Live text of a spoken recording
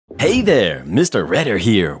Hey there, Mr. Redder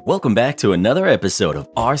here. Welcome back to another episode of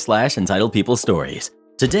r/Entitled People Stories.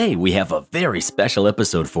 Today we have a very special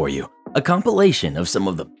episode for you, a compilation of some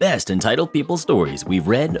of the best Entitled People stories we've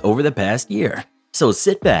read over the past year. So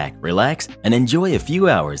sit back, relax, and enjoy a few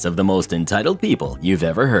hours of the most entitled people you've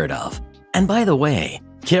ever heard of. And by the way,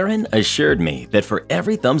 Karen assured me that for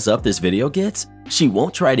every thumbs up this video gets, she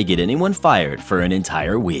won't try to get anyone fired for an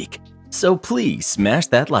entire week. So please smash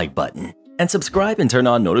that like button and subscribe and turn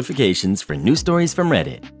on notifications for new stories from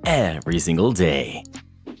Reddit every single day.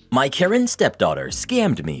 My Karen stepdaughter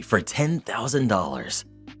scammed me for $10,000.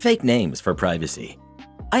 Fake names for privacy.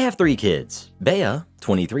 I have 3 kids, Bea,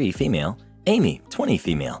 23 female, Amy, 20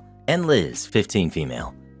 female, and Liz, 15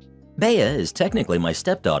 female. Bea is technically my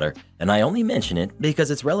stepdaughter, and I only mention it because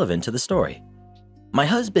it's relevant to the story. My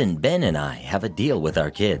husband Ben and I have a deal with our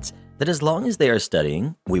kids that as long as they are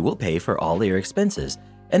studying, we will pay for all their expenses,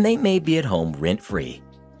 and they may be at home rent-free.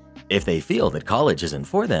 If they feel that college isn't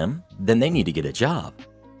for them, then they need to get a job.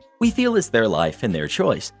 We feel it's their life and their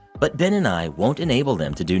choice, but Ben and I won't enable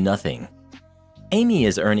them to do nothing. Amy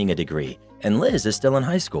is earning a degree, and Liz is still in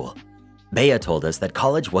high school. Bea told us that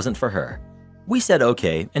college wasn't for her. We said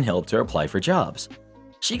okay and helped her apply for jobs.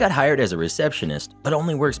 She got hired as a receptionist, but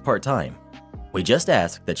only works part-time. We just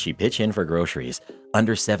asked that she pitch in for groceries,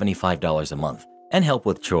 under $75 a month, and help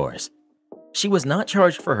with chores. She was not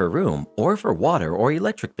charged for her room or for water or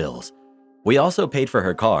electric bills. We also paid for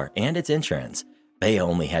her car and its insurance. Bea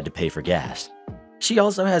only had to pay for gas. She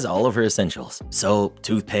also has all of her essentials, soap,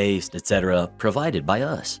 toothpaste, etc., provided by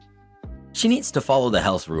us. She needs to follow the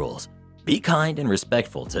house rules. Be kind and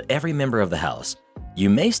respectful to every member of the house. You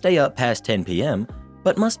may stay up past 10 p.m.,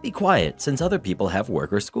 but must be quiet since other people have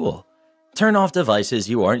work or school. Turn off devices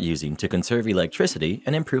you aren't using to conserve electricity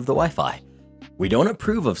and improve the Wi-Fi. We don't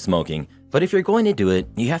approve of smoking, but if you're going to do it,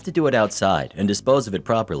 you have to do it outside and dispose of it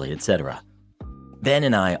properly, etc. Ben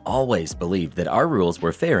and I always believed that our rules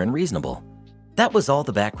were fair and reasonable. That was all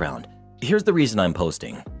the background. Here's the reason I'm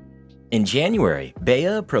posting. In January, Bea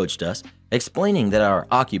approached us explaining that our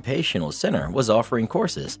occupational center was offering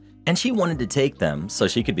courses, and she wanted to take them so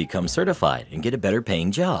she could become certified and get a better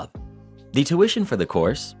paying job. The tuition for the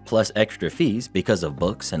course, plus extra fees because of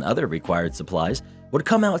books and other required supplies, would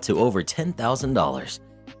come out to over $10,000.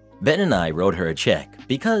 Ben and I wrote her a check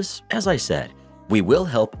because, as I said, we will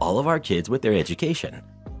help all of our kids with their education.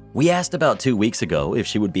 We asked about 2 weeks ago if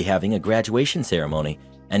she would be having a graduation ceremony,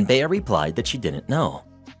 and Bea replied that she didn't know.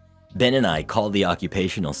 Ben and I called the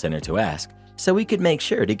occupational center to ask so we could make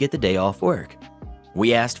sure to get the day off work.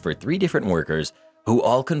 We asked for 3 different workers who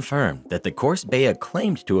all confirmed that the course Bea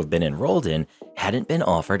claimed to have been enrolled in hadn't been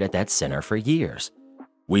offered at that center for years.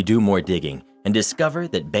 We do more digging and discover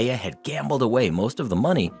that Bea had gambled away most of the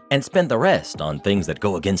money and spent the rest on things that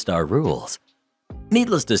go against our rules.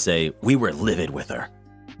 Needless to say, we were livid with her.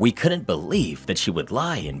 We couldn't believe that she would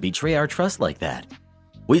lie and betray our trust like that.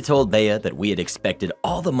 We told Bea that we had expected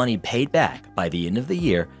all the money paid back by the end of the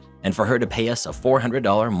year and for her to pay us a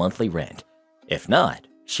 $400 monthly rent. If not,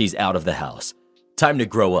 she's out of the house. Time to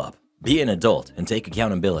grow up, be an adult, and take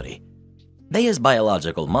accountability. Bea's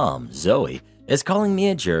biological mom, Zoe, is calling me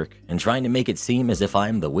a jerk and trying to make it seem as if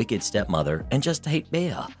I'm the wicked stepmother and just hate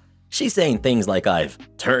Bea. She's saying things like I've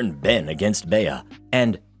turned Ben against Bea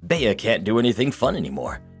and Bea can't do anything fun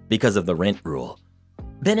anymore because of the rent rule.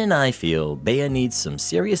 Ben and I feel Bea needs some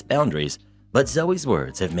serious boundaries, but Zoe's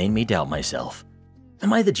words have made me doubt myself.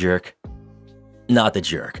 Am I the jerk? Not the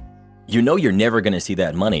jerk. You know you're never gonna see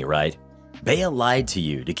that money, right? Bea lied to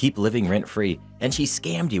you to keep living rent-free, and she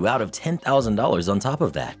scammed you out of $10,000 on top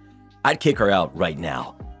of that. I'd kick her out right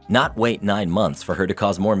now, not wait 9 months for her to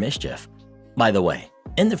cause more mischief. By the way,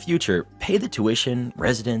 in the future, pay the tuition,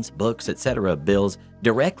 residence, books, etc. bills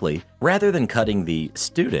directly rather than cutting the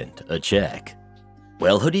student a check.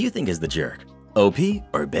 Well, who do you think is the jerk? OP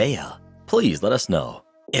or Bea? Please let us know.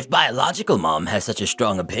 If biological mom has such a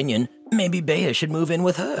strong opinion, maybe Bea should move in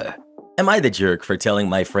with her. Am I the jerk for telling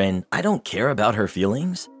my friend I don't care about her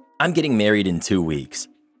feelings? I'm getting married in 2 weeks.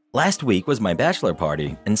 Last week was my bachelor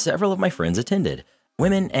party and several of my friends attended,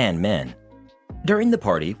 women and men. During the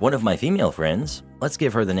party, one of my female friends, let's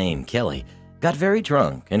give her the name Kelly, got very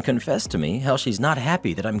drunk and confessed to me how she's not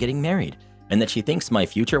happy that I'm getting married and that she thinks my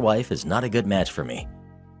future wife is not a good match for me.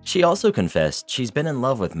 She also confessed she's been in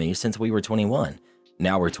love with me since we were 21,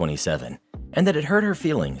 now we're 27, and that it hurt her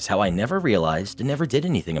feelings how I never realized and never did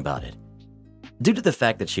anything about it. Due to the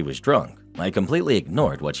fact that she was drunk, I completely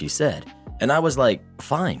ignored what she said, and I was like,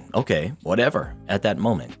 fine, okay, whatever, at that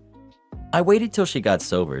moment. I waited till she got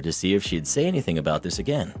sober to see if she'd say anything about this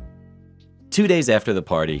again. 2 days after the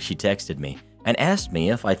party, she texted me and asked me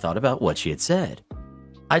if I thought about what she had said.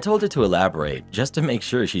 I told her to elaborate just to make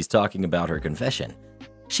sure she's talking about her confession.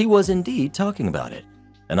 She was indeed talking about it,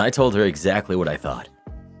 and I told her exactly what I thought.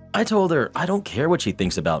 I told her I don't care what she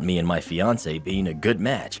thinks about me and my fiance being a good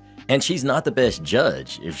match, and she's not the best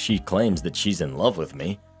judge if she claims that she's in love with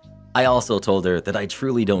me. I also told her that I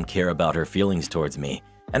truly don't care about her feelings towards me,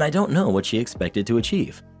 and I don't know what she expected to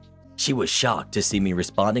achieve. She was shocked to see me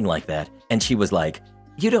responding like that, and she was like,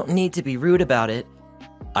 "You don't need to be rude about it."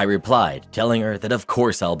 I replied, telling her that of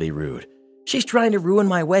course I'll be rude. She's trying to ruin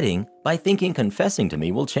my wedding by thinking confessing to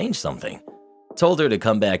me will change something. Told her to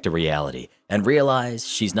come back to reality and realize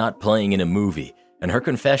she's not playing in a movie and her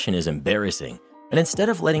confession is embarrassing, and instead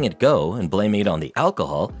of letting it go and blaming it on the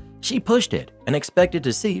alcohol, she pushed it and expected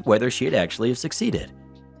to see whether she'd actually have succeeded.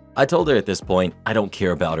 I told her at this point I don't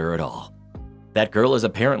care about her at all. That girl is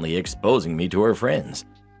apparently exposing me to her friends.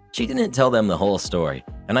 She didn't tell them the whole story,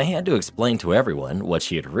 and I had to explain to everyone what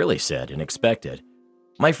she had really said and expected.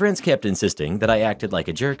 My friends kept insisting that I acted like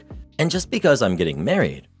a jerk, and just because I'm getting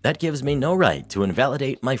married, that gives me no right to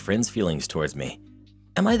invalidate my friends' feelings towards me.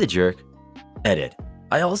 Am I the jerk? Edit.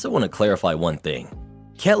 I also want to clarify one thing.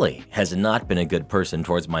 Kelly has not been a good person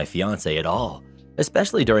towards my fiance at all,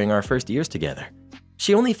 especially during our first years together.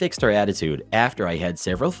 She only fixed her attitude after I had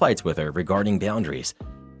several fights with her regarding boundaries.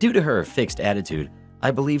 Due to her fixed attitude, I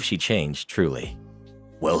believe she changed truly.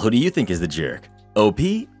 Well, who do you think is the jerk? OP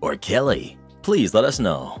or Kelly? Please let us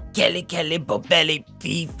know. Kelly Bobelli,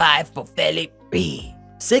 V5 Bobelli, B.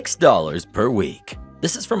 $6 per week.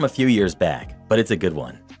 This is from a few years back, but it's a good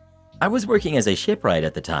one. I was working as a shipwright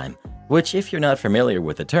at the time, which, if you're not familiar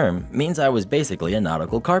with the term, means I was basically a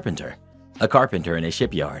nautical carpenter. A carpenter in a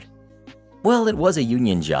shipyard. Well, it was a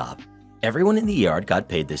union job. Everyone in the yard got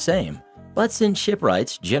paid the same, but since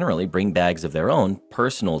shipwrights generally bring bags of their own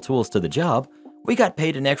personal tools to the job, we got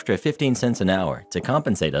paid an extra 15 cents an hour to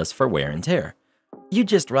compensate us for wear and tear. You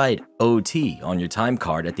just write OT on your time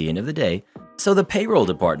card at the end of the day, so the payroll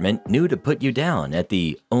department knew to put you down at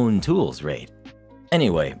the own tools rate.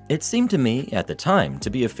 Anyway, it seemed to me at the time to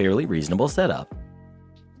be a fairly reasonable setup.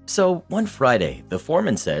 So one Friday, the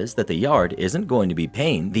foreman says that the yard isn't going to be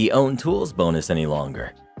paying the own tools bonus any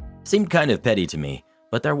longer. Seemed kind of petty to me,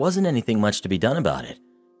 but there wasn't anything much to be done about it.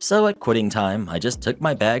 So at quitting time, I just took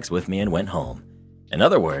my bags with me and went home. In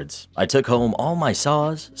other words, I took home all my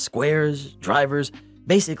saws, squares, drivers,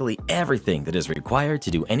 basically everything that is required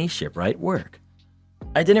to do any shipwright work.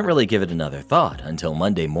 I didn't really give it another thought until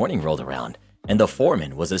Monday morning rolled around, and the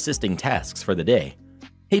foreman was assisting tasks for the day.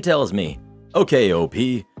 He tells me, "Okay,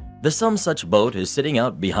 OP, the some such boat is sitting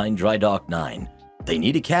out behind Dry Dock 9. They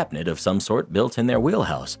need a cabinet of some sort built in their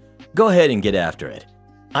wheelhouse. Go ahead and get after it."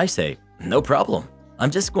 I say, "No problem.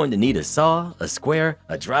 I'm just going to need a saw, a square,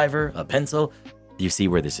 a driver, a pencil." You see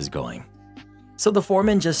where this is going. So the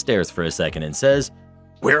foreman just stares for a second and says,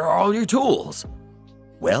 "Where are all your tools?"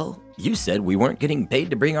 "Well, you said we weren't getting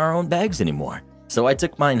paid to bring our own bags anymore, so I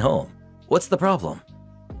took mine home. What's the problem?"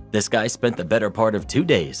 This guy spent the better part of 2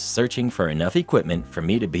 days searching for enough equipment for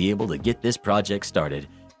me to be able to get this project started,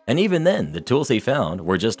 and even then the tools he found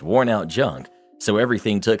were just worn out junk, so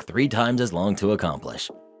everything took 3 times as long to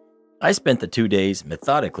accomplish. I spent the 2 days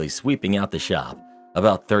methodically sweeping out the shop,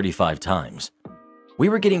 about 35 times. We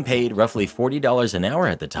were getting paid roughly $40 an hour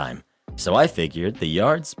at the time, so I figured the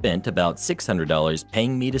yard spent about $600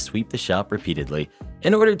 paying me to sweep the shop repeatedly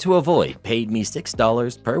in order to avoid paying me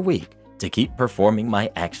 $6 per week to keep performing my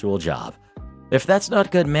actual job. If that's not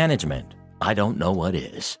good management, I don't know what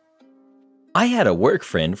is. I had a work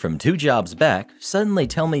friend from 2 jobs back suddenly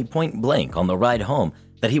tell me point blank on the ride home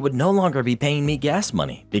that he would no longer be paying me gas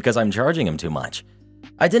money because I'm charging him too much.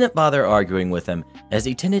 I didn't bother arguing with him as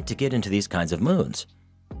he tended to get into these kinds of moods.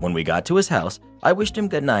 When we got to his house, I wished him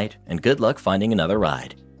good night and good luck finding another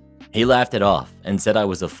ride. He laughed it off and said I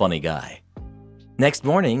was a funny guy. Next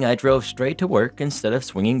morning, I drove straight to work instead of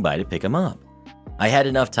swinging by to pick him up. I had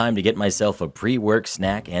enough time to get myself a pre-work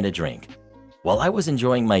snack and a drink. While I was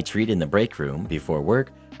enjoying my treat in the break room before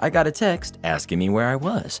work, I got a text asking me where I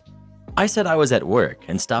was. I said I was at work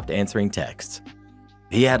and stopped answering texts.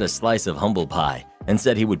 He had a slice of humble pie and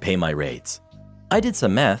said he would pay my rates. I did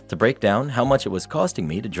some math to break down how much it was costing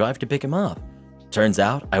me to drive to pick him up. Turns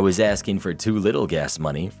out I was asking for too little gas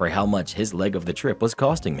money for how much his leg of the trip was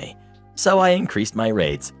costing me. So I increased my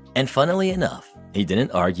rates, and funnily enough, he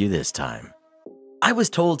didn't argue this time. I was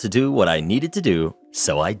told to do what I needed to do,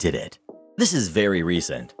 so I did it. This is very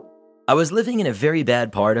recent. I was living in a very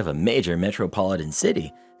bad part of a major metropolitan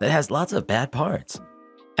city that has lots of bad parts.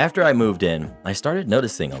 After I moved in, I started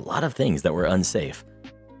noticing a lot of things that were unsafe.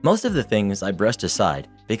 Most of the things I brushed aside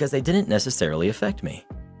because they didn't necessarily affect me.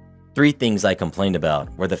 Three things I complained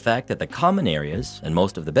about were the fact that the common areas and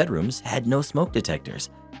most of the bedrooms had no smoke detectors.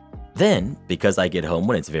 Then, because I get home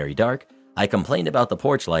when it's very dark, I complained about the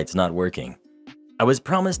porch lights not working. I was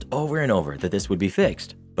promised over and over that this would be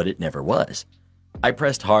fixed, but it never was. I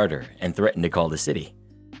pressed harder and threatened to call the city.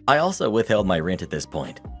 I also withheld my rent at this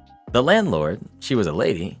point. The landlord, she was a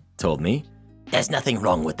lady, told me, There's nothing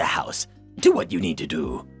wrong with the house. Do what you need to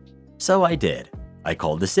do. So I did. I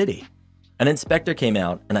called the city. An inspector came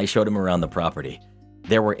out and I showed him around the property.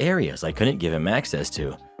 There were areas I couldn't give him access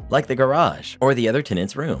to, like the garage or the other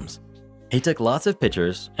tenants' rooms. He took lots of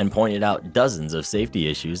pictures and pointed out dozens of safety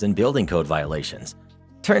issues and building code violations.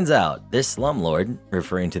 Turns out this slumlord,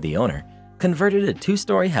 referring to the owner, converted a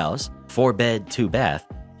 2-story house, 4-bed, 2-bath,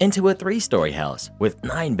 into a 3-story house with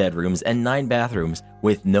 9 bedrooms and 9 bathrooms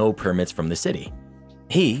with no permits from the city.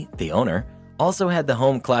 He, the owner, also had the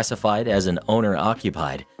home classified as an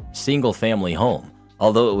owner-occupied, single-family home,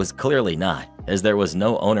 although it was clearly not, as there was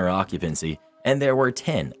no owner occupancy and there were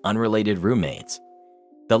 10 unrelated roommates.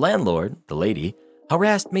 The landlord, the lady,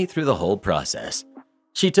 harassed me through the whole process.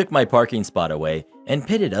 She took my parking spot away and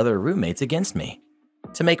pitted other roommates against me.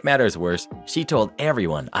 To make matters worse, she told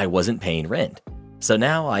everyone I wasn't paying rent. So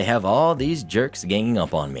now I have all these jerks ganging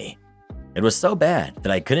up on me. It was so bad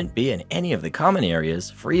that I couldn't be in any of the common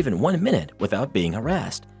areas for even 1 minute without being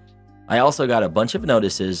harassed. I also got a bunch of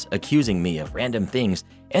notices accusing me of random things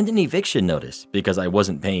and an eviction notice because I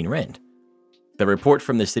wasn't paying rent. The report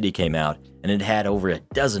from the city came out and it had over a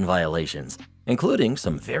dozen violations, including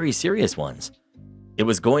some very serious ones. It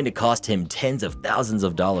was going to cost him tens of thousands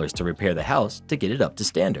of dollars to repair the house to get it up to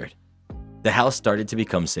standard. The house started to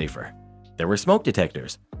become safer. There were smoke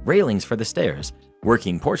detectors, railings for the stairs,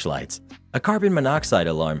 working porch lights, a carbon monoxide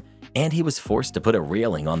alarm, and he was forced to put a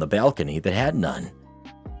railing on the balcony that had none.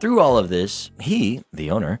 Through all of this, he, the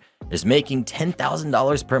owner, is making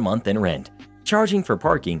 $10,000 per month in rent, charging for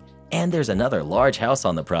parking, and there's another large house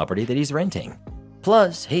on the property that he's renting.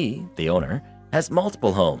 Plus, he, the owner, has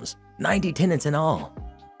multiple homes, 90 tenants in all.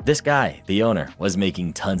 This guy, the owner, was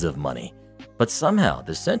making tons of money. But somehow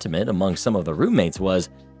the sentiment among some of the roommates was,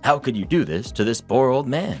 how could you do this to this poor old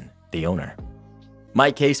man, the owner? My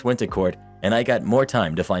case went to court and I got more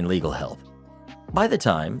time to find legal help. By the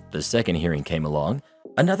time the second hearing came along,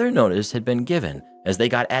 another notice had been given as they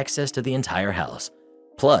got access to the entire house.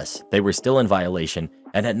 Plus, they were still in violation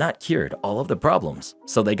and had not cured all of the problems,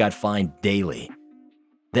 so they got fined daily.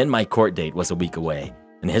 Then my court date was a week away,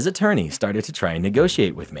 and his attorney started to try and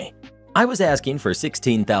negotiate with me. I was asking for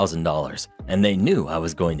 $16,000, and they knew I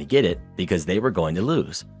was going to get it because they were going to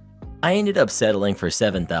lose. I ended up settling for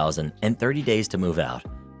 $7,000 and 30 days to move out,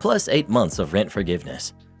 plus 8 months of rent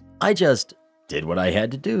forgiveness. I just did what I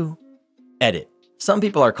had to do. Edit. Some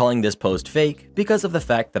people are calling this post fake because of the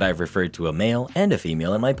fact that I've referred to a male and a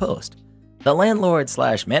female in my post. The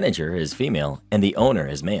landlord/manager is female and the owner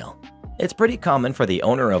is male. It's pretty common for the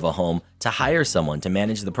owner of a home to hire someone to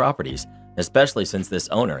manage the properties, especially since this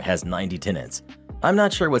owner has 90 tenants. I'm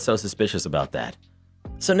not sure what's so suspicious about that.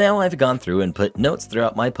 So now I've gone through and put notes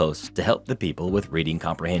throughout my posts to help the people with reading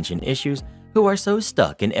comprehension issues who are so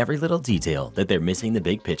stuck in every little detail that they're missing the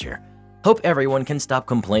big picture. Hope everyone can stop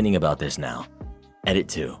complaining about this now. Edit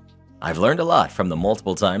 2. I've learned a lot from the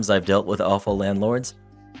multiple times I've dealt with awful landlords.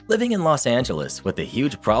 Living in Los Angeles with the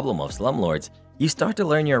huge problem of slumlords, you start to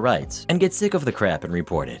learn your rights and get sick of the crap and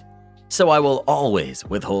report it. So I will always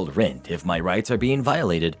withhold rent if my rights are being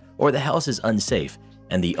violated or the house is unsafe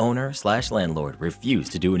and the owner/landlord refuse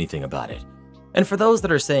to do anything about it. And for those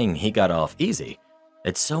that are saying he got off easy,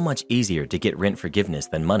 it's so much easier to get rent forgiveness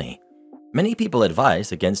than money. Many people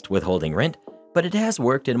advise against withholding rent, but it has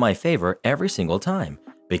worked in my favor every single time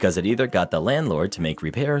because it either got the landlord to make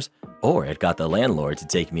repairs or it got the landlord to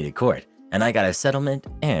take me to court and I got a settlement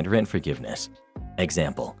and rent forgiveness.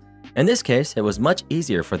 Example. In this case, it was much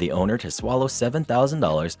easier for the owner to swallow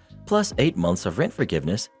 $7,000 plus 8 months of rent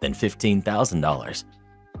forgiveness than $15,000.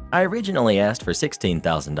 I originally asked for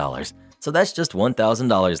 $16,000, so that's just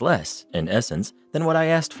 $1,000 less, in essence, than what I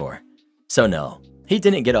asked for. So no, he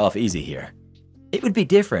didn't get off easy here. It would be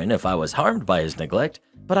different if I was harmed by his neglect,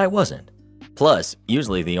 but I wasn't. Plus,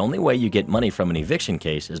 usually the only way you get money from an eviction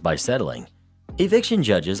case is by settling. Eviction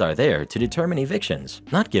judges are there to determine evictions,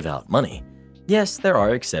 not give out money. Yes, there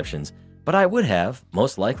are exceptions, but I would have,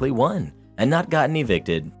 most likely, won and not gotten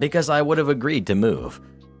evicted because I would have agreed to move.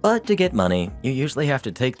 But to get money, you usually have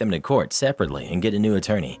to take them to court separately and get a new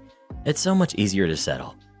attorney. It's so much easier to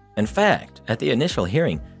settle. In fact, at the initial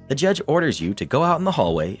hearing, the judge orders you to go out in the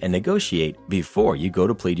hallway and negotiate before you go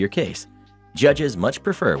to plead your case. Judges much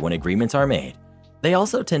prefer when agreements are made. They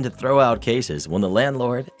also tend to throw out cases when the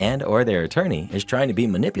landlord and/or their attorney is trying to be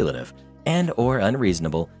manipulative and/or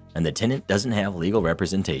unreasonable and the tenant doesn't have legal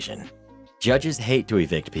representation. Judges hate to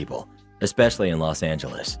evict people, especially in Los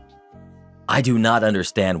Angeles. I do not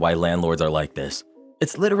understand why landlords are like this.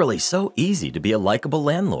 It's literally so easy to be a likable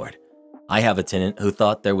landlord. I have a tenant who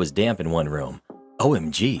thought there was damp in one room.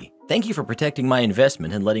 OMG, thank you for protecting my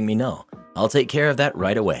investment and letting me know. I'll take care of that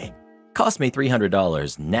right away. Cost me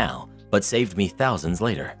 $300 now, but saved me thousands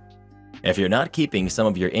later. If you're not keeping some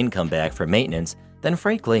of your income back for maintenance, then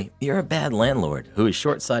frankly, you're a bad landlord who has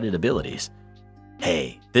short-sighted abilities.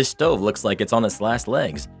 Hey, this stove looks like it's on its last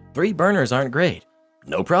legs. 3 burners aren't great.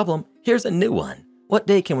 No problem, here's a new one. What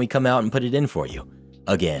day can we come out and put it in for you?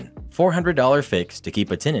 Again, $400 fix to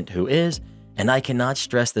keep a tenant who is, and I cannot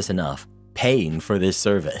stress this enough, paying for this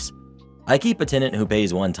service. I keep a tenant who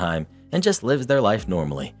pays one time and just lives their life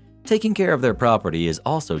normally. Taking care of their property is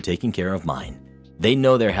also taking care of mine. They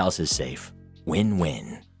know their house is safe.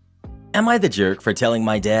 Win-win. Am I the jerk for telling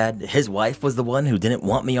my dad his wife was the one who didn't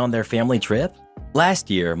want me on their family trip? Last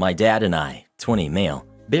year, my dad and I, 20 male,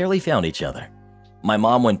 barely found each other. My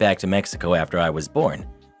mom went back to Mexico after I was born.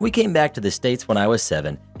 We came back to the States when I was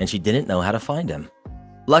 7 and she didn't know how to find him.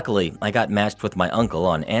 Luckily, I got matched with my uncle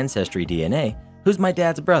on Ancestry DNA, who's my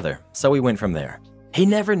dad's brother, so we went from there. He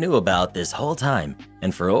never knew about this whole time,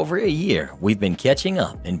 and for over a year, we've been catching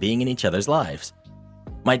up and being in each other's lives.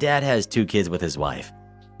 My dad has 2 kids with his wife.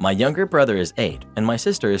 My younger brother is 8 and my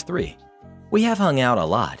sister is 3. We have hung out a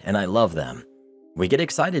lot and I love them. We get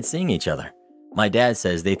excited seeing each other. My dad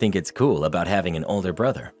says they think it's cool about having an older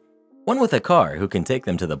brother. One with a car who can take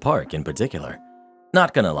them to the park in particular.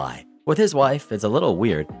 Not gonna lie, with his wife, it's a little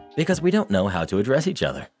weird because we don't know how to address each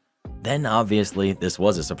other. Then obviously, this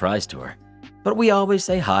was a surprise to her. But we always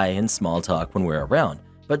say hi and small talk when we're around,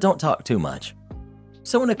 but don't talk too much.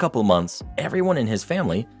 So in a couple months, everyone in his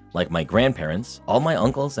family, like my grandparents, all my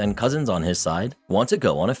uncles and cousins on his side, want to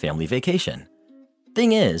go on a family vacation.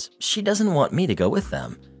 Thing is, she doesn't want me to go with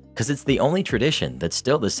them, because it's the only tradition that's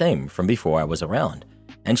still the same from before I was around,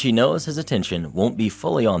 and she knows his attention won't be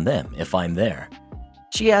fully on them if I'm there.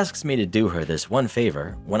 She asks me to do her this one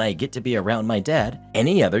favor when I get to be around my dad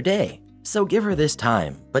any other day, so give her this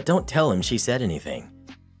time, but don't tell him she said anything.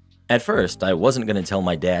 At first, I wasn't going to tell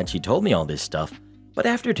my dad she told me all this stuff, but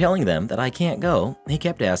after telling them that I can't go, he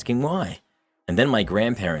kept asking why. And then my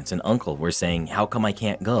grandparents and uncle were saying how come I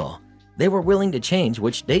can't go. They were willing to change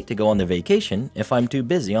which date to go on the vacation if I'm too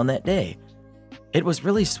busy on that day. It was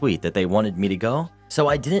really sweet that they wanted me to go, so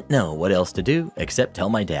I didn't know what else to do except tell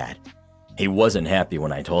my dad. He wasn't happy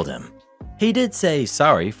when I told him. He did say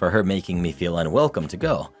sorry for her making me feel unwelcome to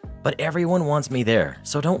go, but everyone wants me there,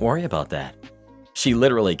 so don't worry about that. She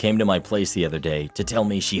literally came to my place the other day to tell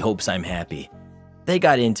me she hopes I'm happy. They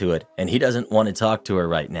got into it, and he doesn't want to talk to her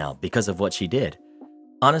right now because of what she did.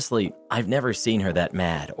 Honestly, I've never seen her that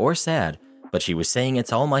mad or sad, but she was saying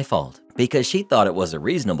it's all my fault because she thought it was a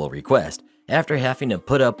reasonable request after having to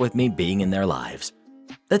put up with me being in their lives.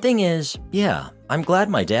 The thing is, yeah, I'm glad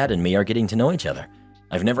my dad and me are getting to know each other.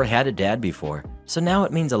 I've never had a dad before, so now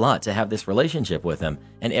it means a lot to have this relationship with him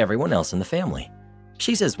and everyone else in the family.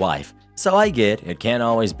 She's his wife, so I get it can't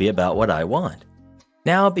always be about what I want.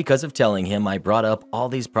 Now, because of telling him, I brought up all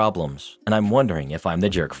these problems, and I'm wondering if I'm the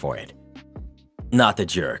jerk for it. Not the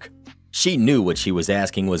jerk. She knew what she was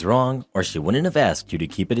asking was wrong, or she wouldn't have asked you to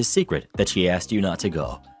keep it a secret that she asked you not to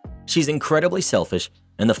go. She's incredibly selfish,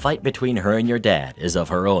 and the fight between her and your dad is of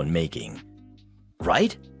her own making.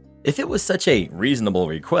 Right? If it was such a reasonable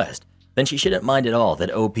request, then she shouldn't mind at all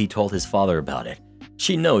that OP told his father about it.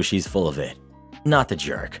 She knows she's full of it. Not the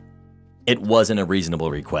jerk. It wasn't a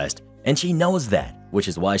reasonable request, and she knows that, which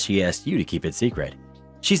is why she asked you to keep it secret.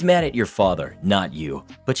 She's mad at your father, not you,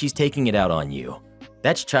 but she's taking it out on you.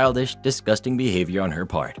 That's childish, disgusting behavior on her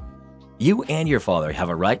part. You and your father have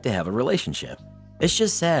a right to have a relationship. It's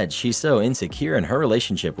just sad she's so insecure in her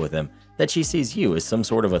relationship with him that she sees you as some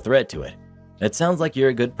sort of a threat to it. It sounds like you're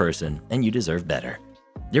a good person and you deserve better.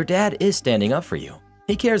 Your dad is standing up for you.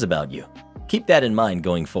 He cares about you. Keep that in mind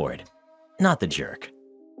going forward. Not the jerk.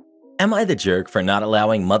 Am I the jerk for not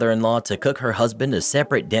allowing mother-in-law to cook her husband a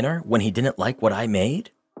separate dinner when he didn't like what I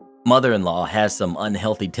made? Mother-in-law has some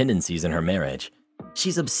unhealthy tendencies in her marriage.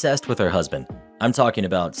 She's obsessed with her husband. I'm talking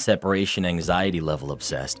about separation anxiety level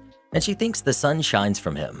obsessed, and she thinks the sun shines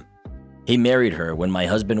from him. He married her when my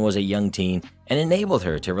husband was a young teen and enabled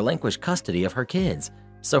her to relinquish custody of her kids.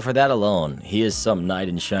 So for that alone, he is some knight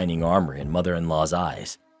in shining armor in mother-in-law's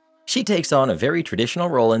eyes. She takes on a very traditional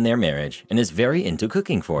role in their marriage and is very into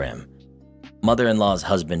cooking for him. Mother-in-law's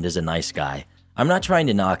husband is a nice guy. I'm not trying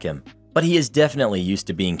to knock him, but he is definitely used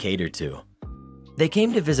to being catered to. They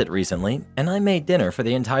came to visit recently, and I made dinner for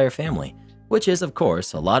the entire family, which is, of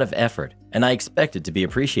course, a lot of effort, and I expect it to be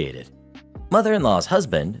appreciated. Mother-in-law's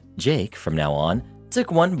husband, Jake, from now on,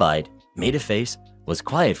 took one bite, made a face, was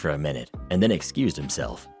quiet for a minute, and then excused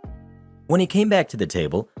himself. When he came back to the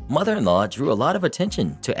table, mother-in-law drew a lot of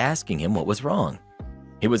attention to asking him what was wrong.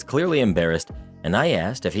 He was clearly embarrassed, and I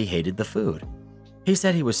asked if he hated the food. He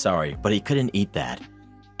said he was sorry, but he couldn't eat that.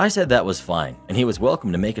 I said that was fine, and he was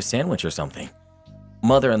welcome to make a sandwich or something.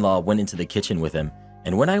 Mother-in-law went into the kitchen with him,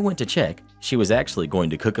 and when I went to check, she was actually going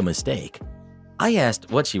to cook him a steak. I asked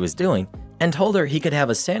what she was doing and told her he could have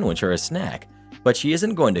a sandwich or a snack, but she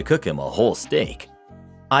isn't going to cook him a whole steak.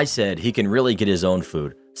 I said he can really get his own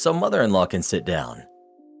food, so mother-in-law can sit down.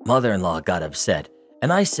 Mother-in-law got upset,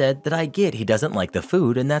 and I said that I get he doesn't like the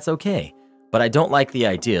food and that's okay, but I don't like the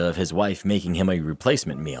idea of his wife making him a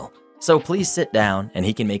replacement meal, so please sit down and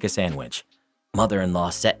he can make a sandwich. Mother-in-law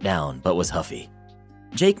sat down but was huffy.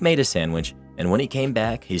 Jake made a sandwich, and when he came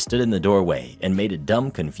back, he stood in the doorway and made a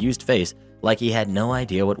dumb, confused face like he had no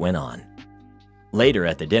idea what went on. Later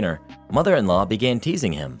at the dinner, mother-in-law began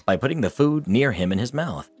teasing him by putting the food near him in his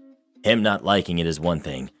mouth. Him not liking it is one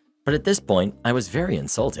thing, but at this point, I was very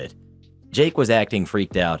insulted. Jake was acting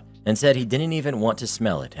freaked out and said he didn't even want to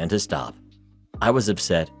smell it and to stop. I was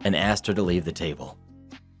upset and asked her to leave the table.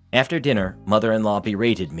 After dinner, mother-in-law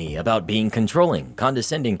berated me about being controlling,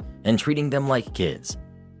 condescending, and treating them like kids.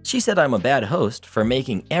 She said I'm a bad host for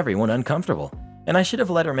making everyone uncomfortable, and I should have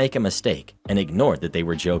let her make a mistake and ignored that they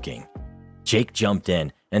were joking. Jake jumped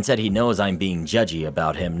in and said he knows I'm being judgy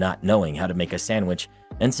about him not knowing how to make a sandwich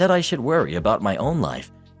and said I should worry about my own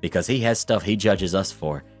life because he has stuff he judges us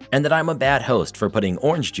for and that I'm a bad host for putting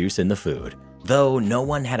orange juice in the food, though no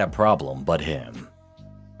one had a problem but him.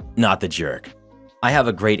 Not the jerk. I have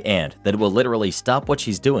a great aunt that will literally stop what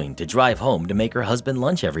she's doing to drive home to make her husband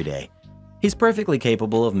lunch every day. He's perfectly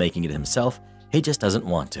capable of making it himself, he just doesn't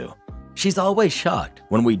want to. She's always shocked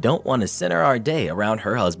when we don't want to center our day around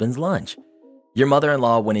her husband's lunch. Your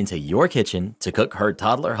mother-in-law went into your kitchen to cook her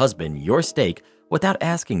toddler husband your steak without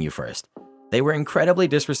asking you first. They were incredibly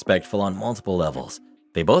disrespectful on multiple levels.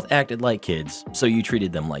 They both acted like kids, so you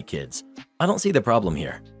treated them like kids. I don't see the problem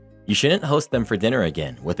here. You shouldn't host them for dinner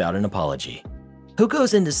again without an apology. Who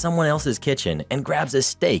goes into someone else's kitchen and grabs a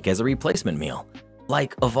steak as a replacement meal?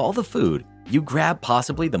 Like, of all the food, you grab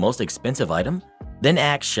possibly the most expensive item, then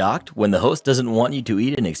act shocked when the host doesn't want you to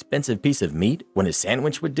eat an expensive piece of meat when a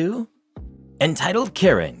sandwich would do? Entitled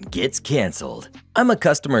Karen gets canceled. I'm a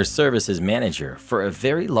customer services manager for a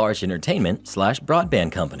very large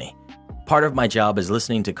entertainment/broadband company. Part of my job is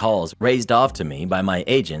listening to calls raised off to me by my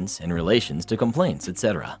agents in relations to complaints,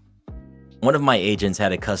 etc. One of my agents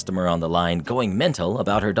had a customer on the line going mental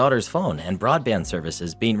about her daughter's phone and broadband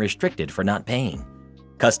services being restricted for not paying.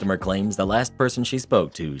 Customer claims the last person she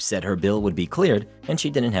spoke to said her bill would be cleared and she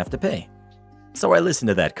didn't have to pay. So I listened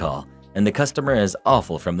to that call, and the customer is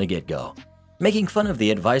awful from the get-go, making fun of the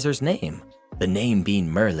advisor's name, the name being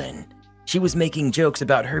Merlin. She was making jokes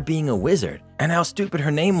about her being a wizard and how stupid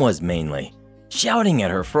her name was mainly, shouting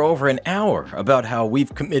at her for over an hour about how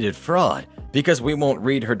we've committed fraud because we won't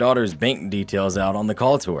read her daughter's bank details out on the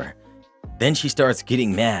call to her. Then she starts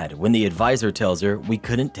getting mad when the advisor tells her we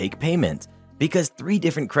couldn't take payments because 3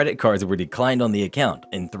 different credit cards were declined on the account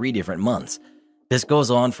in 3 different months. This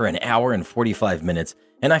goes on for an hour and 45 minutes,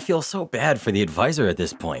 and I feel so bad for the advisor at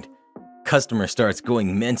this point. Customer starts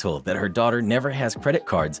going mental that her daughter never has credit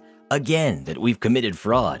cards, again that we've committed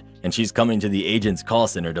fraud, and she's coming to the agent's call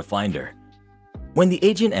center to find her. When the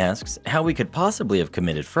agent asks how we could possibly have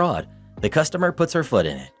committed fraud, the customer puts her foot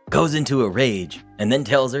in it, goes into a rage, and then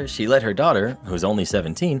tells her she let her daughter, who's only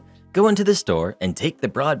 17, go into the store and take the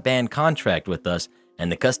broadband contract with us,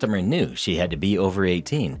 and the customer knew she had to be over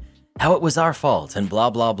 18, how it was our fault and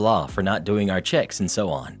blah blah blah for not doing our checks and so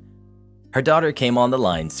on. Her daughter came on the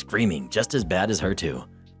line screaming just as bad as her too.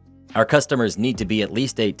 Our customers need to be at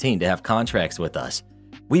least 18 to have contracts with us.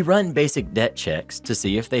 We run basic debt checks to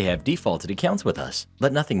see if they have defaulted accounts with us,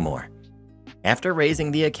 but nothing more. After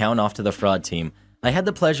raising the account off to the fraud team, I had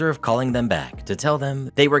the pleasure of calling them back to tell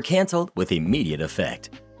them they were canceled with immediate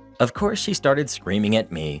effect. Of course, she started screaming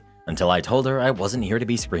at me until I told her I wasn't here to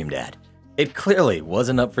be screamed at. It clearly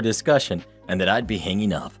wasn't up for discussion and that I'd be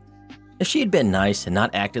hanging up. If she had been nice and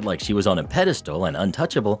not acted like she was on a pedestal and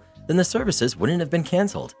untouchable, then the services wouldn't have been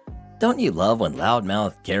canceled. Don't you love when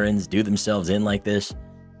loudmouth Karens do themselves in like this?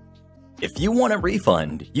 If you want a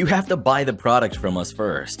refund, you have to buy the product from us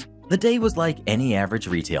first. The day was like any average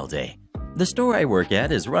retail day. The store I work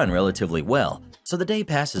at is run relatively well, so the day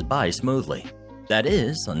passes by smoothly. That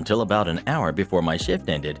is, until about an hour before my shift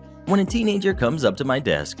ended, when a teenager comes up to my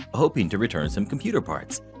desk hoping to return some computer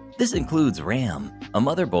parts. This includes RAM, a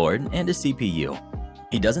motherboard, and a CPU.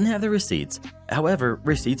 He doesn't have the receipts. However,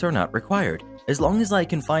 receipts are not required as long as I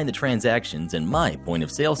can find the transactions in my point of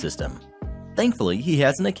sale system. Thankfully, he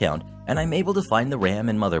has an account and I'm able to find the RAM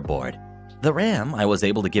and motherboard. The RAM I was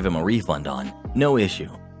able to give him a refund on, no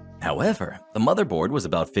issue. However, the motherboard was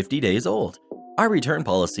about 50 days old. Our return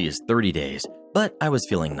policy is 30 days, but I was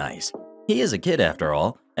feeling nice. He is a kid after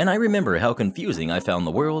all, and I remember how confusing I found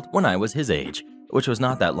the world when I was his age, which was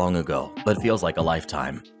not that long ago, but feels like a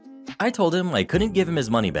lifetime. I told him I couldn't give him his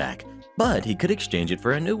money back, but he could exchange it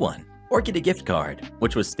for a new one, or get a gift card,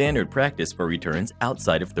 which was standard practice for returns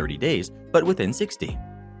outside of 30 days, but within 60.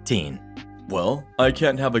 Teen: Well, I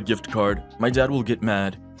can't have a gift card. My dad will get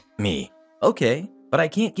mad. Me: Okay, but I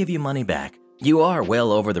can't give you money back. You are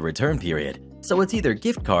well over the return period, so it's either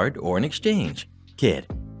gift card or an exchange. Kid: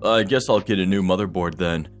 I guess I'll get a new motherboard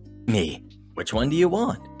then. Me: Which one do you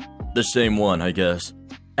want? The same one, I guess.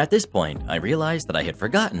 At this point, I realized that I had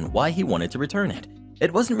forgotten why he wanted to return it.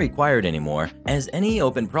 It wasn't required anymore, as any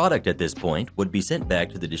open product at this point would be sent back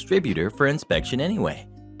to the distributor for inspection anyway.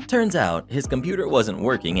 Turns out, his computer wasn't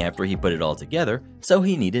working after he put it all together, so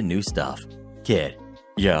he needed new stuff. Kid: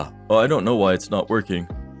 Yeah, I don't know why it's not working.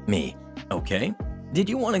 Me: Okay. Did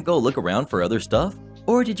you want to go look around for other stuff?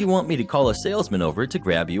 Or did you want me to call a salesman over to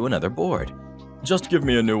grab you another board? Just give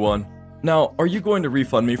me a new one. Now, are you going to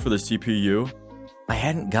refund me for the CPU? I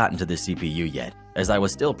hadn't gotten to the CPU yet, as I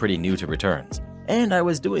was still pretty new to returns, and I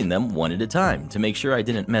was doing them one at a time to make sure I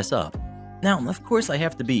didn't mess up. Now, of course, I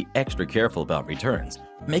have to be extra careful about returns,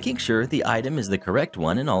 making sure the item is the correct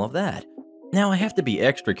one and all of that. Now, I have to be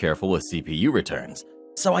extra careful with CPU returns.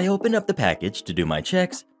 So I opened up the package to do my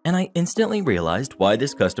checks, and I instantly realized why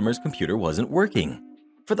this customer's computer wasn't working.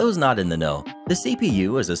 For those not in the know, the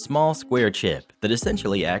CPU is a small square chip that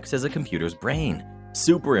essentially acts as a computer's brain.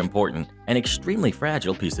 Super important and extremely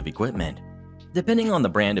fragile piece of equipment. Depending on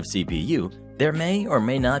the brand of CPU, there may or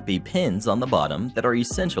may not be pins on the bottom that are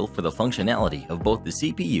essential for the functionality of both the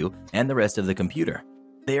CPU and the rest of the computer.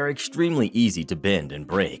 They are extremely easy to bend and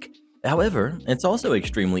break. However, it's also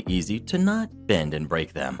extremely easy to not bend and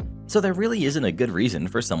break them, so there really isn't a good reason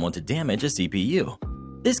for someone to damage a CPU.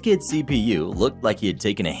 This kid's CPU looked like he had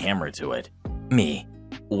taken a hammer to it. Me: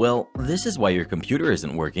 Well, this is why your computer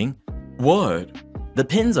isn't working. What? The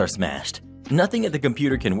pins are smashed. Nothing at the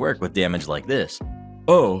computer can work with damage like this.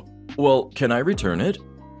 Oh, well, can I return it?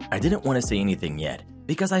 I didn't want to say anything yet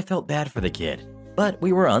because I felt bad for the kid, but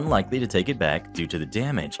we were unlikely to take it back due to the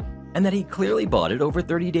damage, and that he clearly bought it over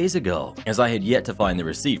 30 days ago, as I had yet to find the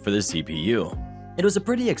receipt for the CPU. It was a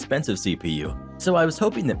pretty expensive CPU, so I was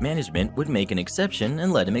hoping that management would make an exception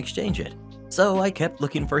and let him exchange it. So I kept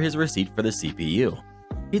looking for his receipt for the CPU.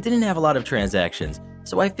 He didn't have a lot of transactions,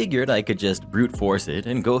 so I figured I could just brute force it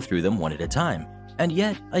and go through them one at a time, and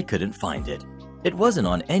yet I couldn't find it. It wasn't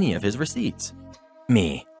on any of his receipts.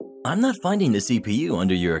 Me: I'm not finding the CPU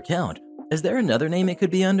under your account. Is there another name it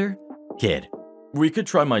could be under? Kid: We could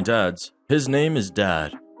try my dad's. His name is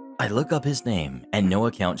Dad. I look up his name and no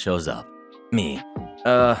account shows up. Me: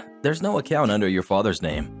 There's no account under your father's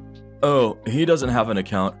name. Oh, he doesn't have an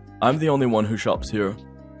account. I'm the only one who shops here.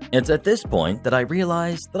 It's at this point that I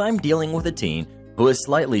realize that I'm dealing with a teen who is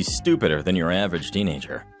slightly stupider than your average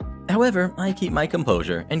teenager. However, I keep my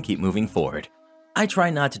composure and keep moving forward. I try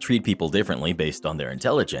not to treat people differently based on their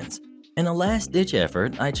intelligence. In a last-ditch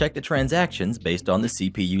effort, I check the transactions based on the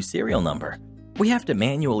CPU serial number. We have to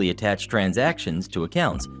manually attach transactions to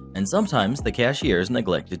accounts, and sometimes the cashiers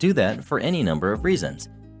neglect to do that for any number of reasons.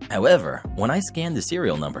 However, when I scanned the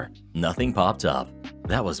serial number, nothing popped up.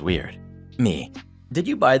 That was weird. Me: Did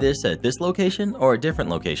you buy this at this location or a different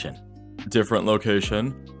location? Different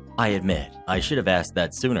location. I admit, I should have asked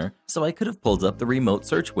that sooner, so I could have pulled up the remote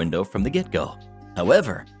search window from the get-go.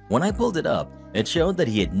 However, when I pulled it up, it showed that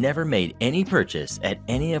he had never made any purchase at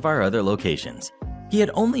any of our other locations. He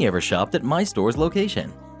had only ever shopped at my store's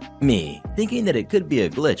location. Me, thinking that it could be a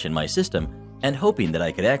glitch in my system and hoping that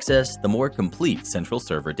I could access the more complete central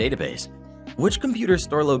server database. Which computer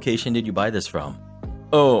store location did you buy this from?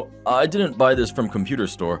 Oh, I didn't buy this from computer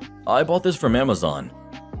store. I bought this from Amazon.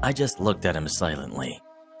 I just looked at him silently.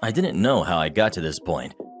 I didn't know how I got to this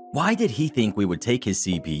point. Why did he think we would take his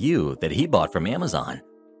CPU that he bought from Amazon?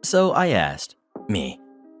 So I asked, Me,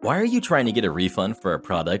 why are you trying to get a refund for a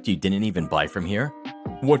product you didn't even buy from here?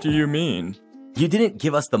 What do you mean? You didn't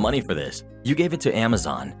give us the money for this. You gave it to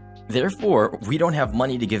Amazon. Therefore, we don't have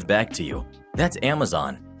money to give back to you. That's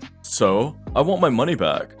Amazon. So, I want my money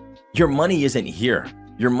back. Your money isn't here.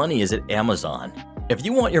 Your money is at Amazon. If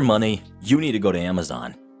you want your money, you need to go to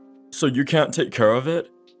Amazon. So you can't take care of it?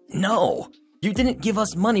 No, you didn't give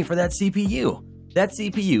us money for that CPU. That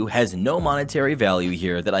CPU has no monetary value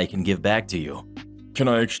here that I can give back to you. Can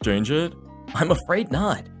I exchange it? I'm afraid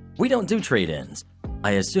not. We don't do trade-ins.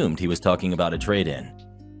 I assumed he was talking about a trade-in.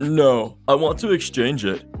 No, I want to exchange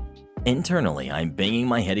it. Internally, I'm banging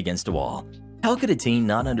my head against a wall. How could a teen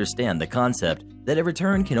not understand the concept that a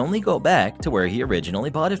return can only go back to where he originally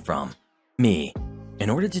bought it from? Me. In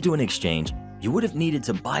order to do an exchange, you would have needed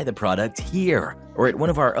to buy the product here or at one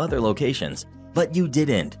of our other locations, but you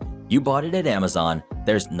didn't. You bought it at Amazon.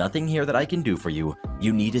 There's nothing here that I can do for you.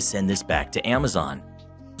 You need to send this back to Amazon.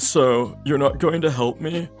 So, you're not going to help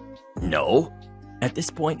me? No. At this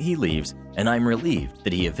point, he leaves, and I'm relieved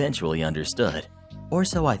that he eventually understood. Or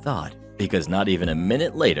so I thought, because not even a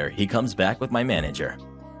minute later, he comes back with my manager.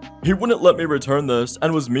 He wouldn't let me return this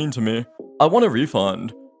and was mean to me. I want a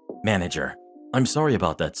refund. Manager, I'm sorry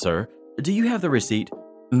about that, sir. Do you have the receipt?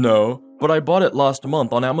 No, but I bought it last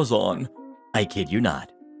month on Amazon. I kid you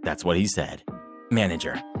not. That's what he said.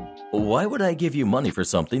 Manager, why would I give you money for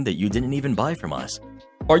something that you didn't even buy from us?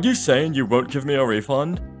 Are you saying you won't give me a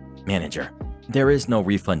refund? Manager, there is no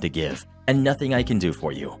refund to give, and nothing I can do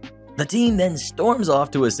for you. The teen then storms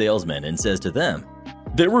off to a salesman and says to them,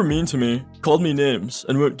 They were mean to me, called me names,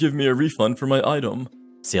 and won't give me a refund for my item.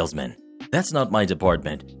 Salesman, that's not my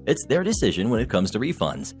department. It's their decision when it comes to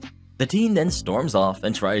refunds. The teen then storms off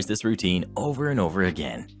and tries this routine over and over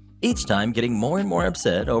again, each time getting more and more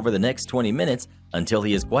upset over the next 20 minutes until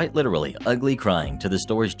he is quite literally ugly crying to the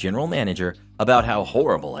store's general manager about how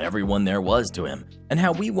horrible everyone there was to him and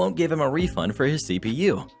how we won't give him a refund for his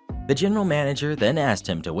CPU. The general manager then asked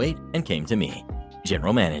him to wait and came to me.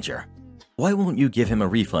 General manager, why won't you give him a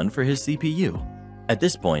refund for his CPU? At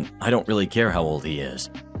this point, I don't really care how old he is.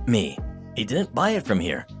 Me, he didn't buy it from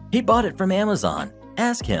here. He bought it from Amazon.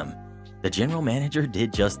 Ask him. The general manager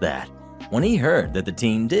did just that. When he heard that the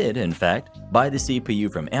teen did, in fact, buy the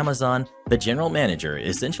CPU from Amazon, the general manager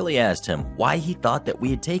essentially asked him why he thought that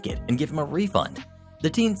we'd take it and give him a refund. The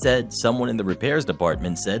teen said someone in the repairs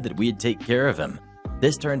department said that we'd take care of him.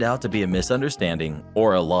 This turned out to be a misunderstanding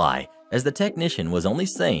or a lie, as the technician was only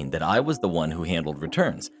saying that I was the one who handled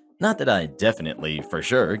returns, not that I'd definitely, for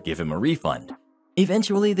sure, give him a refund.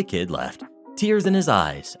 Eventually, the kid left, tears in his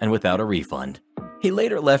eyes and without a refund. He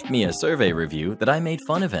later left me a survey review that I made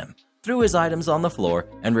fun of him, threw his items on the floor,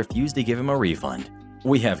 and refused to give him a refund.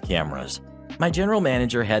 We have cameras. My general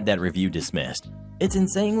manager had that review dismissed. It's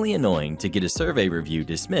insanely annoying to get a survey review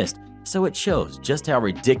dismissed, so it shows just how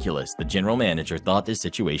ridiculous the general manager thought this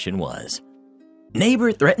situation was.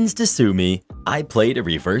 Neighbor threatens to sue me. I played a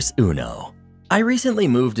reverse Uno. I recently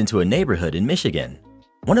moved into a neighborhood in Michigan.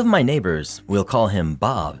 One of my neighbors, we'll call him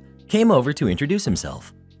Bob, came over to introduce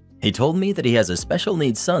himself. He told me that he has a special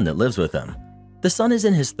needs son that lives with him. The son is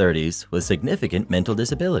in his 30s with significant mental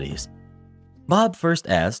disabilities. Bob first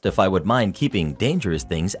asked if I would mind keeping dangerous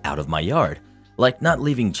things out of my yard, like not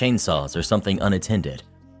leaving chainsaws or something unattended.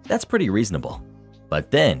 That's pretty reasonable.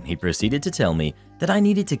 But then he proceeded to tell me that I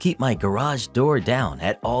needed to keep my garage door down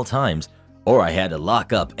at all times, or I had to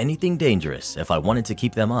lock up anything dangerous if I wanted to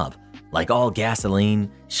keep them up, like all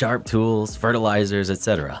gasoline, sharp tools, fertilizers,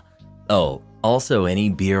 etc. Oh, also any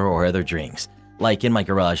beer or other drinks, like in my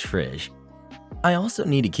garage fridge. I also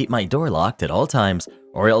need to keep my door locked at all times,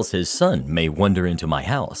 or else his son may wander into my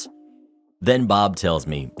house. Then Bob tells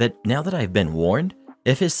me that now that I've been warned,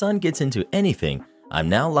 if his son gets into anything, I'm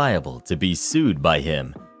now liable to be sued by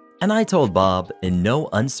him. And I told Bob in no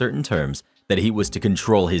uncertain terms that he was to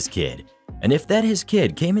control his kid, and if that his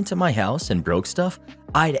kid came into my house and broke stuff,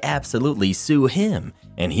 I'd absolutely sue him,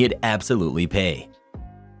 and he'd absolutely pay.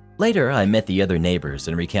 Later, I met the other neighbors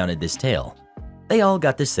and recounted this tale. They all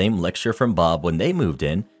got the same lecture from Bob when they moved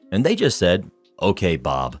in, and they just said, "Okay,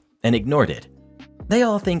 Bob," and ignored it. They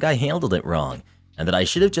all think I handled it wrong, and that I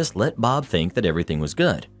should have just let Bob think that everything was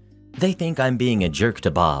good. They think I'm being a jerk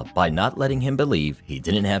to Bob by not letting him believe he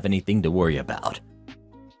didn't have anything to worry about.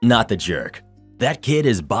 Not the jerk. That kid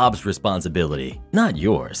is Bob's responsibility, not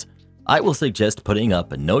yours. I will suggest putting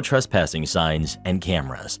up no trespassing signs and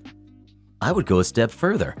cameras. I would go a step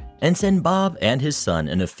further and send Bob and his son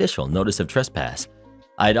an official notice of trespass.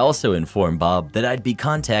 I'd also inform Bob that I'd be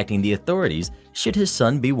contacting the authorities should his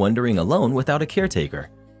son be wandering alone without a caretaker.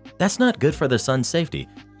 That's not good for the son's safety,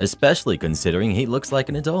 especially considering he looks like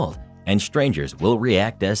an adult, and strangers will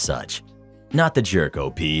react as such. Not the jerk,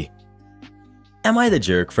 OP. Am I the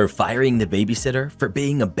jerk for firing the babysitter for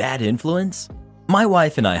being a bad influence? My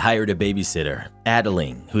wife and I hired a babysitter,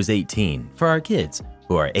 Adeline, who's 18, for our kids,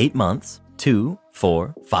 who are 8 months, 2,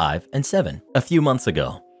 4, 5, and 7, a few months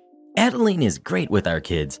ago. Adeline is great with our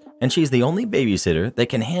kids, and she's the only babysitter that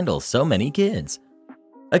can handle so many kids.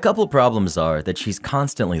 A couple problems are that she's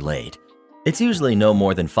constantly late. It's usually no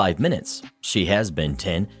more than 5 minutes. She has been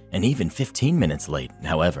 10 and even 15 minutes late,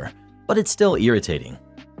 however, but it's still irritating.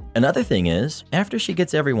 Another thing is, after she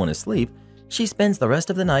gets everyone asleep, she spends the rest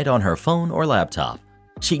of the night on her phone or laptop.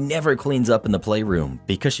 She never cleans up in the playroom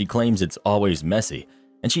because she claims it's always messy,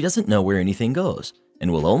 and she doesn't know where anything goes, and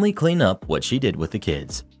will only clean up what she did with the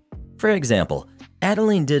kids. For example,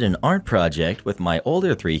 Adeline did an art project with my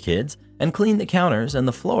older 3 kids and cleaned the counters and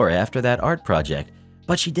the floor after that art project,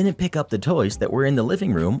 but she didn't pick up the toys that were in the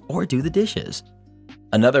living room or do the dishes.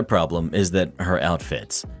 Another problem is that her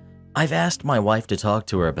outfits. I've asked my wife to talk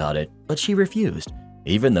to her about it, but she refused,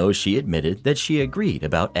 even though she admitted that she agreed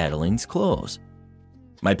about Adeline's clothes.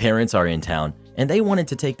 My parents are in town, and they wanted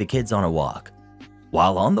to take the kids on a walk.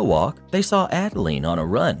 While on the walk, they saw Adeline on a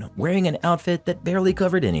run wearing an outfit that barely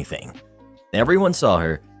covered anything. Everyone saw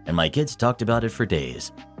her, and my kids talked about it for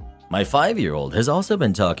days. My 5-year-old has also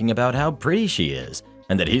been talking about how pretty she is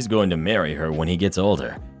and that he's going to marry her when he gets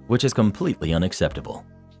older, which is completely unacceptable.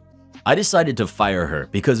 I decided to fire her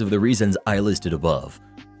because of the reasons I listed above.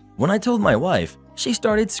 When I told my wife, she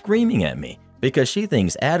started screaming at me because she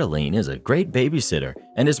thinks Adeline is a great babysitter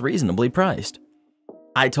and is reasonably priced.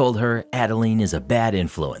 I told her Adeline is a bad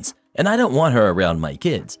influence and I don't want her around my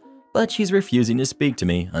kids, but she's refusing to speak to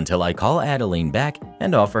me until I call Adeline back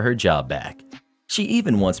and offer her job back. She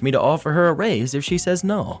even wants me to offer her a raise if she says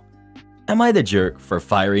no. Am I the jerk for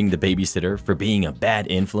firing the babysitter for being a bad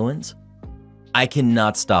influence? I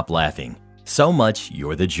cannot stop laughing. So much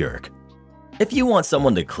you're the jerk. If you want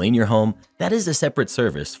someone to clean your home, that is a separate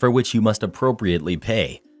service for which you must appropriately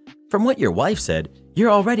pay. From what your wife said,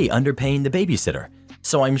 you're already underpaying the babysitter,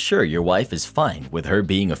 so I'm sure your wife is fine with her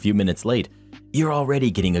being a few minutes late. You're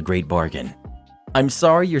already getting a great bargain. I'm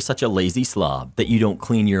sorry you're such a lazy slob that you don't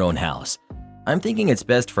clean your own house. I'm thinking it's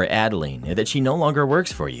best for Adeline that she no longer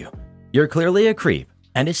works for you. You're clearly a creep,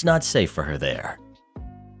 and it's not safe for her there.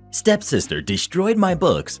 Stepsister destroyed my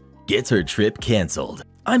books, gets her trip canceled.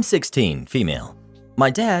 I'm 16, female.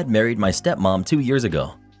 My dad married my stepmom 2 years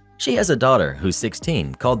ago. She has a daughter who's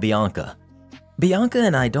 16 called Bianca. Bianca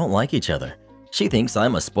and I don't like each other. She thinks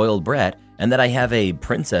I'm a spoiled brat and that I have a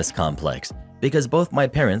princess complex because both my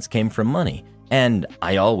parents came from money and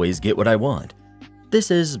I always get what I want. This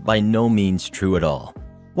is by no means true at all.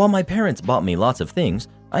 While my parents bought me lots of things,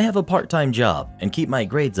 I have a part-time job and keep my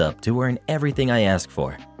grades up to earn everything I ask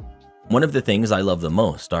for. One of the things I love the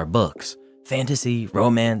most are books. Fantasy,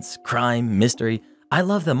 romance, crime, mystery, I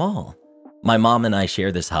love them all. My mom and I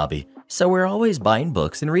share this hobby, so we're always buying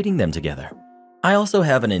books and reading them together. I also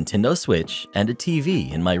have a Nintendo Switch and a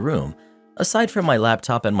TV in my room. Aside from my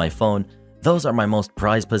laptop and my phone, those are my most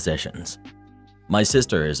prized possessions. My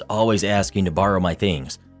sister is always asking to borrow my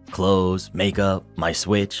things, clothes, makeup, my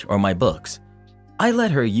Switch, or my books. I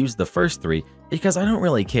let her use the first 3 because I don't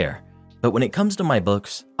really care, but when it comes to my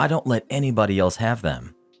books, I don't let anybody else have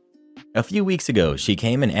them. A few weeks ago, she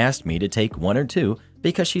came and asked me to take 1 or 2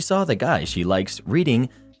 because she saw the guy she likes reading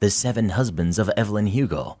The 7 Husbands of Evelyn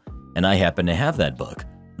Hugo, and I happen to have that book,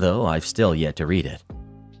 though I've still yet to read it.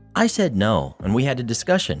 I said no, and we had a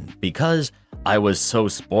discussion because I was so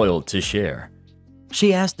spoiled to share.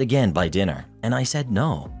 She asked again by dinner, and I said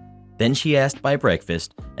no. Then she asked by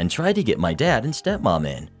breakfast and tried to get my dad and stepmom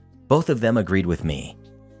in. Both of them agreed with me.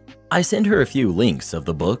 I sent her a few links of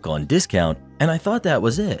the book on discount, and I thought that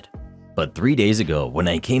was it. But 3 days ago, when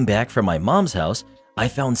I came back from my mom's house, I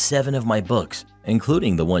found 7 of my books,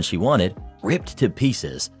 including the one she wanted, ripped to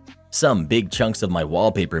pieces. Some big chunks of my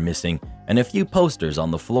wallpaper missing, and a few posters on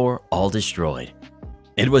the floor all destroyed.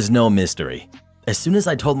 It was no mystery. As soon as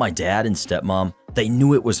I told my dad and stepmom, they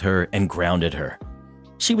knew it was her and grounded her.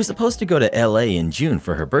 She was supposed to go to LA in June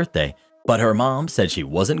for her birthday, but her mom said she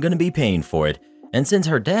wasn't going to be paying for it, and since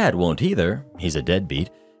her dad won't either, he's a deadbeat,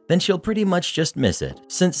 then she'll pretty much just miss it,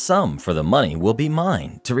 since some for the money will be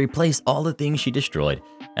mine to replace all the things she destroyed,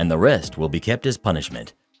 and the rest will be kept as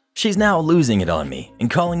punishment. She's now losing it on me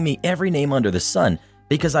and calling me every name under the sun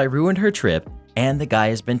because I ruined her trip and the guy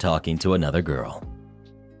has been talking to another girl.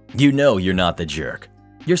 You know you're not the jerk.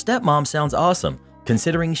 Your stepmom sounds awesome,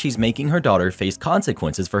 considering she's making her daughter face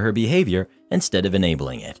consequences for her behavior instead of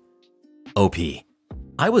enabling it. OP.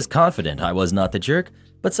 I was confident I was not the jerk,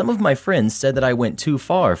 but some of my friends said that I went too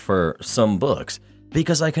far for some books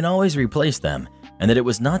because I can always replace them and that it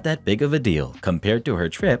was not that big of a deal compared to her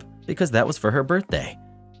trip because that was for her birthday.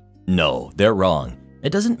 No, they're wrong.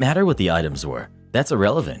 It doesn't matter what the items were. That's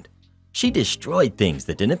irrelevant. She destroyed things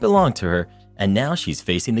that didn't belong to her, and now she's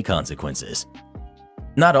facing the consequences.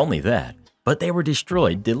 Not only that, but they were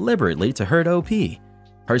destroyed deliberately to hurt OP.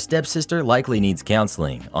 Her stepsister likely needs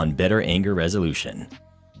counseling on better anger resolution.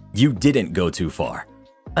 You didn't go too far.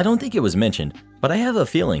 I don't think it was mentioned, but I have a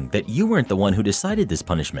feeling that you weren't the one who decided this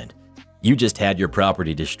punishment. You just had your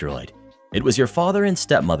property destroyed. It was your father and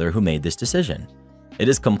stepmother who made this decision. It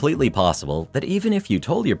is completely possible that even if you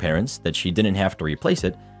told your parents that she didn't have to replace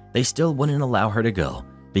it, they still wouldn't allow her to go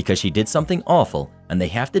because she did something awful and they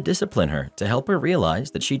have to discipline her to help her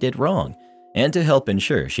realize that she did wrong and to help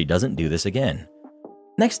ensure she doesn't do this again.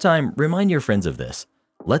 Next time, remind your friends of this.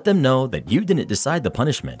 Let them know that you didn't decide the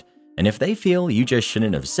punishment, and if they feel you just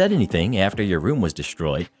shouldn't have said anything after your room was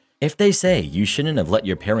destroyed, if they say you shouldn't have let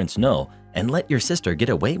your parents know and let your sister get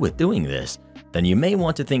away with doing this, then you may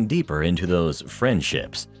want to think deeper into those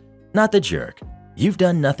friendships. Not the jerk. You've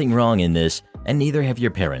done nothing wrong in this, and neither have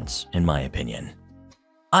your parents, in my opinion.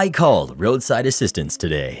 I called roadside assistance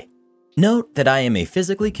today. Note that I am a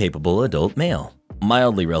physically capable adult male.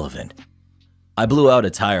 Mildly relevant. I blew out a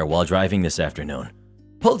tire while driving this afternoon.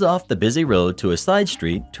 Pulled off the busy road to a side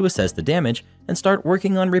street to assess the damage and start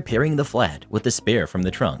working on repairing the flat with the spare from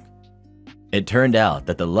the trunk. It turned out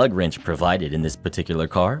that the lug wrench provided in this particular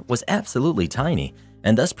car was absolutely tiny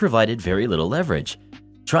and thus provided very little leverage.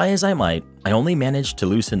 Try as I might, I only managed to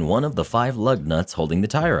loosen one of the 5 lug nuts holding the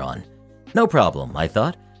tire on. No problem, I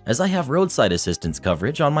thought, as I have roadside assistance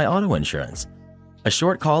coverage on my auto insurance. A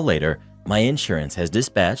short call later, my insurance has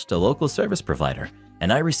dispatched a local service provider,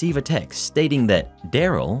 and I receive a text stating that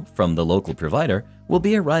Daryl from the local provider will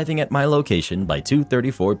be arriving at my location by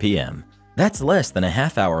 2:34 p.m. That's less than a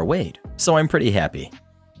half-hour wait, so I'm pretty happy.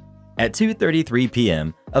 At 2:33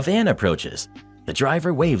 p.m., a van approaches. The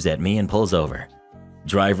driver waves at me and pulls over.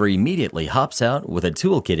 Driver immediately hops out with a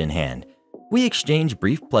toolkit in hand. We exchange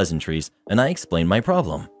brief pleasantries, and I explain my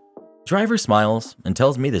problem. Driver smiles and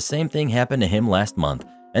tells me the same thing happened to him last month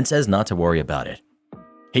and says not to worry about it.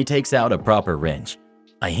 He takes out a proper wrench.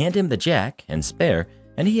 I hand him the jack and spare,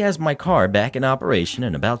 and he has my car back in operation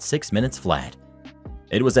in about 6 minutes flat.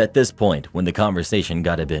 It was at this point when the conversation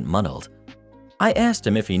got a bit muddled. I asked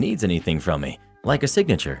him if he needs anything from me, like a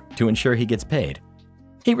signature, to ensure he gets paid.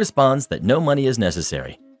 He responds that no money is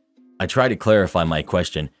necessary. I try to clarify my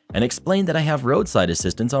question and explain that I have roadside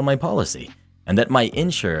assistance on my policy, and that my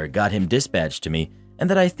insurer got him dispatched to me, and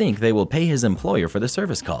that I think they will pay his employer for the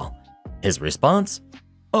service call. His response?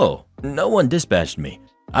 "Oh, no one dispatched me.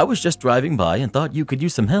 I was just driving by and thought you could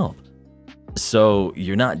use some help." "So,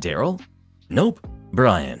 you're not Daryl?" "Nope,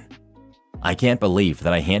 Brian." I can't believe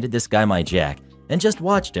that I handed this guy my jack and just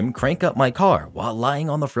watched him crank up my car while lying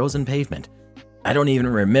on the frozen pavement. I don't even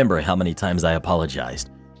remember how many times I apologized.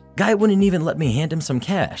 Guy wouldn't even let me hand him some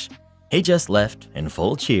cash. He just left in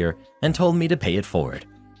full cheer and told me to pay it forward.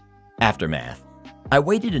 Aftermath. I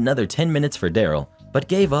waited another 10 minutes for Daryl, but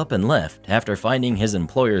gave up and left after finding his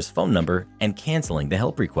employer's phone number and canceling the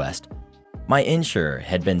help request. My insurer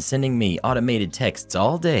had been sending me automated texts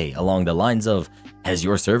all day along the lines of, "Has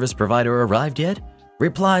your service provider arrived yet?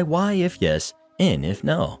 Reply Y if yes, N if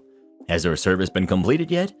no. Has your service been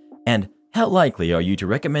completed yet? And how likely are you to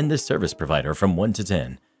recommend this service provider from 1 to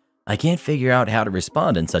 10? I can't figure out how to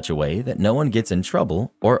respond in such a way that no one gets in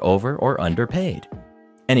trouble or over or underpaid.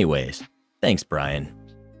 Anyways, thanks, Brian.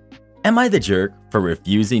 Am I the jerk for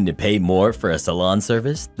refusing to pay more for a salon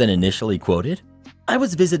service than initially quoted? I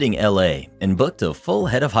was visiting LA and booked a full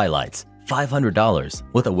head of highlights, $500,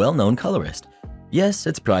 with a well-known colorist. Yes,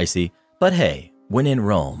 it's pricey, but hey, when in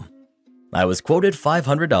Rome. I was quoted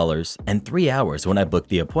 $500 and 3 hours when I booked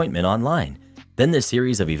the appointment online. Then the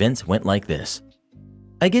series of events went like this.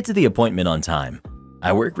 I get to the appointment on time.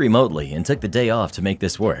 I work remotely and took the day off to make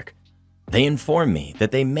this work. They inform me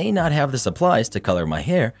that they may not have the supplies to color my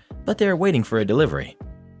hair, but they are waiting for a delivery.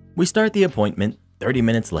 We start the appointment 30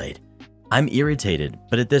 minutes late. I'm irritated,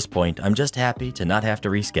 but at this point, I'm just happy to not have to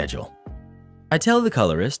reschedule. I tell the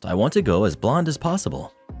colorist I want to go as blonde as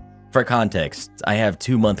possible. For context, I have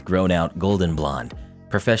 2-month grown-out golden blonde,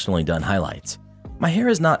 professionally done highlights. My hair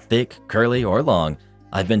is not thick, curly, or long.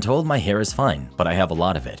 I've been told my hair is fine, but I have a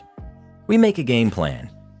lot of it. We make a game plan.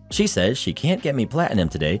 She says she can't get me platinum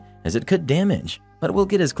today as it could damage, but we'll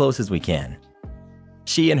get as close as we can.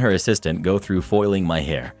 She and her assistant go through foiling my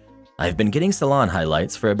hair. I've been getting salon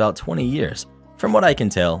highlights for about 20 years. From what I can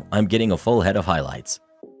tell, I'm getting a full head of highlights.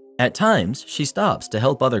 At times, she stops to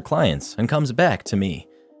help other clients and comes back to me.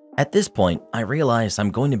 At this point, I realize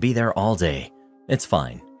I'm going to be there all day. It's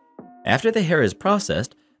fine. After the hair is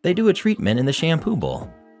processed, they do a treatment in the shampoo bowl.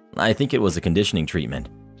 I think it was a conditioning treatment.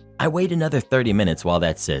 I wait another 30 minutes while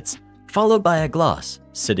that sits, followed by a gloss,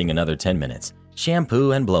 sitting another 10 minutes,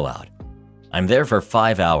 shampoo and blowout. I'm there for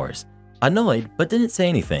 5 hours, annoyed but didn't say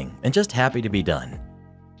anything and just happy to be done.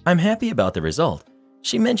 I'm happy about the result.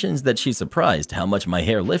 She mentions that she's surprised how much my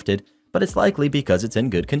hair lifted, but it's likely because it's in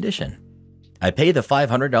good condition. I pay the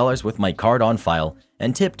 $500 with my card on file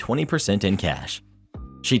and tip 20% in cash.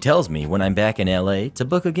 She tells me when I'm back in LA to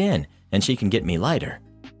book again and she can get me lighter.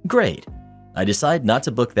 Great! I decide not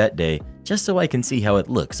to book that day just so I can see how it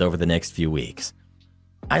looks over the next few weeks.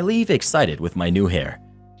 I leave excited with my new hair.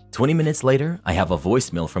 20 minutes later, I have a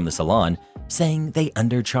voicemail from the salon saying they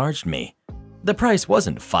undercharged me. The price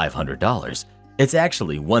wasn't $500. It's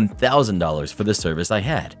actually $1,000 for the service I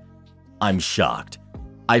had. I'm shocked.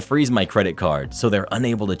 I freeze my credit card so they're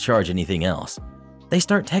unable to charge anything else. They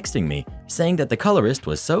start texting me saying that the colorist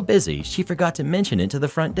was so busy she forgot to mention it to the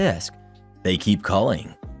front desk. They keep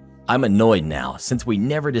calling. I'm annoyed now since we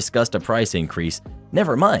never discussed a price increase,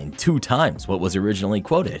 never mind 2 times what was originally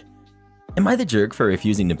quoted. Am I the jerk for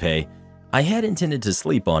refusing to pay? I had intended to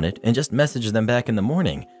sleep on it and just message them back in the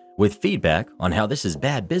morning with feedback on how this is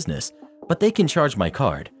bad business, but they can charge my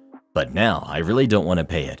card. But now I really don't want to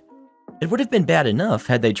pay it. It would have been bad enough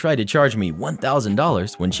had they tried to charge me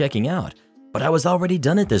 $1,000 when checking out, but I was already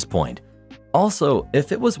done at this point. Also,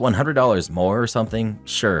 if it was $100 more or something,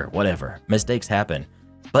 sure, whatever, mistakes happen.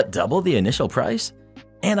 But double the initial price?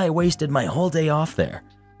 And I wasted my whole day off there,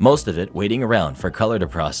 most of it waiting around for color to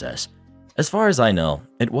process. As far as I know,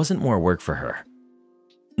 it wasn't more work for her.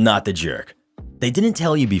 Not the jerk. They didn't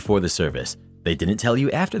tell you before the service. They didn't tell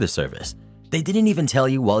you after the service. They didn't even tell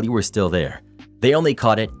you while you were still there. They only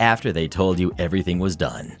caught it after they told you everything was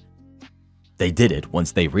done. They did it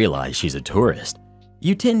once they realized she's a tourist.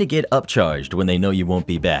 You tend to get upcharged when they know you won't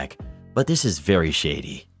be back, but this is very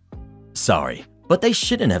shady. Sorry, but they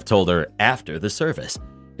shouldn't have told her after the service.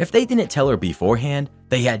 If they didn't tell her beforehand,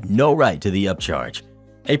 they had no right to the upcharge.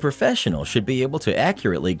 A professional should be able to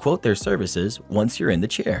accurately quote their services once you're in the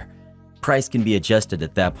chair. Price can be adjusted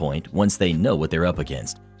at that point once they know what they're up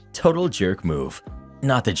against. Total jerk move.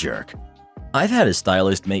 Not the jerk. I've had a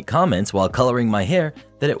stylist make comments while coloring my hair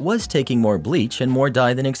that it was taking more bleach and more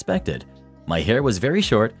dye than expected. My hair was very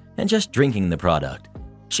short and just drinking the product.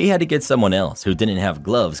 She had to get someone else who didn't have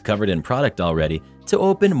gloves covered in product already to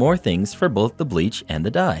open more things for both the bleach and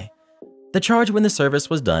the dye. The charge when the service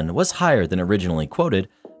was done was higher than originally quoted,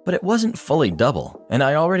 but it wasn't fully double, and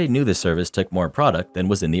I already knew the service took more product than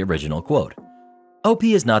was in the original quote. OP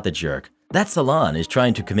is not the jerk. That salon is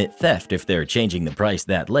trying to commit theft if they're changing the price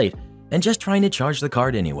that late and just trying to charge the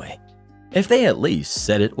card anyway. If they at least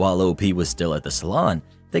said it while OP was still at the salon,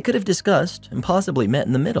 they could have discussed and possibly met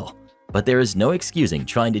in the middle, but there is no excusing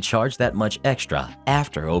trying to charge that much extra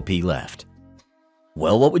after OP left.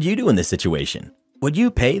 Well, what would you do in this situation? Would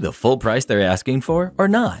you pay the full price they're asking for or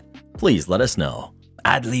not? Please let us know.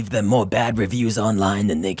 I'd leave them more bad reviews online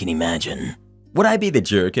than they can imagine. Would I be the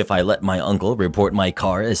jerk if I let my uncle report my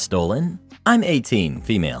car as stolen? I'm 18,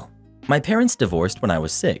 female. My parents divorced when I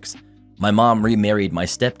was 6. My mom remarried my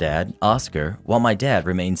stepdad, Oscar, while my dad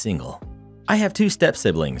remained single. I have 2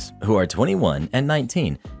 step-siblings who are 21 and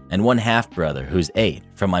 19, and 1 half-brother who's 8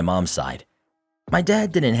 from my mom's side. My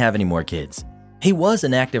dad didn't have any more kids. He was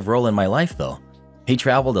an active role in my life though. He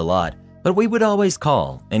traveled a lot, but we would always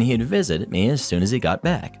call and he'd visit me as soon as he got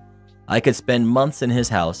back. I could spend months in his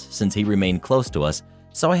house since he remained close to us,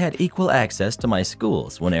 so I had equal access to my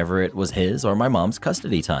schools whenever it was his or my mom's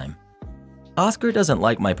custody time. Oscar doesn't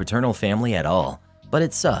like my paternal family at all, but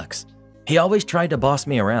it sucks. He always tried to boss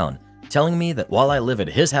me around, telling me that while I live at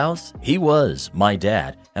his house, he was my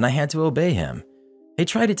dad and I had to obey him. He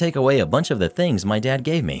tried to take away a bunch of the things my dad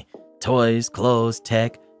gave me, toys, clothes,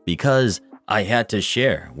 tech, because I had to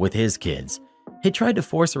share with his kids. He tried to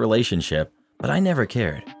force a relationship, but I never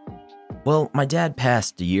cared. Well, my dad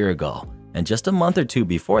passed a year ago, and just a month or 2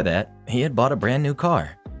 before that, he had bought a brand new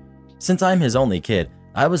car. Since I'm his only kid,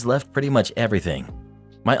 I was left pretty much everything.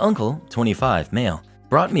 My uncle, 25, male,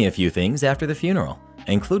 brought me a few things after the funeral,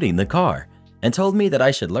 including the car, and told me that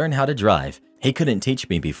I should learn how to drive. He couldn't teach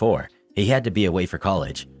me before. He had to be away for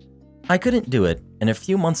college. I couldn't do it, and a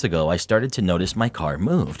few months ago I started to notice my car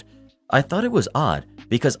moved. I thought it was odd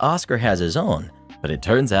because Oscar has his own, but it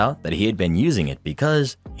turns out that he had been using it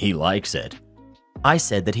because he likes it. I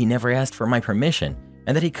said that he never asked for my permission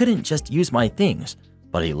and that he couldn't just use my things,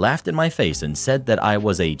 but he laughed in my face and said that I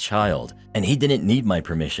was a child and he didn't need my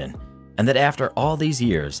permission, and that after all these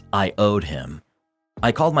years, I owed him.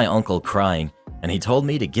 I called my uncle crying, and he told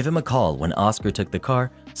me to give him a call when Oscar took the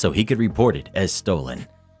car so he could report it as stolen.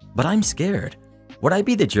 But I'm scared. Would I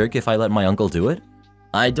be the jerk if I let my uncle do it?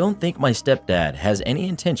 I don't think my stepdad has any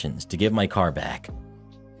intentions to give my car back.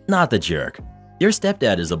 Not the jerk. Your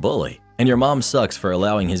stepdad is a bully, and your mom sucks for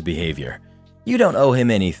allowing his behavior. You don't owe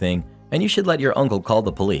him anything, and you should let your uncle call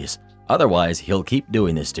the police. Otherwise, he'll keep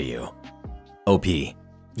doing this to you. OP.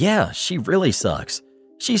 Yeah, she really sucks.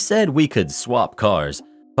 She said we could swap cars,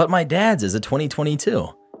 but my dad's is a 2022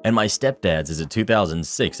 and my stepdad's is a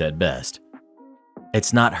 2006 at best.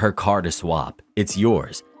 It's not her car to swap, it's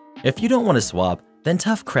yours. If you don't want to swap, then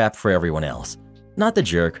tough crap for everyone else. Not the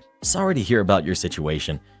jerk. Sorry to hear about your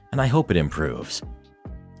situation, and I hope it improves.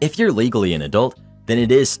 If you're legally an adult, then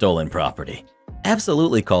it is stolen property.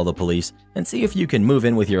 Absolutely call the police and see if you can move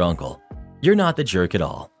in with your uncle. You're not the jerk at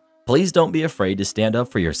all. Please don't be afraid to stand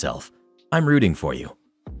up for yourself. I'm rooting for you.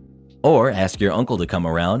 Or ask your uncle to come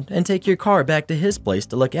around and take your car back to his place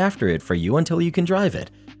to look after it for you until you can drive it.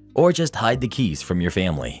 Or just hide the keys from your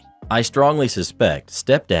family. I strongly suspect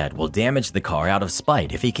stepdad will damage the car out of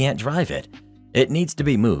spite if he can't drive it. It needs to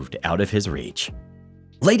be moved out of his reach.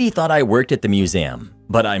 Lady thought I worked at the museum,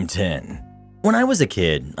 but I'm 10. When I was a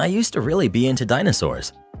kid, I used to really be into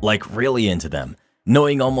dinosaurs. Like really into them,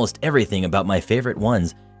 knowing almost everything about my favorite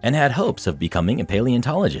ones and had hopes of becoming a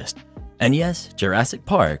paleontologist. And yes, Jurassic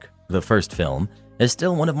Park, the first film, is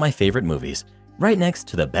still one of my favorite movies, right next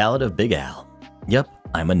to The Ballad of Big Al. Yep,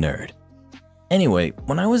 I'm a nerd. Anyway,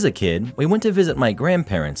 when I was a kid, we went to visit my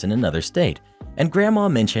grandparents in another state, and Grandma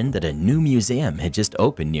mentioned that a new museum had just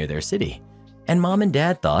opened near their city. And Mom and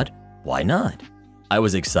Dad thought, why not? I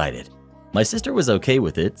was excited. My sister was okay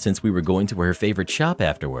with it since we were going to her favorite shop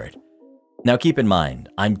afterward. Now keep in mind,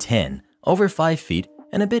 I'm 10, over 5 feet,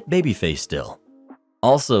 and a bit baby-faced still.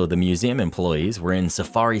 Also, the museum employees were in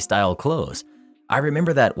safari-style clothes. I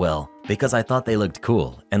remember that well because I thought they looked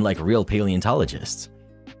cool and like real paleontologists.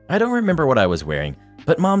 I don't remember what I was wearing,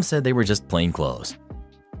 but Mom said they were just plain clothes.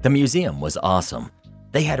 The museum was awesome.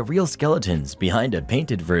 They had real skeletons behind a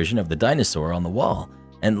painted version of the dinosaur on the wall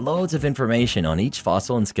and loads of information on each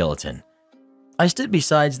fossil and skeleton. I stood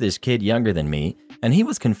beside this kid younger than me, and he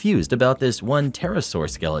was confused about this one pterosaur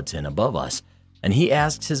skeleton above us, and he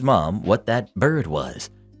asked his mom what that bird was.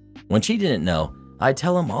 When she didn't know, I'd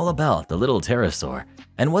tell him all about the little pterosaur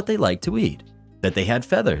and what they liked to eat, that they had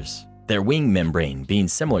feathers, their wing membrane being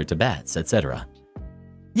similar to bats, etc.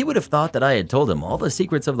 You would have thought that I had told him all the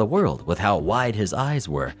secrets of the world with how wide his eyes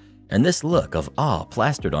were and this look of awe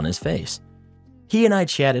plastered on his face. He and I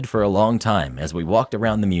chatted for a long time as we walked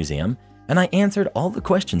around the museum, and I answered all the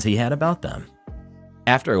questions he had about them.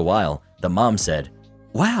 After a while, the mom said,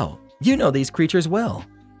 "Wow, you know these creatures well.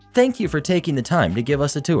 Thank you for taking the time to give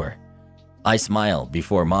us a tour." I smiled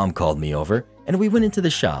before Mom called me over, and we went into the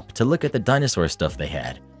shop to look at the dinosaur stuff they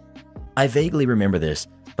had. I vaguely remember this,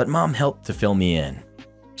 but Mom helped to fill me in.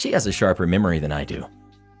 She has a sharper memory than I do.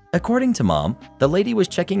 According to Mom, the lady was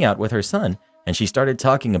checking out with her son, and she started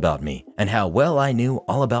talking about me and how well I knew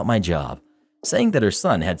all about my job, saying that her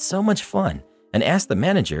son had so much fun and asked the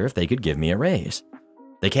manager if they could give me a raise.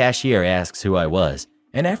 The cashier asks who I was,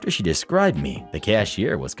 and after she described me, the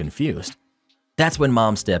cashier was confused. That's when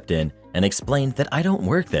Mom stepped in and explained that I don't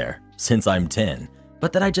work there since I'm 10,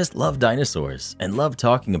 but that I just love dinosaurs and love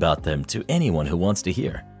talking about them to anyone who wants to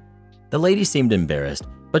hear. The lady seemed embarrassed,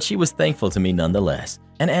 but she was thankful to me nonetheless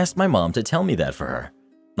and asked my mom to tell me that for her.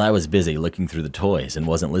 I was busy looking through the toys and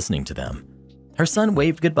wasn't listening to them. Her son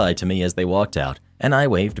waved goodbye to me as they walked out, and I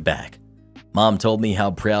waved back. Mom told me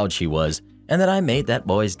how proud she was and that I made that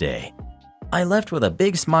boy's day. I left with a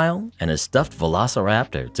big smile and a stuffed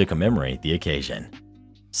velociraptor to commemorate the occasion.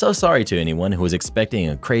 So sorry to anyone who was expecting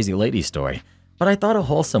a crazy lady story, but I thought a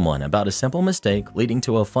wholesome one about a simple mistake leading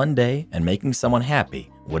to a fun day and making someone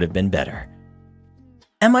happy would have been better.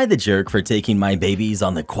 Am I the jerk for taking my babies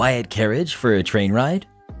on the quiet carriage for a train ride?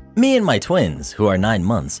 Me and my twins, who are 9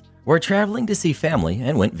 months, were traveling to see family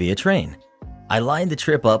and went via train. I lined the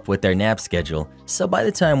trip up with their nap schedule, so by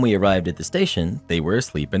the time we arrived at the station, they were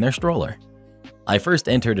asleep in their stroller. I first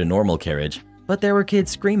entered a normal carriage, but there were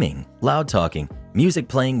kids screaming, loud talking, music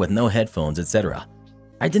playing with no headphones, etc.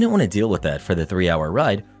 I didn't want to deal with that for the 3-hour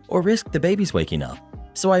ride or risk the babies waking up,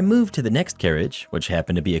 so I moved to the next carriage, which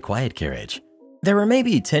happened to be a quiet carriage. There were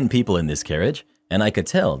maybe 10 people in this carriage, and I could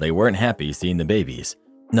tell they weren't happy seeing the babies.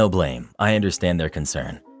 No blame, I understand their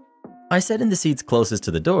concern. I sat in the seats closest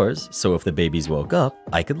to the doors, so if the babies woke up,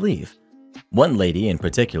 I could leave. One lady in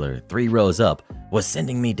particular, 3 rows up, was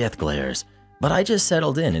sending me death glares, but I just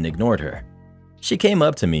settled in and ignored her. She came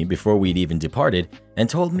up to me before we'd even departed and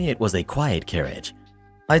told me it was a quiet carriage.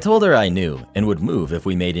 I told her I knew and would move if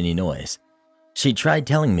we made any noise. She tried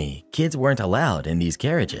telling me kids weren't allowed in these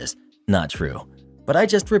carriages. Not true, but I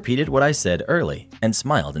just repeated what I said early and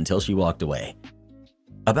smiled until she walked away.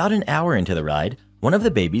 About an hour into the ride, one of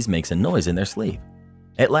the babies makes a noise in their sleep.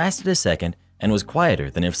 It lasted a second and was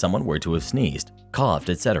quieter than if someone were to have sneezed,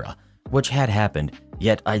 coughed, etc., which had happened,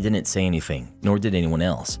 yet I didn't say anything, nor did anyone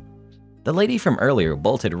else. The lady from earlier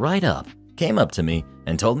bolted right up, came up to me,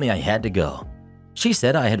 and told me I had to go. She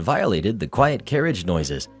said I had violated the quiet carriage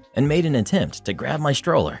noises and made an attempt to grab my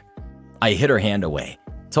stroller. I hid her hand away,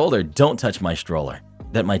 told her don't touch my stroller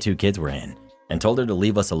that my 2 kids were in, and told her to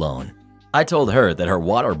leave us alone. I told her that her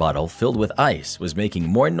water bottle filled with ice was making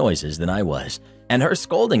more noises than I was, and her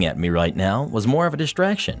scolding at me right now was more of a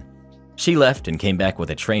distraction. She left and came back with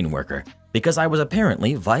a train worker because I was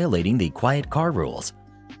apparently violating the quiet car rules.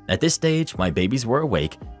 At this stage, my babies were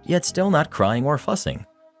awake, yet still not crying or fussing.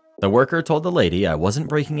 The worker told the lady I wasn't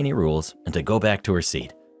breaking any rules and to go back to her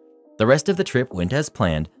seat. The rest of the trip went as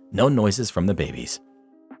planned, no noises from the babies.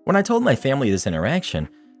 When I told my family this interaction,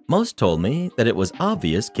 most told me that it was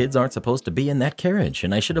obvious kids aren't supposed to be in that carriage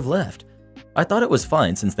and I should have left. I thought it was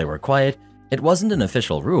fine since they were quiet. It wasn't an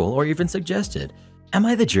official rule or even suggested. Am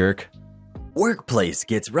I the jerk? Workplace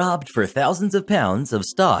gets robbed for thousands of pounds of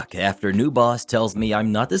stock after new boss tells me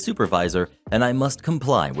I'm not the supervisor and I must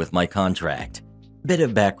comply with my contract. Bit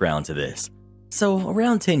of background to this. So,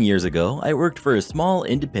 around 10 years ago, I worked for a small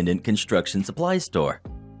independent construction supply store.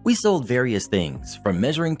 We sold various things, from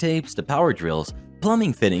measuring tapes to power drills,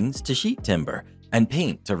 plumbing fittings to sheet timber, and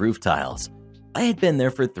paint to roof tiles. I had been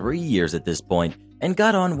there for 3 years at this point and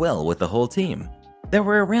got on well with the whole team. There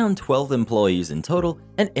were around 12 employees in total,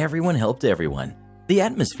 and everyone helped everyone. The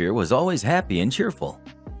atmosphere was always happy and cheerful.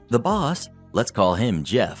 The boss, let's call him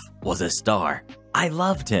Jeff, was a star. I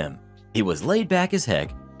loved him. He was laid back as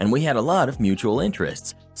heck, and we had a lot of mutual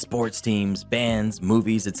interests, sports teams, bands,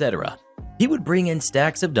 movies, etc. He would bring in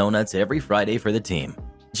stacks of donuts every Friday for the team.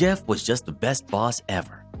 Jeff was just the best boss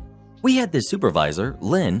ever. We had this supervisor,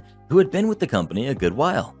 Lynn, who had been with the company a good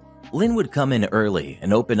while. Lynn would come in early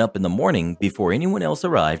and open up in the morning before anyone else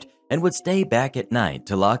arrived and would stay back at night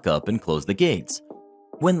to lock up and close the gates.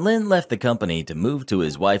 When Lynn left the company to move to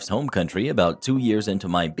his wife's home country about 2 years into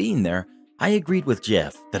my being there, I agreed with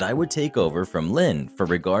Jeff that I would take over from Lynn for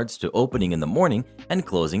regards to opening in the morning and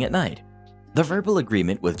closing at night. The verbal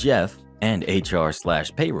agreement with Jeff and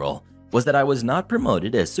HR/payroll was that I was not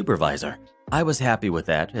promoted as supervisor. I was happy with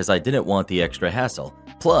that as I didn't want the extra hassle.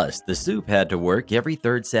 Plus, the soup had to work every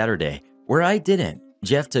 3rd Saturday, where I didn't.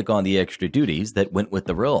 Jeff took on the extra duties that went with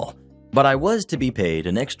the role, but I was to be paid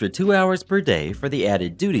an extra 2 hours per day for the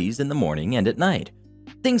added duties in the morning and at night.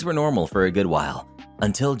 Things were normal for a good while,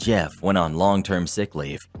 until Jeff went on long-term sick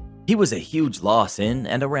leave. He was a huge loss in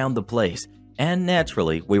and around the place, and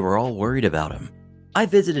naturally, we were all worried about him. I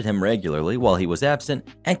visited him regularly while he was absent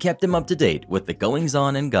and kept him up to date with the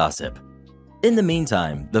goings-on and gossip. In the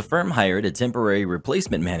meantime, the firm hired a temporary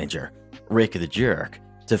replacement manager, Rick the Jerk,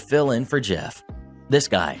 to fill in for Jeff. This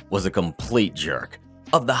guy was a complete jerk,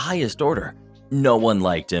 of the highest order. No one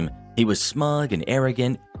liked him. He was smug and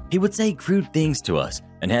arrogant. He would say crude things to us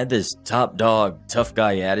and had this top dog, tough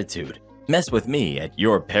guy attitude. Mess with me at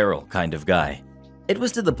your peril kind of guy. It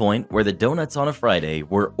was to the point where the donuts on a Friday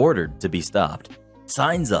were ordered to be stopped.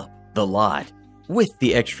 Signs up, the lot. With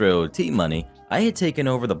the extra OT money, I had taken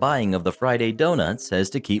over the buying of the Friday donuts as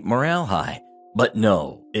to keep morale high. But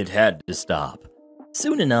no, it had to stop.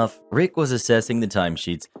 Soon enough, Rick was assessing the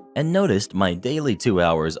timesheets and noticed my daily 2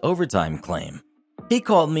 hours overtime claim. He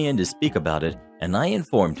called me in to speak about it, and I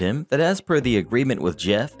informed him that as per the agreement with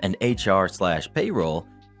Jeff and HR/payroll,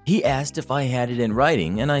 he asked if I had it in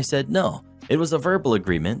writing, and I said no. It was a verbal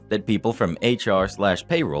agreement that people from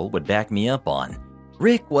HR/payroll would back me up on.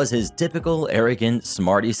 Rick was his typical arrogant,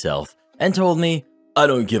 smarty self and told me, "I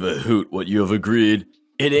don't give a hoot what you have agreed.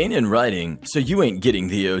 It ain't in writing, so you ain't getting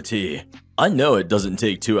the OT. I know it doesn't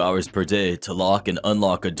take 2 hours per day to lock and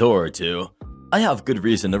unlock a door or two. I have good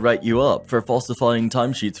reason to write you up for falsifying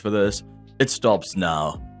timesheets for this. It stops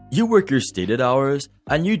now. You work your stated hours,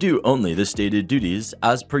 and you do only the stated duties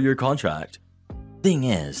as per your contract." Thing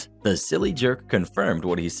is, the silly jerk confirmed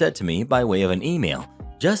what he said to me by way of an email,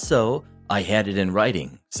 just so I had it in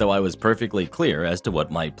writing, so I was perfectly clear as to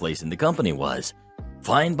what my place in the company was.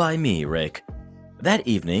 Fine by me, Rick. That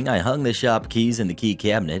evening, I hung the shop keys in the key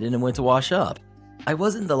cabinet and went to wash up. I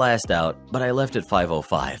wasn't the last out, but I left at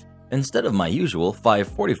 5:05, instead of my usual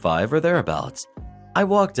 5:45 or thereabouts. I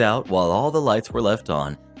walked out while all the lights were left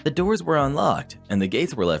on, the doors were unlocked, and the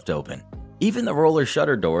gates were left open. Even the roller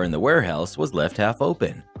shutter door in the warehouse was left half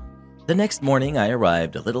open. The next morning, I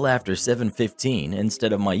arrived a little after 7:15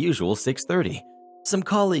 instead of my usual 6:30. Some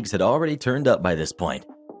colleagues had already turned up by this point.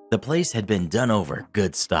 The place had been done over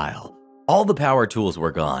good style. All the power tools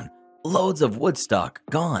were gone. Loads of wood stock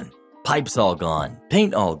gone. Pipes all gone.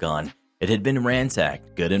 Paint all gone. It had been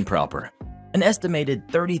ransacked good and proper. An estimated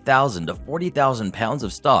 30,000 to 40,000 pounds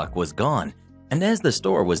of stock was gone, and as the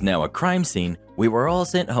store was now a crime scene, we were all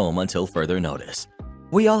sent home until further notice.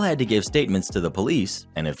 We all had to give statements to the police,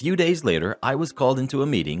 and a few days later, I was called into a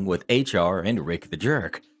meeting with HR and Rick the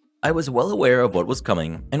Jerk. I was well aware of what was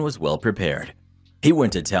coming and was well prepared. He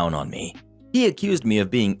went to town on me. He accused me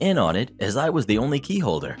of being in on it as I was the only key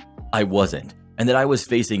holder. I wasn't, and that I was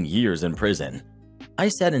facing years in prison. I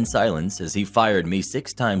sat in silence as he fired me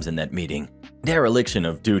 6 times in that meeting. Dereliction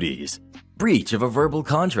of duties. Breach of a verbal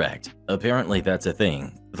contract. Apparently that's a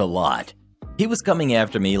thing. The lot. He was coming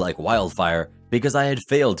after me like wildfire because I had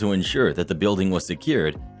failed to ensure that the building was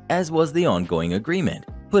secured, as was the ongoing agreement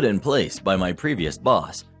put in place by my previous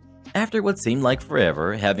boss. After what seemed like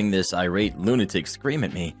forever having this irate lunatic scream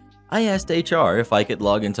at me, I asked HR if I could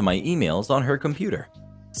log into my emails on her computer.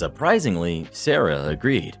 Surprisingly, Sarah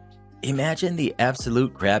agreed. Imagine the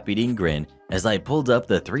absolute crap-eating grin as I pulled up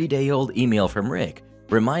the 3-day-old email from Rick,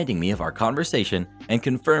 reminding me of our conversation and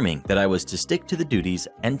confirming that I was to stick to the duties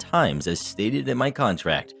and times as stated in my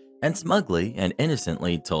contract, and smugly and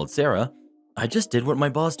innocently told Sarah, I just did what my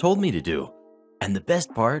boss told me to do. And the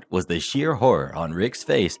best part was the sheer horror on Rick's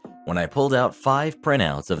face when I pulled out 5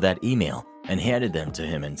 printouts of that email and handed them to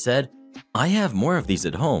him and said, I have more of these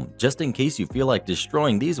at home just in case you feel like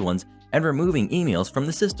destroying these ones and removing emails from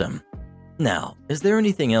the system. Now, is there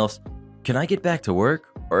anything else? Can I get back to work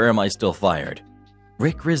or am I still fired?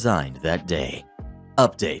 Rick resigned that day.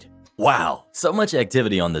 Update. Wow, so much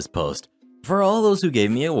activity on this post. For all those who gave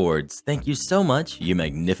me awards, thank you so much, you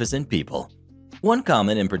magnificent people. One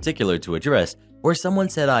comment in particular to address where someone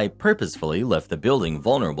said I purposefully left the building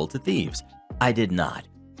vulnerable to thieves. I did not.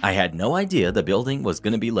 I had no idea the building was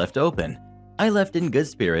going to be left open. I left in good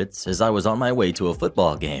spirits as I was on my way to a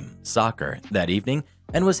football game, soccer, that evening,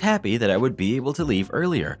 and was happy that I would be able to leave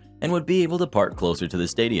earlier and would be able to park closer to the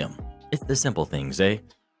stadium. It's the simple things, eh?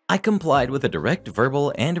 I complied with a direct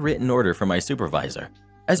verbal and written order from my supervisor.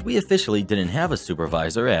 As we officially didn't have a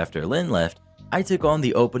supervisor after Lynn left, I took on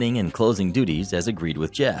the opening and closing duties as agreed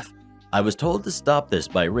with Jeff. I was told to stop this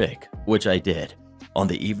by Rick, which I did. On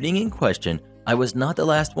the evening in question, I was not the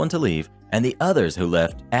last one to leave, and the others who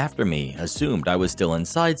left after me assumed I was still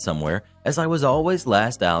inside somewhere as I was always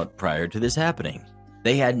last out prior to this happening.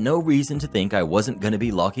 They had no reason to think I wasn't going to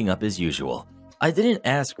be locking up as usual. I didn't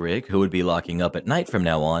ask Rick who would be locking up at night from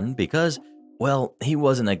now on because, well, he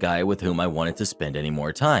wasn't a guy with whom I wanted to spend any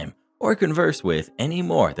more time or converse with any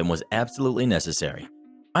more than was absolutely necessary.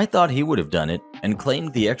 I thought he would have done it and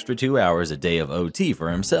claimed the extra 2 hours a day of OT for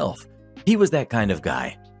himself. He was that kind of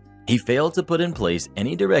guy. He failed to put in place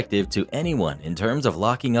any directive to anyone in terms of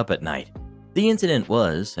locking up at night. The incident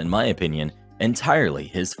was, in my opinion, entirely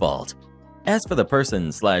his fault. As for the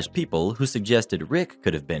person/people who suggested Rick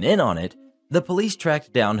could have been in on it, the police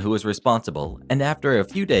tracked down who was responsible, and after a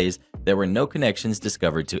few days, there were no connections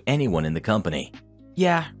discovered to anyone in the company.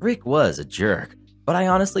 Yeah, Rick was a jerk, but I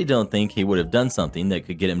honestly don't think he would have done something that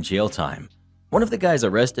could get him jail time. One of the guys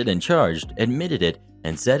arrested and charged admitted it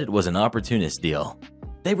and said it was an opportunist deal.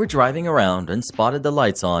 They were driving around and spotted the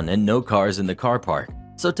lights on and no cars in the car park,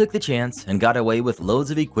 so took the chance and got away with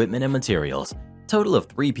loads of equipment and materials. Total of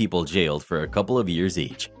 3 people jailed for a couple of years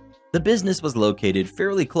each. The business was located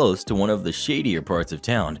fairly close to one of the shadier parts of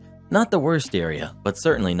town, not the worst area, but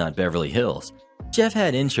certainly not Beverly Hills. Jeff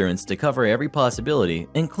had insurance to cover every possibility,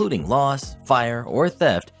 including loss, fire, or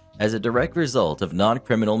theft as a direct result of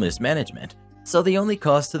non-criminal mismanagement, so the only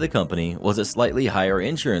cost to the company was a slightly higher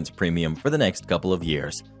insurance premium for the next couple of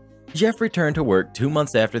years. Jeff returned to work 2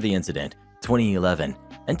 months after the incident, 2011,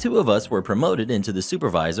 and 2 of us were promoted into the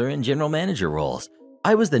supervisor and general manager roles.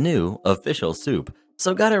 I was the new, official soup,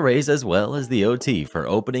 so got a raise as well as the OT for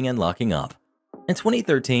opening and locking up. In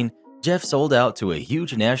 2013, Jeff sold out to a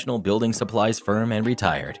huge national building supplies firm and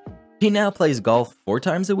retired. He now plays golf 4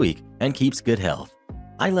 times a week and keeps good health.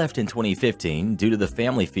 I left in 2015 due to the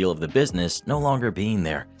family feel of the business no longer being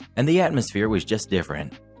there, and the atmosphere was just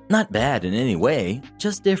different. Not bad in any way,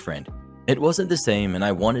 just different. It wasn't the same and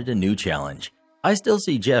I wanted a new challenge. I still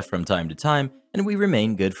see Jeff from time to time and we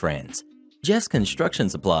remain good friends. Jeff's Construction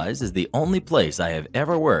Supplies is the only place I have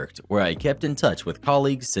ever worked where I kept in touch with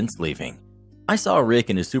colleagues since leaving. I saw Rick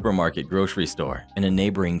in a supermarket grocery store in a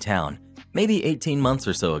neighboring town, maybe 18 months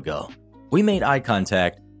or so ago. We made eye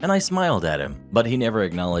contact and I smiled at him, but he never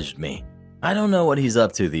acknowledged me. I don't know what he's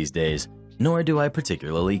up to these days, nor do I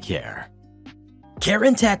particularly care.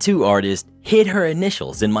 Karen Tattoo Artist hid her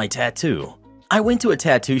initials in my tattoo. I went to a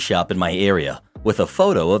tattoo shop in my area with a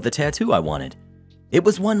photo of the tattoo I wanted. It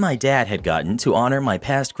was one my dad had gotten to honor my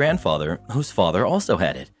past grandfather, whose father also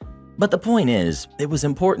had it. But the point is, it was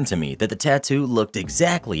important to me that the tattoo looked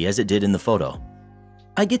exactly as it did in the photo.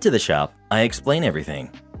 I get to the shop, I explain everything.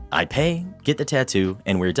 I pay, get the tattoo,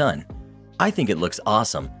 and we're done. I think it looks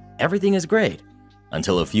awesome. Everything is great.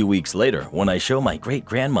 until a few weeks later when I show my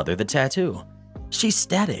great-grandmother the tattoo. She's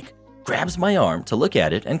static, grabs my arm to look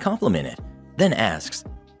at it and compliment it, then asks,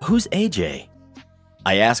 "Who's AJ?"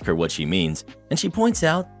 I ask her what she means, and she points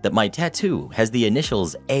out that my tattoo has the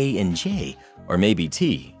initials A and J, or maybe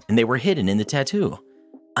T, and they were hidden in the tattoo.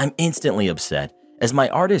 I'm instantly upset, as my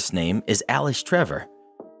artist's name is Alice Trevor.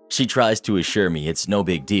 She tries to assure me it's no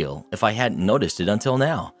big deal if I hadn't noticed it until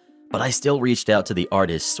now, but I still reached out to the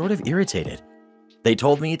artist sort of irritated. They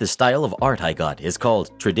told me the style of art I got is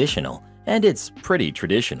called traditional, and it's pretty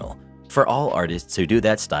traditional for all artists who do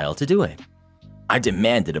that style to do it. I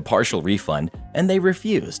demanded a partial refund and they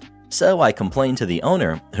refused, so I complained to the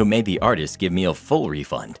owner who made the artist give me a full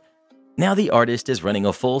refund. Now the artist is running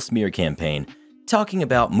a full smear campaign, talking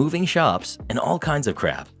about moving shops and all kinds of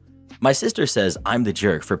crap. My sister says I'm the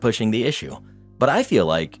jerk for pushing the issue, but I feel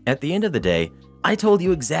like, at the end of the day, I told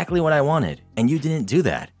you exactly what I wanted and you didn't do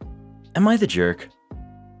that. Am I the jerk?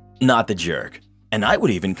 Not the jerk, and I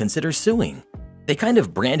would even consider suing. They kind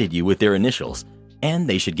of branded you with their initials, and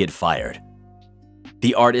they should get fired.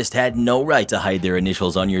 The artist had no right to hide their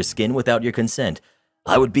initials on your skin without your consent.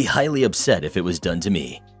 I would be highly upset if it was done to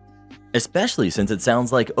me. Especially since it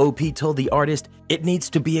sounds like OP told the artist it needs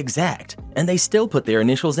to be exact, and they still put their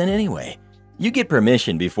initials in anyway. You get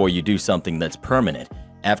permission before you do something that's permanent.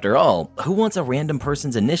 After all, who wants a random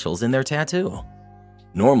person's initials in their tattoo?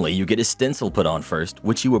 Normally, you get a stencil put on first,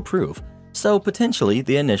 which you approve, so potentially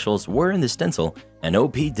the initials were in the stencil and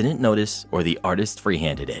OP didn't notice or the artist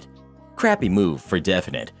freehanded it. Crappy move for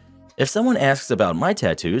definite. If someone asks about my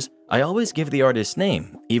tattoos, I always give the artist's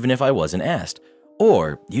name, even if I wasn't asked.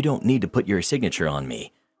 Or, you don't need to put your signature on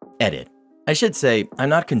me. Edit. I should say, I'm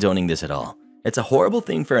not condoning this at all. It's a horrible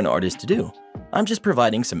thing for an artist to do. I'm just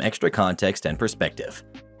providing some extra context and perspective.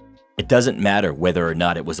 It doesn't matter whether or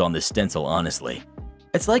not it was on the stencil, honestly.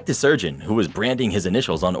 It's like the surgeon who was branding his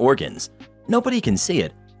initials on organs. Nobody can see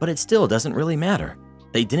it, but it still doesn't really matter.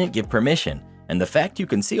 They didn't give permission, and the fact you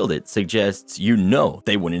concealed it suggests you know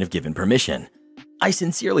they wouldn't have given permission. I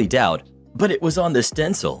sincerely doubt, but it was on the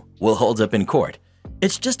stencil will hold up in court.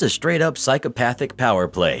 It's just a straight-up psychopathic power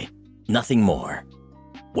play. Nothing more.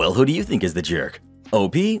 Well, who do you think is the jerk?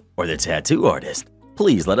 OP or the tattoo artist?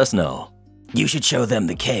 Please let us know. You should show them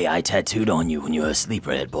the K I tattooed on you when you were asleep,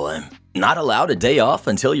 Red Boy. Not allowed a day off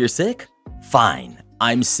until you're sick? Fine,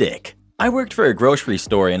 I'm sick. I worked for a grocery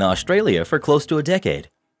store in Australia for close to a decade.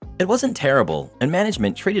 It wasn't terrible, and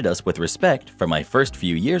management treated us with respect for my first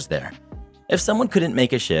few years there. If someone couldn't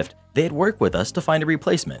make a shift, they'd work with us to find a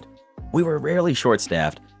replacement. We were rarely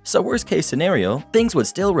short-staffed, so worst case scenario, things would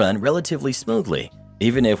still run relatively smoothly,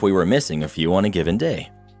 even if we were missing a few on a given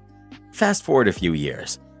day. Fast forward a few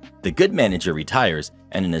years. The good manager retires,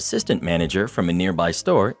 and an assistant manager from a nearby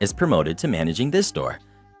store is promoted to managing this store.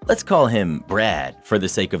 Let's call him Brad for the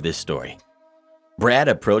sake of this story. Brad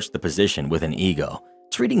approached the position with an ego,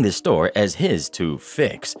 treating the store as his to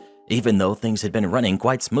fix, even though things had been running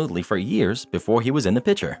quite smoothly for years before he was in the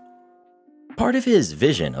picture. Part of his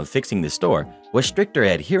vision of fixing the store was stricter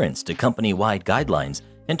adherence to company-wide guidelines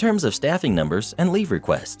in terms of staffing numbers and leave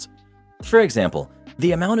requests. For example,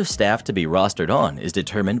 the amount of staff to be rostered on is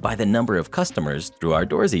determined by the number of customers through our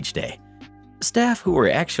doors each day. Staff who were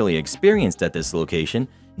actually experienced at this location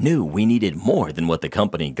knew we needed more than what the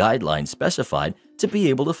company guidelines specified to be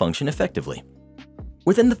able to function effectively.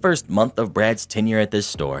 Within the first month of Brad's tenure at this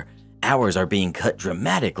store, hours are being cut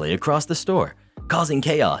dramatically across the store, causing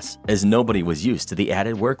chaos as nobody was used to the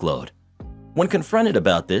added workload. When confronted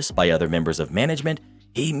about this by other members of management,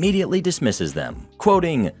 he immediately dismisses them,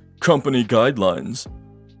 quoting, "company guidelines."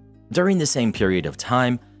 During the same period of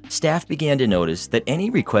time, staff began to notice that any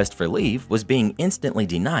request for leave was being instantly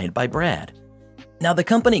denied by Brad. Now, the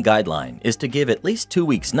company guideline is to give at least 2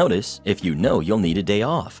 weeks notice if you know you'll need a day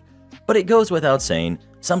off. But it goes without saying,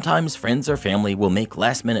 sometimes friends or family will make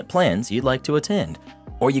last-minute plans you'd like to attend,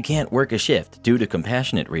 or you can't work a shift due to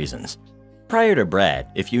compassionate reasons. Prior to Brad,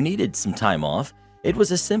 if you needed some time off, it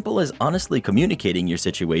was as simple as honestly communicating your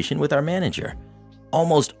situation with our manager.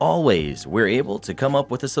 Almost always, we're able to come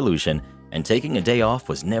up with a solution, and taking a day off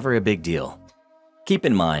was never a big deal. Keep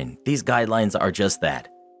in mind, these guidelines are just that,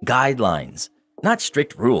 guidelines, not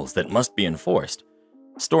strict rules that must be enforced.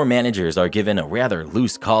 Store managers are given a rather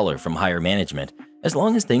loose collar from higher management. As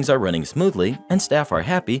long as things are running smoothly and staff are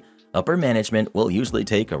happy, upper management will usually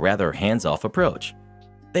take a rather hands-off approach.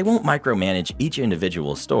 They won't micromanage each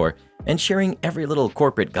individual store, ensuring every little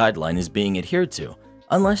corporate guideline is being adhered to,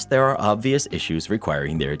 unless there are obvious issues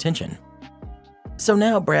requiring their attention. So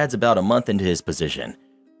now Brad's about a month into his position.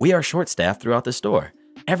 We are short-staffed throughout the store.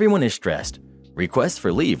 Everyone is stressed. Requests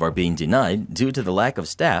for leave are being denied due to the lack of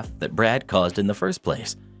staff that Brad caused in the first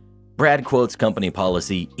place. Brad quotes company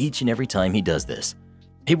policy each and every time he does this.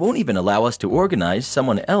 He won't even allow us to organize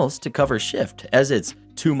someone else to cover shift as it's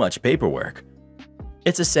too much paperwork.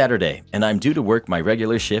 It's a Saturday and I'm due to work my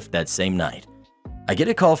regular shift that same night. I get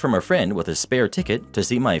a call from a friend with a spare ticket to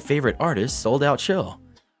see my favorite artist's sold-out show.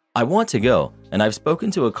 I want to go, and I've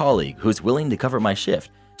spoken to a colleague who's willing to cover my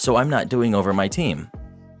shift, so I'm not doing over my team.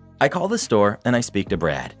 I call the store and I speak to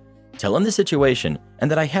Brad, tell him the situation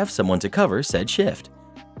and that I have someone to cover said shift.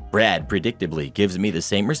 Brad predictably gives me the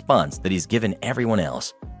same response that he's given everyone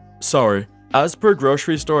else. Sorry, as per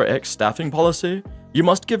grocery store X staffing policy, you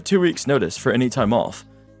must give 2 weeks notice for any time off.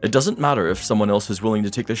 It doesn't matter if someone else is willing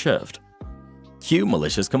to take the shift. Cue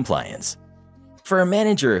malicious compliance. For a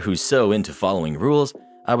manager who's so into following rules,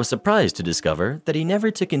 I was surprised to discover that he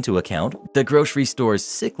never took into account the grocery store's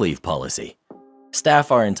sick leave policy.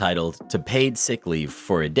 Staff are entitled to paid sick leave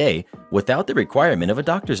for a day without the requirement of a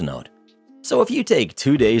doctor's note. So if you take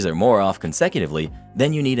 2 days or more off consecutively,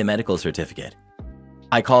 then you need a medical certificate.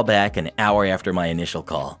 I call back an hour after my initial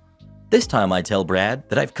call. This time I tell Brad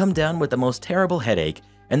that I've come down with the most terrible headache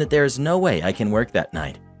and that there is no way I can work that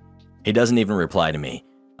night. He doesn't even reply to me.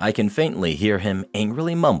 I can faintly hear him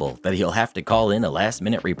angrily mumble that he'll have to call in a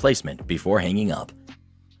last-minute replacement before hanging up.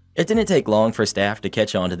 It didn't take long for staff to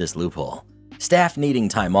catch on to this loophole. Staff needing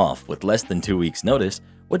time off with less than 2 weeks' notice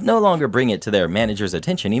would no longer bring it to their manager's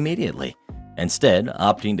attention immediately, instead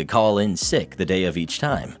opting to call in sick the day of each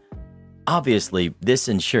time. Obviously, this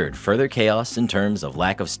ensured further chaos in terms of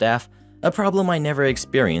lack of staff, a problem I never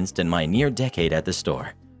experienced in my near decade at the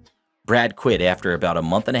store. Brad quit after about a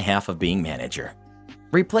month and a half of being manager.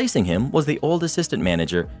 Replacing him was the old assistant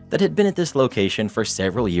manager that had been at this location for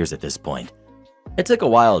several years at this point. It took a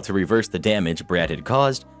while to reverse the damage Brad had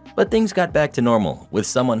caused, but things got back to normal with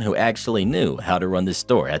someone who actually knew how to run the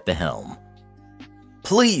store at the helm.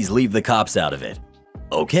 Please leave the cops out of it.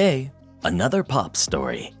 Okay, another Pops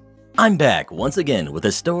story. I'm back once again with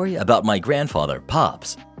a story about my grandfather,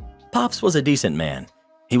 Pops. Pops was a decent man.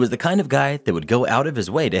 He was the kind of guy that would go out of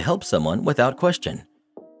his way to help someone without question.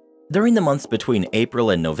 During the months between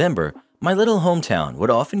April and November, my little hometown would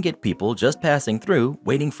often get people just passing through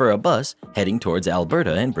waiting for a bus heading towards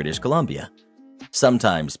Alberta and British Columbia.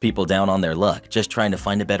 Sometimes people down on their luck just trying to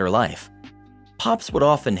find a better life. Pops would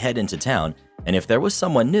often head into town, and if there was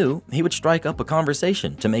someone new, he would strike up a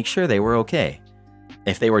conversation to make sure they were okay.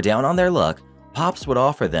 If they were down on their luck, Pops would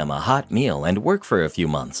offer them a hot meal and work for a few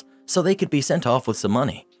months so they could be sent off with some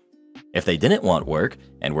money. If they didn't want work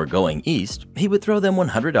and were going east, he would throw them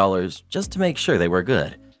 $100 just to make sure they were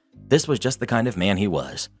good. This was just the kind of man he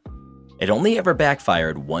was. It only ever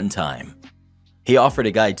backfired one time. He offered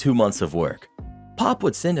a guy 2 months of work. Pop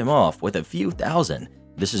would send him off with a few thousand,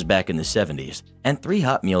 this is back in the 70s, and 3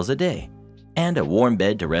 hot meals a day, and a warm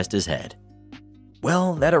bed to rest his head.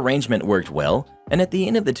 Well, that arrangement worked well, and at the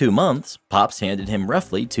end of the 2 months, Pops handed him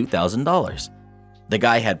roughly $2,000. The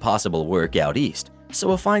guy had possible work out east,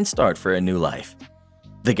 so a fine start for a new life.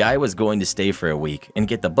 The guy was going to stay for a week and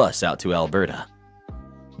get the bus out to Alberta.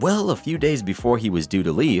 Well, a few days before he was due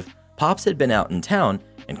to leave, Pops had been out in town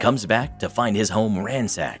and comes back to find his home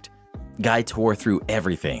ransacked. Guy tore through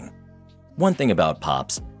everything. One thing about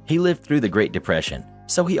Pops, he lived through the Great Depression,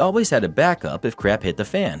 so he always had a backup if crap hit the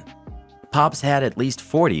fan. Pops had at least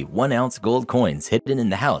 40 1-ounce gold coins hidden in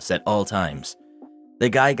the house at all times. The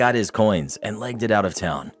guy got his coins and legged it out of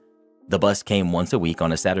town. The bus came once a week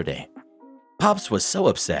on a Saturday. Pops was so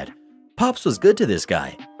upset. Pops was good to this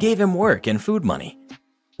guy, gave him work and food money.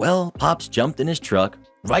 Well, Pops jumped in his truck,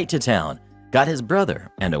 right to town, got his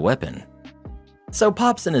brother and a weapon. So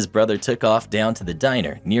Pops and his brother took off down to the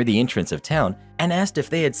diner near the entrance of town and asked if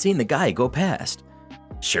they had seen the guy go past.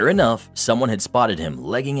 Sure enough, someone had spotted him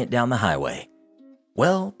legging it down the highway.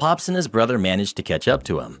 Well, Pops and his brother managed to catch up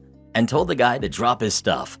to him and told the guy to drop his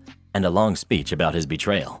stuff and a long speech about his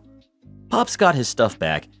betrayal. Pops got his stuff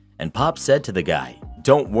back and Pops said to the guy,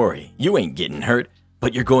 "Don't worry, you ain't getting hurt,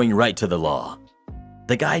 but you're going right to the law."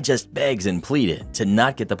 The guy just begs and pleaded to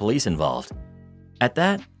not get the police involved. At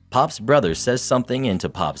that, Pop's brother says something into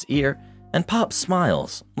Pop's ear and Pop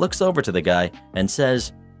smiles, looks over to the guy and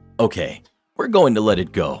says, "Okay, we're going to let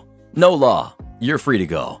it go. No law, you're free to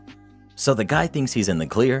go." So the guy thinks he's in the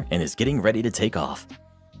clear and is getting ready to take off.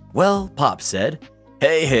 Well, Pop said,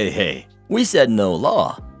 Hey, we said no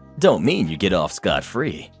law. Don't mean you get off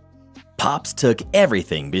scot-free." Pops took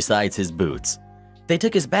everything besides his boots. They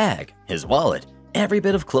took his bag, his wallet, every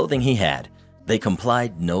bit of clothing he had. They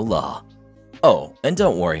complied no law. Oh, and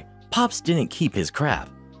don't worry, Pops didn't keep his crap.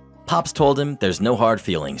 Pops told him there's no hard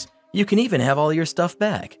feelings. You can even have all your stuff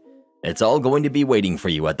back. It's all going to be waiting for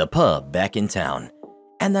you at the pub back in town."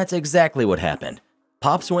 And that's exactly what happened.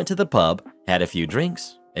 Pops went to the pub, had a few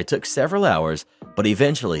drinks. It took several hours, but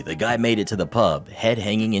eventually the guy made it to the pub, head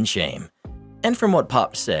hanging in shame. And from what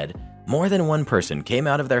Pops said, more than one person came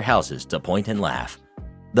out of their houses to point and laugh.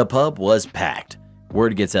 The pub was packed.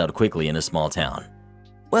 Word gets out quickly in a small town.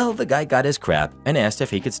 Well, the guy got his crap and asked if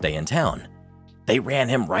he could stay in town. They ran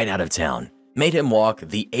him right out of town, made him walk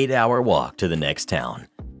the 8-hour walk to the next town.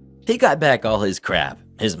 He got back all his crap,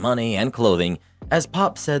 his money and clothing, as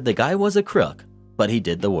Pop said the guy was a crook, but he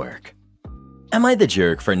did the work. Am I the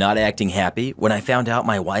jerk for not acting happy when I found out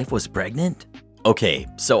my wife was pregnant? Okay,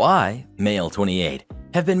 so I, male 28,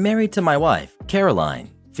 have been married to my wife, Caroline,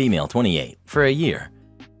 female 28, for a year.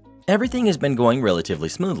 Everything has been going relatively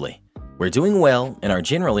smoothly. We're doing well and are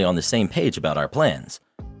generally on the same page about our plans.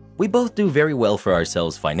 We both do very well for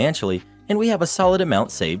ourselves financially, and we have a solid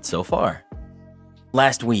amount saved so far.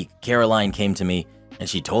 Last week, Caroline came to me and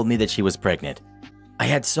she told me that she was pregnant. I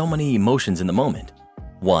had so many emotions in the moment.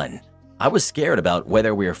 1. I was scared about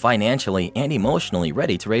whether we were financially and emotionally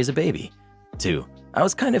ready to raise a baby. 2. I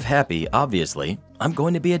was kind of happy, obviously. I'm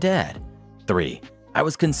going to be a dad. 3. I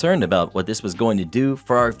was concerned about what this was going to do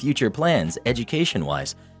for our future plans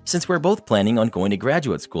education-wise, since we're both planning on going to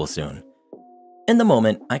graduate school soon. In the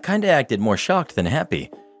moment, I kinda acted more shocked than happy.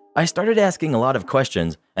 I started asking a lot of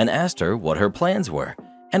questions and asked her what her plans were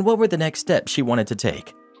and what were the next steps she wanted to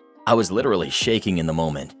take. I was literally shaking in the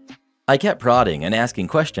moment. I kept prodding and asking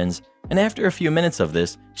questions, and after a few minutes of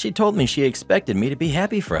this, she told me she expected me to be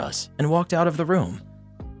happy for us and walked out of the room.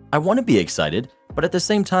 I want to be excited, but at the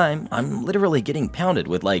same time, I'm literally getting pounded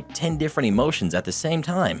with like 10 different emotions at the same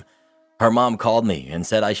time. Her mom called me and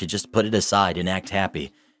said I should just put it aside and act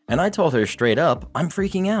happy, and I told her straight up I'm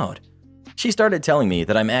freaking out. She started telling me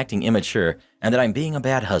that I'm acting immature and that I'm being a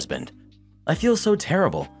bad husband. I feel so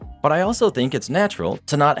terrible, but I also think it's natural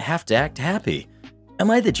to not have to act happy. Am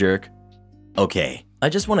I the jerk? Okay, I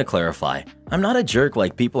just want to clarify. I'm not a jerk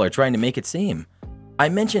like people are trying to make it seem. I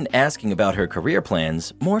mentioned asking about her career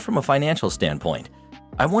plans more from a financial standpoint.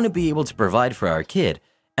 I want to be able to provide for our kid,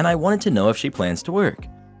 and I wanted to know if she plans to work.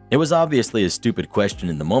 It was obviously a stupid question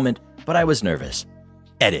in the moment, but I was nervous.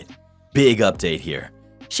 Edit. Big update here.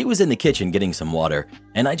 She was in the kitchen getting some water,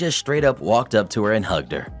 and I just straight up walked up to her and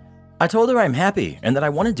hugged her. I told her I'm happy and that I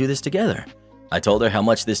want to do this together. I told her how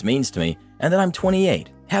much this means to me and that I'm 28,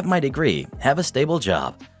 have my degree, have a stable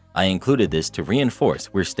job. I included this to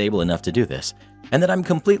reinforce we're stable enough to do this, and that I'm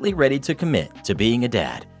completely ready to commit to being a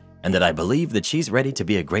dad, and that I believe that she's ready to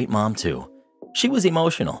be a great mom too. She was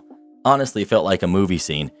emotional. Honestly felt like a movie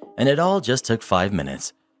scene, and it all just took 5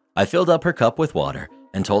 minutes. I filled up her cup with water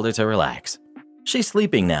and told her to relax. She's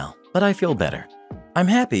sleeping now, but I feel better. I'm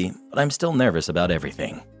happy, but I'm still nervous about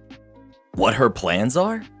everything. What her plans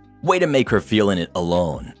are? Way to make her feel in it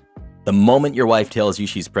alone. The moment your wife tells you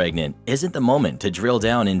she's pregnant isn't the moment to drill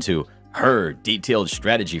down into her detailed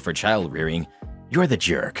strategy for child rearing. You're the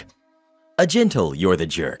jerk. A gentle you're the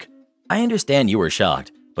jerk. I understand you were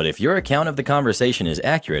shocked, but if your account of the conversation is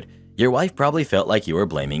accurate, your wife probably felt like you were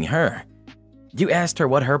blaming her. You asked her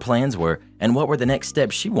what her plans were and what were the next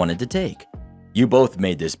steps she wanted to take. You both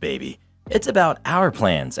made this baby. It's about our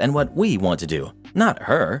plans and what we want to do, not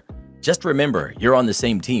her. Just remember, you're on the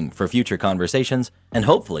same team for future conversations, and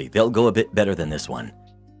hopefully they'll go a bit better than this one.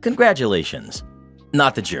 Congratulations.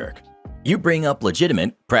 Not the jerk. You bring up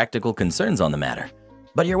legitimate, practical concerns on the matter.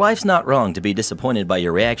 But your wife's not wrong to be disappointed by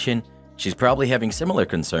your reaction. She's probably having similar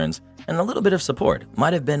concerns, and a little bit of support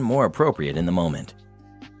might have been more appropriate in the moment.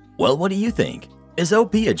 Well, what do you think? Is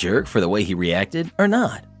OP a jerk for the way he reacted or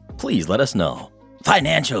not? Please let us know.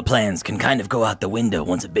 Financial plans can kind of go out the window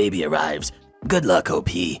once a baby arrives. Good luck, OP.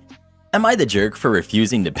 Am I the jerk for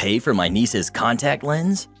refusing to pay for my niece's contact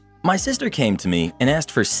lens? My sister came to me and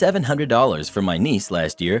asked for $700 for my niece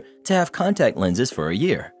last year to have contact lenses for a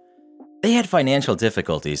year. They had financial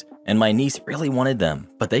difficulties, and my niece really wanted them,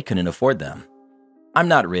 but they couldn't afford them. I'm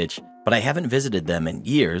not rich, but I haven't visited them in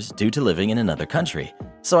years due to living in another country,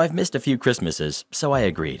 so I've missed a few Christmases, so I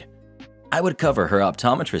agreed. I would cover her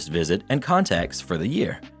optometrist visit and contacts for the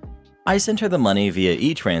year. I sent her the money via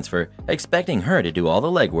e-transfer, expecting her to do all the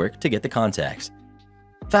legwork to get the contacts.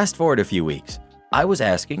 Fast forward a few weeks. I was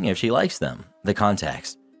asking if she likes them, the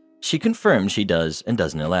contacts. She confirmed she does and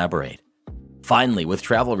doesn't elaborate. Finally, with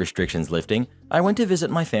travel restrictions lifting, I went to visit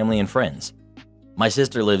my family and friends. My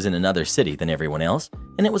sister lives in another city than everyone else,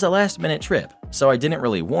 and it was a last-minute trip, so I didn't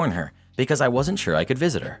really warn her because I wasn't sure I could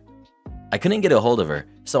visit her. I couldn't get a hold of her,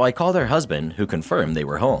 so I called her husband, who confirmed they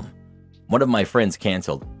were home. One of my friends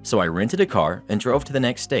canceled, so I rented a car and drove to the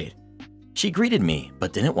next state. She greeted me,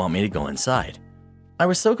 but didn't want me to go inside. I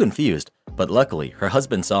was so confused, but luckily her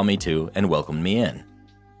husband saw me too and welcomed me in.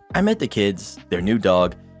 I met the kids, their new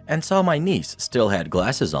dog, and saw my niece still had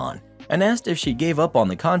glasses on and asked if she gave up on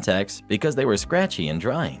the contacts because they were scratchy and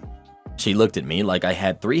drying. She looked at me like I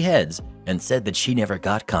had 3 heads and said that she never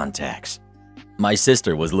got contacts. My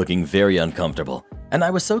sister was looking very uncomfortable, and I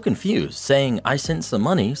was so confused, saying I sent some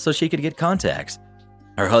money so she could get contacts.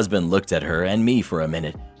 Her husband looked at her and me for a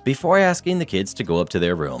minute before asking the kids to go up to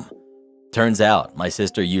their room. Turns out my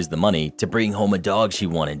sister used the money to bring home a dog she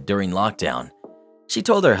wanted during lockdown. She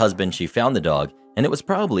told her husband she found the dog and it was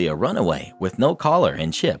probably a runaway with no collar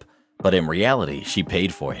and chip, but in reality she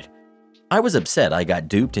paid for it. I was upset I got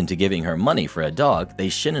duped into giving her money for a dog they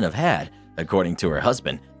shouldn't have had, according to her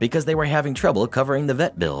husband, because they were having trouble covering the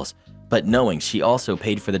vet bills, but knowing she also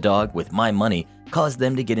paid for the dog with my money caused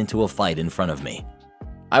them to get into a fight in front of me.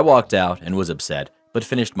 I walked out and was upset, but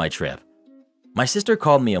finished my trip. My sister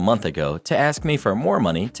called me a month ago to ask me for more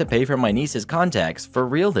money to pay for my niece's contacts for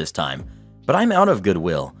real this time, but I'm out of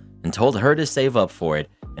goodwill and told her to save up for it,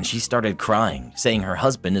 and she started crying, saying her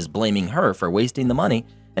husband is blaming her for wasting the money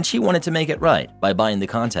and she wanted to make it right by buying the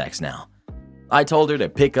contacts now. I told her to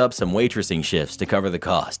pick up some waitressing shifts to cover the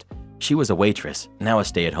cost. She was a waitress, now a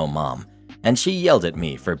stay-at-home mom, and she yelled at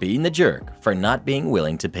me for being the jerk for not being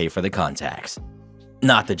willing to pay for the contacts.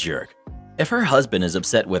 Not the jerk. If her husband is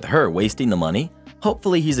upset with her wasting the money,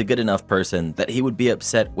 hopefully he's a good enough person that he would be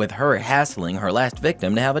upset with her hassling her last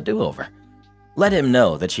victim to have a do-over. Let him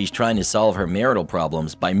know that she's trying to solve her marital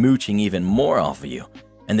problems by mooching even more off of you,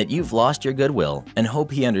 and that you've lost your goodwill, and hope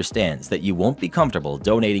he understands that you won't be comfortable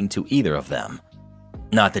donating to either of them.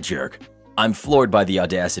 Not the jerk. I'm floored by the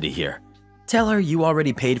audacity here. Tell her you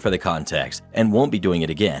already paid for the contacts and won't be doing it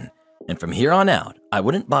again, and from here on out, I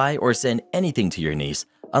wouldn't buy or send anything to your niece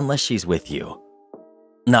unless she's with you.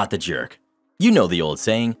 Not the jerk. You know the old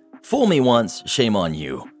saying, fool me once, shame on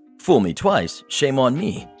you. Fool me twice, shame on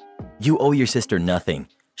me. You owe your sister nothing.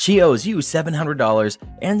 She owes you $700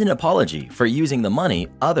 and an apology for using the money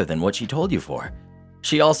other than what she told you for.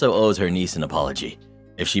 She also owes her niece an apology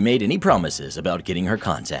if she made any promises about getting her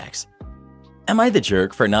contacts. Am I the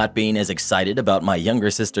jerk for not being as excited about my younger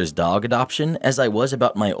sister's dog adoption as I was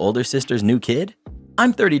about my older sister's new kid?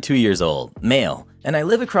 I'm 32 years old, male, and I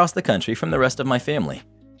live across the country from the rest of my family.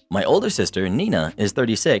 My older sister, Nina, is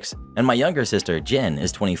 36, and my younger sister, Jen,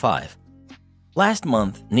 is 25. Last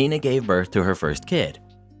month, Nina gave birth to her first kid.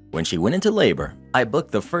 When she went into labor, I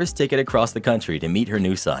booked the first ticket across the country to meet her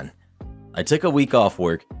new son. I took a week off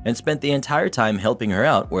work and spent the entire time helping her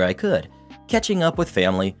out where I could, catching up with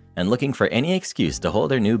family and looking for any excuse to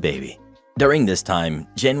hold her new baby. During this time,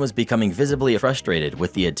 Jen was becoming visibly frustrated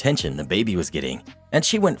with the attention the baby was getting, and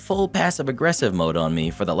she went full passive-aggressive mode on me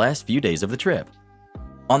for the last few days of the trip.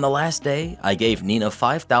 On the last day, I gave Nina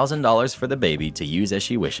 $5,000 for the baby to use as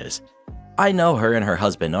she wishes. I know her and her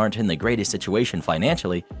husband aren't in the greatest situation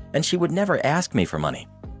financially, and she would never ask me for money,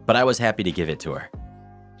 but I was happy to give it to her.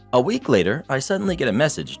 A week later, I suddenly get a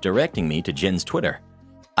message directing me to Jen's Twitter.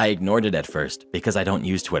 I ignored it at first because I don't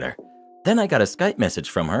use Twitter. Then I got a Skype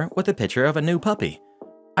message from her with a picture of a new puppy.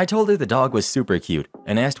 I told her the dog was super cute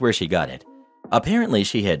and asked where she got it. Apparently,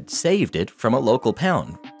 she had saved it from a local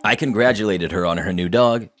pound. I congratulated her on her new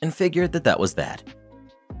dog and figured that was that.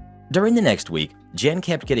 During the next week, Jen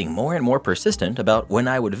kept getting more and more persistent about when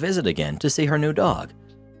I would visit again to see her new dog.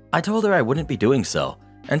 I told her I wouldn't be doing so,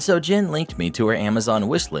 and so Jen linked me to her Amazon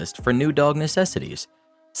wishlist for new dog necessities.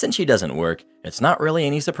 Since she doesn't work, it's not really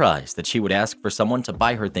any surprise that she would ask for someone to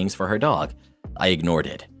buy her things for her dog. I ignored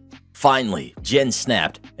it. Finally, Jen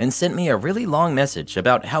snapped and sent me a really long message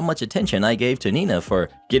about how much attention I gave to Nina for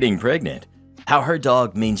getting pregnant, how her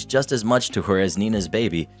dog means just as much to her as Nina's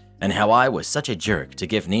baby, and how I was such a jerk to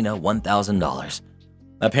give Nina $1,000.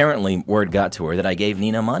 Apparently, word got to her that I gave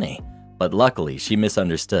Nina money, but luckily she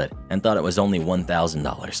misunderstood and thought it was only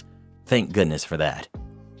 $1,000. Thank goodness for that.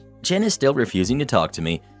 Jen is still refusing to talk to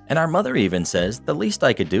me, and our mother even says the least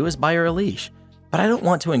I could do is buy her a leash, but I don't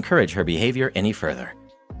want to encourage her behavior any further.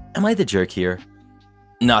 Am I the jerk here?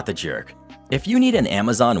 Not the jerk. If you need an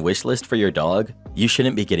Amazon wishlist for your dog, you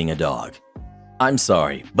shouldn't be getting a dog. I'm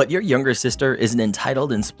sorry, but your younger sister is an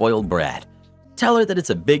entitled and spoiled brat. Tell her that it's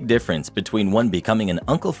a big difference between one becoming an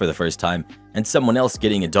uncle for the first time and someone else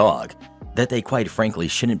getting a dog, that they quite frankly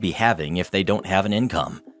shouldn't be having if they don't have an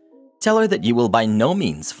income. Tell her that you will by no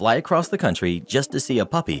means fly across the country just to see a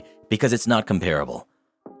puppy because it's not comparable.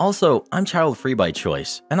 Also, I'm child-free by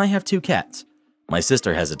choice, and I have 2 cats. My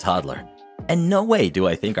sister has a toddler. And no way do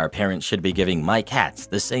I think our parents should be giving my cats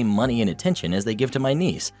the same money and attention as they give to my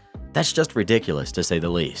niece. That's just ridiculous to say the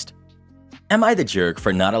least. Am I the jerk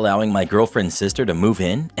for not allowing my girlfriend's sister to move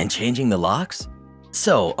in and changing the locks?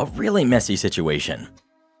 So, a really messy situation.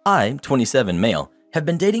 I, 27 male, have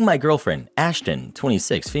been dating my girlfriend, Ashton,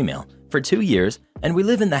 26 female, for 2 years, and we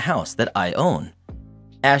live in the house that I own.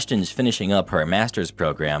 Ashton's finishing up her master's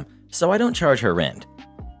program, so I don't charge her rent.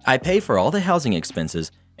 I pay for all the housing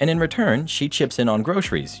expenses, and in return, she chips in on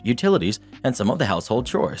groceries, utilities, and some of the household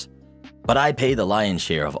chores. But I pay the lion's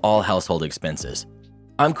share of all household expenses.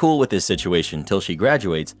 I'm cool with this situation till she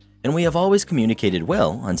graduates, and we have always communicated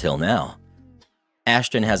well until now.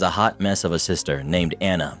 Ashton has a hot mess of a sister named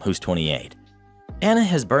Anna, who's 28. Anna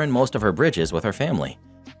has burned most of her bridges with her family.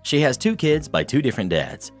 She has 2 kids by 2 different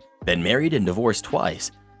dads, been married and divorced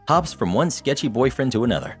twice, hops from one sketchy boyfriend to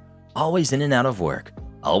another, always in and out of work,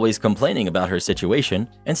 always complaining about her situation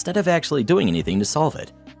instead of actually doing anything to solve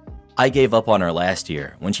it. I gave up on her last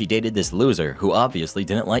year when she dated this loser who obviously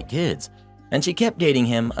didn't like kids, and she kept dating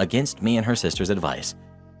him against me and her sister's advice.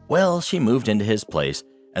 Well, she moved into his place,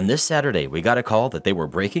 and this Saturday we got a call that they were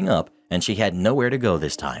breaking up and she had nowhere to go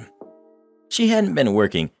this time. She hadn't been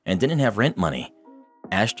working and didn't have rent money.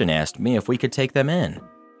 Ashton asked me if we could take them in.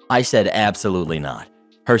 I said absolutely not.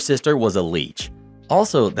 Her sister was a leech.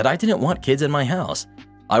 Also, that I didn't want kids in my house.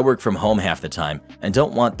 I work from home half the time and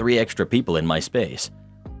don't want 3 extra people in my space.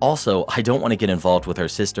 Also, I don't want to get involved with her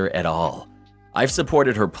sister at all. I've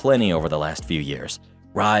supported her plenty over the last few years.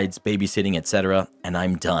 Rides, babysitting, etc., and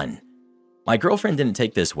I'm done. My girlfriend didn't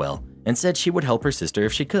take this well and said she would help her sister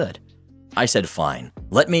if she could. I said fine,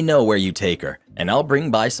 let me know where you take her and I'll bring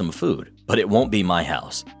by some food, but it won't be my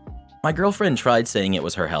house. My girlfriend tried saying it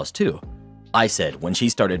was her house too. I said when she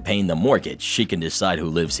started paying the mortgage, she can decide who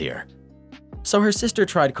lives here. So her sister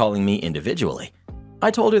tried calling me individually. I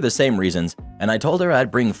told her the same reasons, and I told her I'd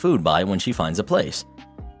bring food by when she finds a place.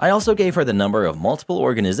 I also gave her the number of multiple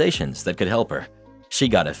organizations that could help her. She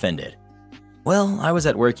got offended. Well, I was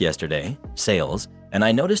at work yesterday, sales, and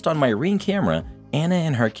I noticed on my Ring camera, Anna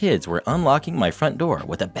and her kids were unlocking my front door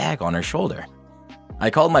with a bag on her shoulder.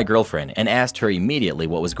 I called my girlfriend and asked her immediately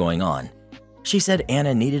what was going on. She said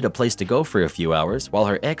Anna needed a place to go for a few hours while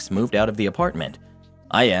her ex moved out of the apartment.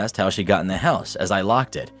 I asked how she got in the house as I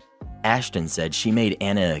locked it. Ashton said she made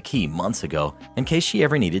Anna a key months ago in case she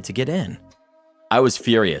ever needed to get in. I was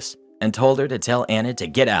furious and told her to tell Anna to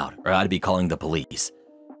get out or I'd be calling the police.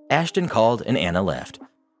 Ashton called and Anna left,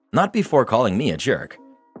 not before calling me a jerk.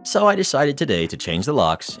 So I decided today to change the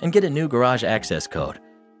locks and get a new garage access code.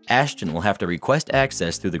 Ashton will have to request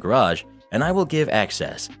access through the garage and I will give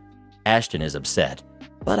access. Ashton is upset,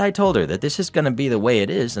 but I told her that this is going to be the way it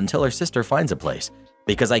is until her sister finds a place,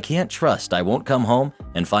 because I can't trust I won't come home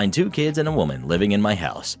and find 2 kids and a woman living in my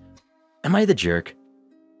house. Am I the jerk?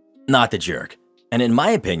 Not the jerk. And in my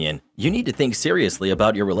opinion, you need to think seriously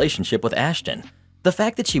about your relationship with Ashton. The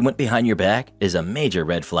fact that she went behind your back is a major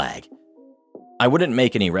red flag. I wouldn't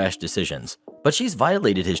make any rash decisions, but she's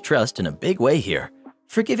violated his trust in a big way here.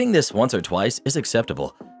 Forgiving this once or twice is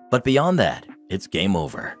acceptable, but beyond that, it's game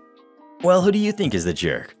over. Well, who do you think is the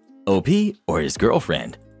jerk? OP or his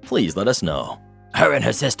girlfriend? Please let us know. Her and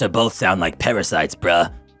her sister both sound like parasites,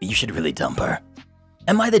 bruh. You should really dump her.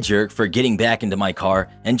 Am I the jerk for getting back into my car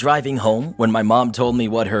and driving home when my mom told me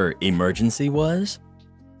what her emergency was?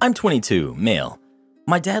 I'm 22, male.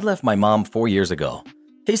 My dad left my mom 4 years ago.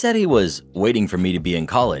 He said he was waiting for me to be in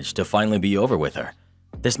college to finally be over with her.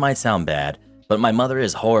 This might sound bad, but my mother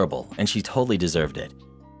is horrible and she totally deserved it.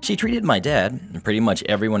 She treated my dad, and pretty much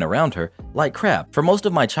everyone around her, like crap for most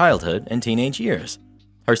of my childhood and teenage years.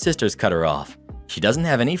 Her sisters cut her off. She doesn't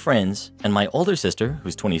have any friends, and my older sister,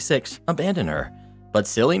 who's 26, abandoned her. But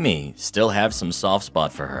silly me still have some soft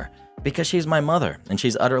spot for her because she's my mother and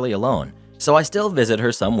she's utterly alone. So I still visit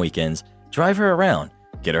her some weekends, drive her around,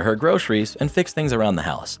 get her groceries, and fix things around the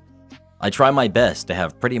house. I try my best to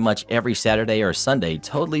have pretty much every Saturday or Sunday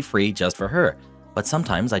totally free just for her, but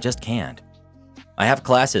sometimes I just can't. I have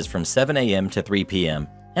classes from 7 a.m. to 3 p.m.,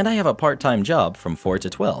 and I have a part-time job from 4 to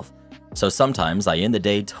 12. So sometimes I end the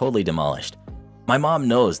day totally demolished. My mom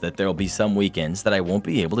knows that there'll be some weekends that I won't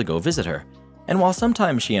be able to go visit her. And while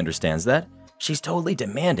sometimes she understands that, she's totally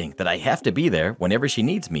demanding that I have to be there whenever she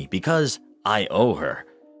needs me because I owe her.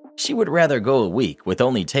 She would rather go a week with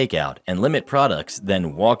only takeout and limit products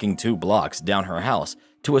than walking 2 blocks down her house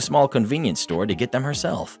to a small convenience store to get them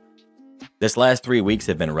herself. This last 3 weeks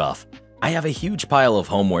have been rough. I have a huge pile of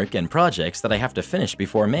homework and projects that I have to finish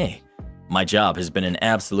before May. My job has been an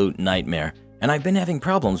absolute nightmare, and I've been having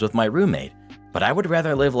problems with my roommate, but I would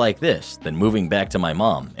rather live like this than moving back to my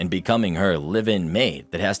mom and becoming her live-in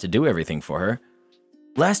maid that has to do everything for her.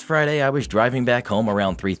 Last Friday, I was driving back home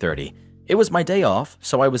around 3:30. It was my day off,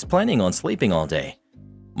 so I was planning on sleeping all day.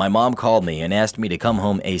 My mom called me and asked me to come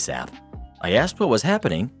home ASAP. I asked what was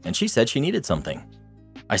happening, and she said she needed something.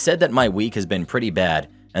 I said that my week has been pretty bad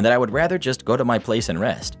and that I would rather just go to my place and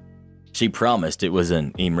rest. She promised it was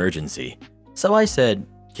an emergency, so I said,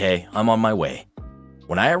 "Okay, I'm on my way."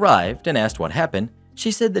 When I arrived and asked what happened,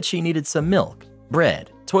 she said that she needed some milk,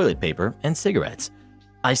 bread, toilet paper, and cigarettes.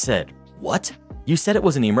 I said, "What? You said it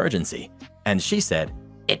was an emergency." And she said,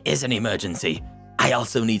 "It is an emergency. I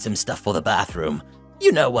also need some stuff for the bathroom.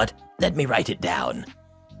 You know what? Let me write it down."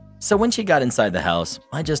 So when she got inside the house,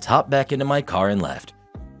 I just hopped back into my car and left.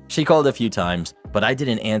 She called a few times, but I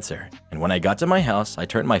didn't answer, and when I got to my house, I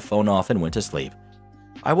turned my phone off and went to sleep.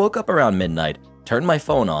 I woke up around midnight, turned my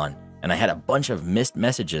phone on, and I had a bunch of missed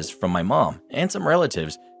messages from my mom and some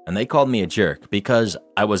relatives, and they called me a jerk because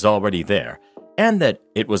I was already there, and that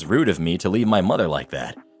it was rude of me to leave my mother like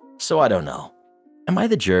that. So I don't know. Am I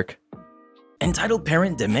the jerk? Entitled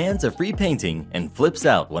parent demands a free painting and flips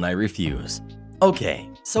out when I refuse. Okay,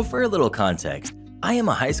 so for a little context, I am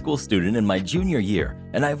a high school student in my junior year,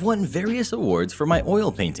 and I've won various awards for my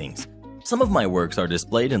oil paintings. Some of my works are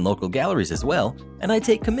displayed in local galleries as well, and I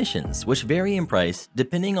take commissions, which vary in price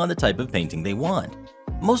depending on the type of painting they want.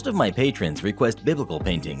 Most of my patrons request biblical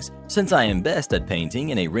paintings, since I am best at painting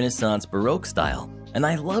in a Renaissance Baroque style, and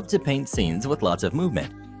I love to paint scenes with lots of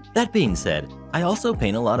movement. That being said, I also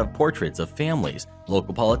paint a lot of portraits of families,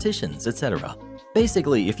 local politicians, etc.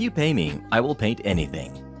 Basically, if you pay me, I will paint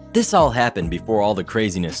anything. This all happened before all the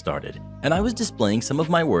craziness started, and I was displaying some of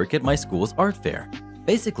my work at my school's art fair.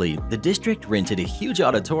 Basically, the district rented a huge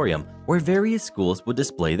auditorium where various schools would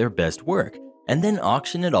display their best work and then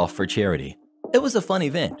auction it off for charity. It was a fun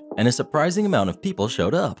event, and a surprising amount of people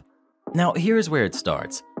showed up. Now, here's where it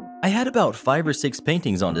starts. I had about 5 or 6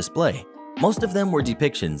 paintings on display. Most of them were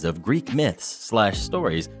depictions of Greek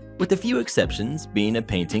myths/stories, with a few exceptions being a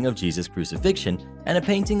painting of Jesus' crucifixion and a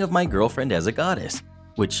painting of my girlfriend as a goddess,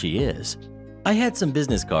 which she is. I had some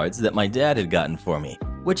business cards that my dad had gotten for me,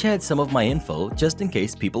 which had some of my info just in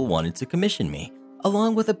case people wanted to commission me,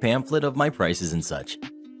 along with a pamphlet of my prices and such.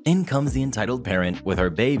 In comes the entitled parent with her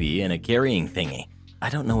baby and a carrying thingy. I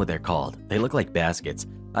don't know what they're called. They look like baskets.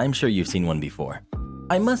 I'm sure you've seen one before.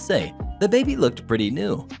 I must say, the baby looked pretty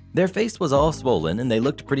new. Their face was all swollen and they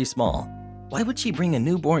looked pretty small. Why would she bring a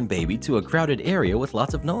newborn baby to a crowded area with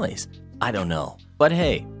lots of noise? I don't know. But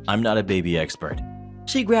hey, I'm not a baby expert.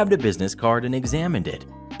 She grabbed a business card and examined it,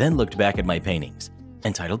 then looked back at my paintings.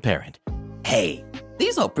 Entitled parent. "Hey,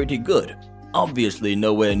 these are pretty good. Obviously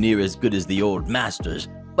nowhere near as good as the old masters,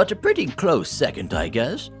 but a pretty close second, I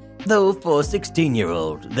guess. Though for a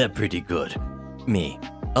 16-year-old, they're pretty good." Me.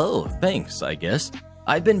 "Oh, thanks, I guess.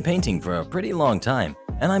 I've been painting for a pretty long time,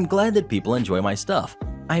 and I'm glad that people enjoy my stuff.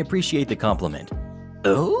 I appreciate the compliment."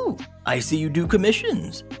 "Oh, I see you do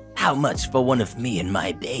commissions. How much for one of me and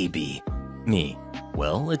my baby?" Me.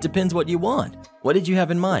 "Well, it depends what you want. What did you have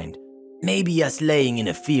in mind?" "Maybe us laying in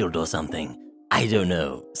a field or something. I don't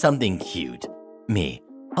know, something cute." Me.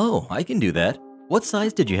 "Oh, I can do that. What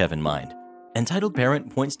size did you have in mind?" Entitled parent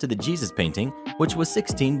points to the Jesus painting, which was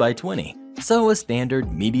 16 by 20, so a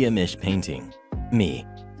standard medium-ish painting. Me.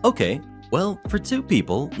 "Okay, well, for 2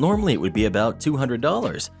 people, normally it would be about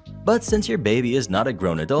 $200, but since your baby is not a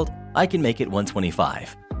grown adult, I can make it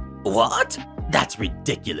 $125. "What? That's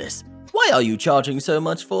ridiculous. Why are you charging so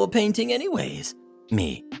much for a painting anyways?"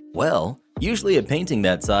 Me. "Well, usually a painting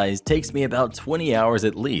that size takes me about 20 hours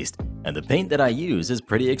at least, and the paint that I use is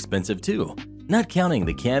pretty expensive too, not counting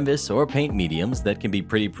the canvas or paint mediums that can be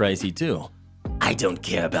pretty pricey too." "I don't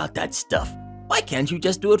care about that stuff. Why can't you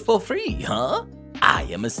just do it for free, huh? I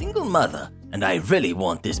am a single mother, and I really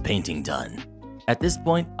want this painting done." At this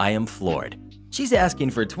point, I am floored. She's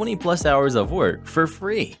asking for 20+ hours of work for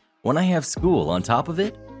free when I have school on top of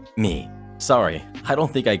it? Me. "Sorry, I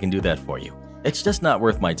don't think I can do that for you. It's just not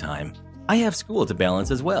worth my time. I have school to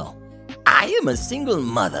balance as well." "I am a single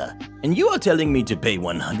mother, and you are telling me to pay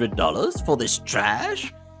 $100 for this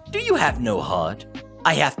trash? Do you have no heart?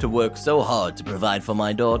 I have to work so hard to provide for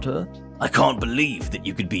my daughter. I can't believe that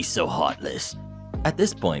you could be so heartless." At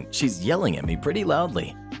this point, she's yelling at me pretty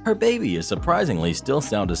loudly. Her baby is surprisingly still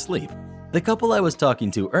sound asleep. The couple I was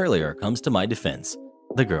talking to earlier comes to my defense.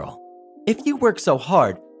 The girl. "If you work so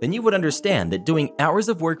hard, then you would understand that doing hours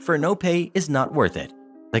of work for no pay is not worth it."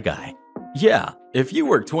 The guy. "Yeah, if you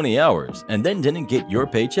work 20 hours and then didn't get your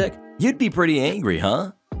paycheck, you'd be pretty angry,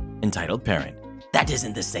 huh?" Entitled parent. "That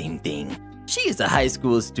isn't the same thing. She is a high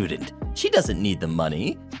school student. She doesn't need the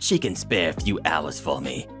money. She can spare a few hours for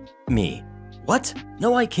me." Me. "What?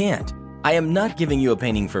 No, I can't. I am not giving you a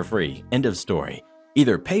painting for free. End of story.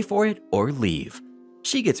 Either pay for it or leave."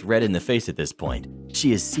 She gets red in the face at this point.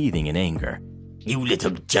 She is seething in anger. "You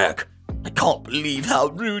little jerk. I can't believe how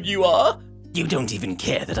rude you are. You don't even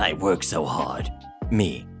care that I work so hard."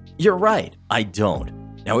 Me. You're right, I don't.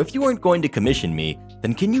 Now if you aren't going to commission me,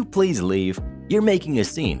 then can you please leave? You're making a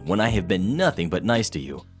scene when I have been nothing but nice to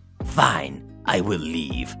you. Fine, I will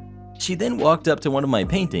leave. She then walked up to one of my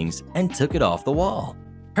paintings and took it off the wall.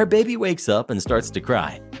 Her baby wakes up and starts to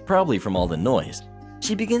cry, probably from all the noise.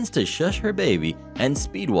 She begins to shush her baby and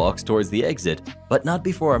speed walks towards the exit, but not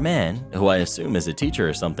before a man, who I assume is a teacher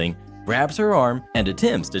or something, grabs her arm and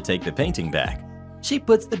attempts to take the painting back. She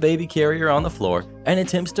puts the baby carrier on the floor and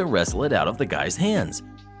attempts to wrestle it out of the guy's hands.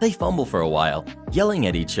 They fumble for a while, yelling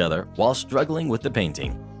at each other while struggling with the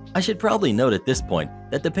painting. I should probably note at this point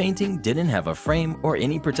that the painting didn't have a frame or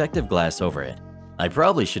any protective glass over it. I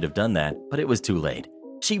probably should have done that, but it was too late.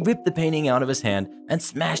 She ripped the painting out of his hand and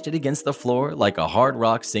smashed it against the floor like a hard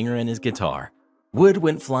rock singer in his guitar. Wood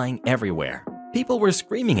went flying everywhere. People were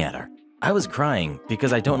screaming at her. I was crying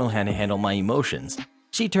because I don't know how to handle my emotions.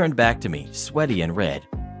 She turned back to me, sweaty and red.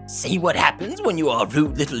 See what happens when you are a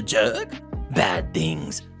rude little jerk? Bad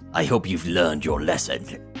things. I hope you've learned your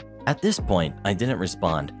lesson. At this point, I didn't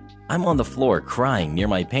respond. I'm on the floor crying near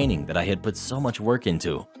my painting that I had put so much work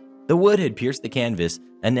into. The wood had pierced the canvas,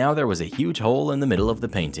 and now there was a huge hole in the middle of the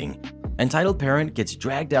painting. Entitled Parent gets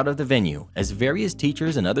dragged out of the venue as various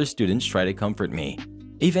teachers and other students try to comfort me.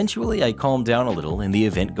 Eventually, I calm down a little and the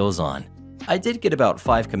event goes on. I did get about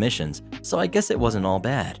 5 commissions, so I guess it wasn't all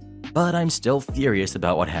bad. But I'm still furious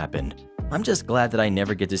about what happened. I'm just glad that I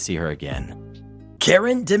never get to see her again.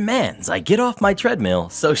 Karen demands I get off my treadmill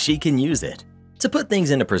so she can use it. To put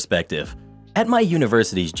things into perspective, at my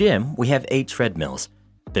university's gym, we have 8 treadmills.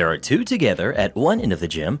 There are 2 together at one end of the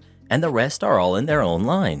gym, and the rest are all in their own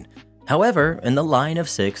line. However, in the line of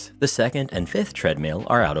 6, the 2nd and 5th treadmill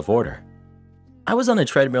are out of order. I was on a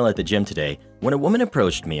treadmill at the gym today when a woman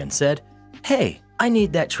approached me and said, "Hey, I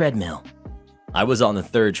need that treadmill." I was on the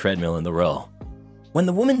 3rd treadmill in the row. When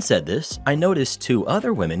the woman said this, I noticed 2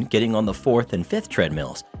 other women getting on the 4th and 5th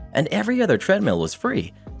treadmills, and every other treadmill was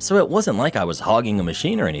free, so it wasn't like I was hogging a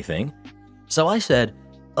machine or anything. So I said,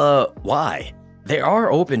 why? There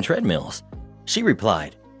are open treadmills. She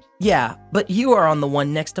replied, "Yeah, but you are on the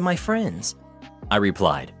one next to my friends." I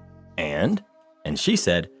replied, And she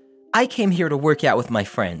said, "I came here to work out with my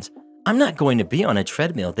friends. I'm not going to be on a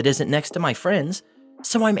treadmill that isn't next to my friends.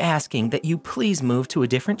 So I'm asking that you please move to a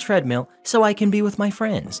different treadmill so I can be with my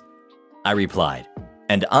friends." I replied,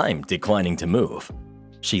 "And I'm declining to move."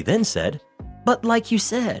 She then said, "But like you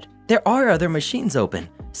said, there are other machines open,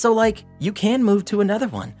 so like you can move to another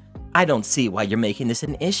one. I don't see why you're making this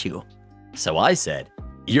an issue." So I said,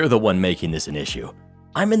 "You're the one making this an issue.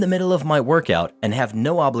 I'm in the middle of my workout and have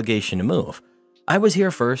no obligation to move. I was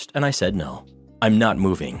here first and I said no. I'm not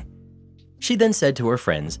moving." She then said to her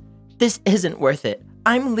friends, "This isn't worth it.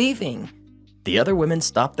 I'm leaving." The other women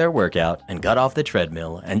stopped their workout and got off the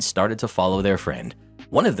treadmill and started to follow their friend.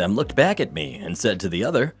 One of them looked back at me and said to the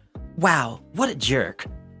other, "Wow, what a jerk."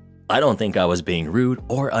 I don't think I was being rude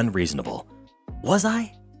or unreasonable. Was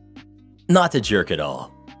I? Not a jerk at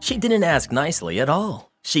all. She didn't ask nicely at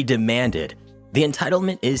all. She demanded. The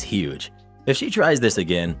entitlement is huge. If she tries this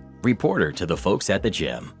again, report her to the folks at the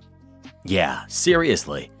gym. Yeah,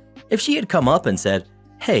 seriously. If she had come up and said,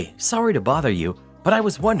 "Hey, sorry to bother you, but I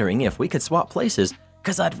was wondering if we could swap places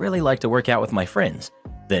because I'd really like to work out with my friends,"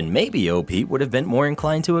 then maybe OP would have been more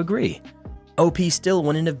inclined to agree. OP still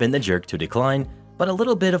wouldn't have been the jerk to decline, but a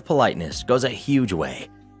little bit of politeness goes a huge way.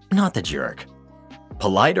 Not the jerk.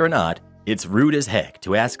 Polite or not, it's rude as heck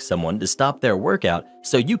to ask someone to stop their workout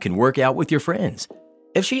so you can work out with your friends.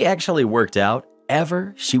 If she actually worked out,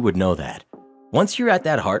 ever, she would know that. Once you're at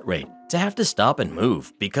that heart rate, to have to stop and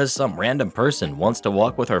move because some random person wants to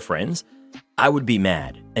walk with her friends, I would be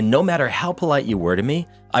mad, and no matter how polite you were to me,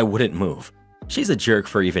 I wouldn't move. She's a jerk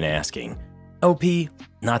for even asking. OP,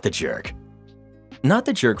 not the jerk. Not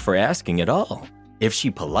the jerk for asking at all. If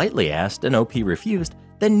she politely asked and OP refused,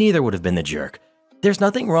 then neither would have been the jerk. There's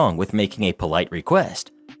nothing wrong with making a polite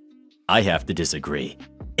request. I have to disagree.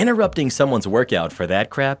 Interrupting someone's workout for that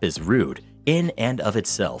crap is rude in and of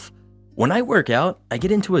itself. When I work out, I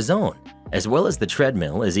get into a zone, as well as the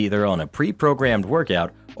treadmill is either on a pre-programmed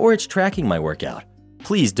workout or it's tracking my workout.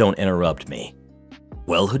 Please don't interrupt me.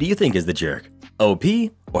 Well, who do you think is the jerk?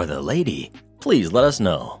 OP or the lady? Please let us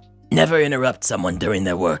know. Never interrupt someone during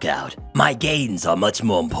their workout. My gains are much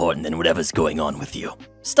more important than whatever's going on with you.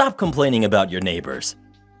 Stop complaining about your neighbors.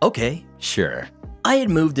 Okay, sure. I had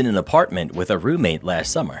moved in an apartment with a roommate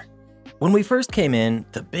last summer. When we first came in,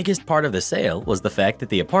 the biggest part of the sale was the fact that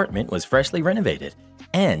the apartment was freshly renovated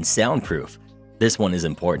and soundproof. This one is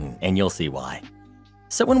important, and you'll see why.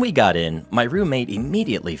 So when we got in, my roommate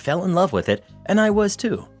immediately fell in love with it, and I was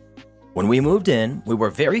too. When we moved in, we were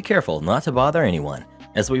very careful not to bother anyone,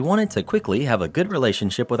 as we wanted to quickly have a good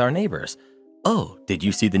relationship with our neighbors. "Oh, did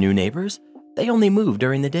you see the new neighbors? They only move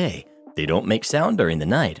during the day. They don't make sound during the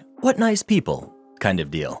night. What nice people," kind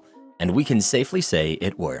of deal. And we can safely say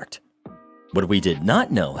it worked. What we did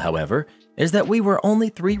not know, however, is that we were only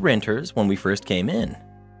 3 renters when we first came in.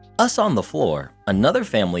 Us on the floor, another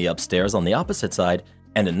family upstairs on the opposite side,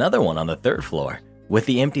 and another one on the 3rd floor, with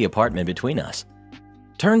the empty apartment between us.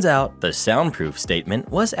 Turns out the soundproof statement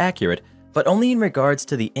was accurate, but only in regards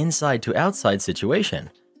to the inside to outside situation.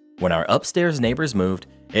 When our upstairs neighbors moved,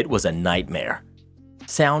 it was a nightmare.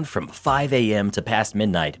 Sound from 5 a.m. to past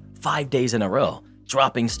midnight, 5 days in a row,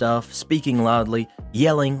 dropping stuff, speaking loudly,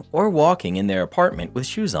 yelling, or walking in their apartment with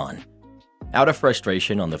shoes on. Out of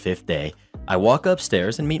frustration on the 5th day, I walk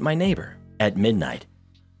upstairs and meet my neighbor at midnight.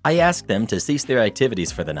 I ask them to cease their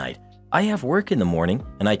activities for the night. I have work in the morning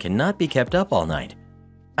and I cannot be kept up all night.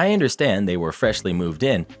 I understand they were freshly moved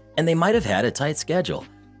in and they might have had a tight schedule,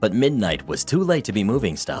 but midnight was too late to be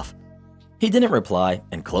moving stuff. He didn't reply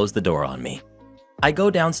and closed the door on me. I go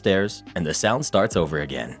downstairs and the sound starts over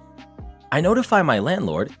again. I notify my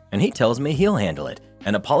landlord and he tells me he'll handle it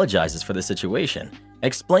and apologizes for the situation,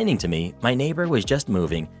 explaining to me my neighbor was just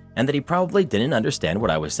moving and that he probably didn't understand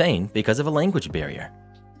what I was saying because of a language barrier.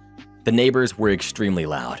 The neighbors were extremely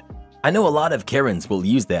loud. I know a lot of Karens will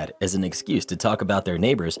use that as an excuse to talk about their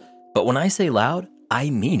neighbors, but when I say loud, I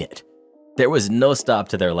mean it. There was no stop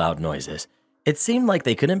to their loud noises. It seemed like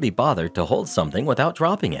they couldn't be bothered to hold something without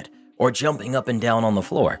dropping it, or jumping up and down on the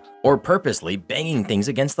floor, or purposely banging things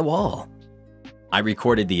against the wall. I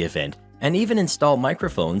recorded the event and even installed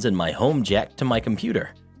microphones in my home jack to my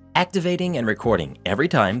computer, activating and recording every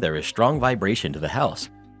time there is strong vibration to the house.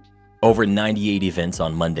 Over 98 events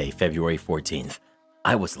on Monday, February 14th.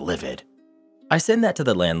 I was livid. I sent that to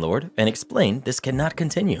the landlord and explained this cannot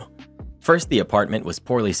continue. First, the apartment was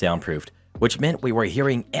poorly soundproofed, which meant we were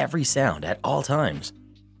hearing every sound at all times.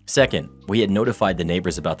 Second, we had notified the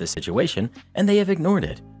neighbors about the situation and they have ignored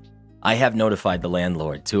it. I have notified the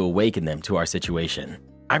landlord to awaken them to our situation.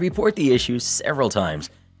 I report the issues several times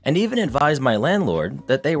and even advised my landlord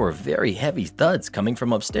that they were very heavy thuds coming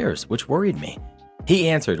from upstairs, which worried me. He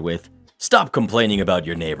answered with, "Stop complaining about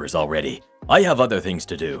your neighbors already. I have other things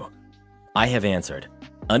to do." I have answered,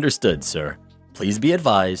 "Understood, sir. Please be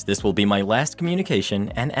advised this will be my last communication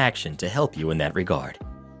and action to help you in that regard."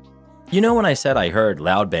 You know when I said I heard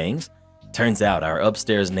loud bangs? Turns out our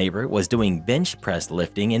upstairs neighbor was doing bench press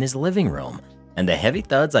lifting in his living room, and the heavy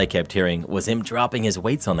thuds I kept hearing was him dropping his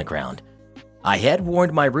weights on the ground. I had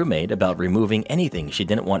warned my roommate about removing anything she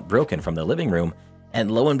didn't want broken from the living room,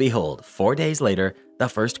 and lo and behold, 4 days later, the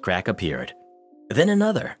first crack appeared. Then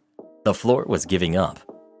another. The floor was giving up.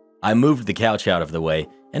 I moved the couch out of the way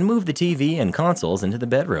and moved the TV and consoles into the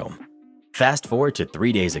bedroom. Fast forward to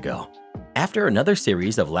 3 days ago. After another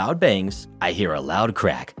series of loud bangs, I hear a loud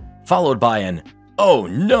crack, followed by an "Oh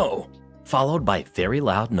no!" followed by very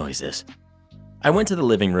loud noises. I went to the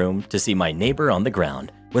living room to see my neighbor on the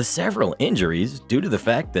ground with several injuries due to the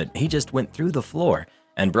fact that he just went through the floor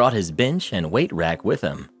and brought his bench and weight rack with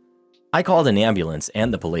him. I called an ambulance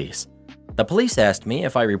and the police. The police asked me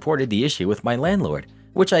if I reported the issue with my landlord,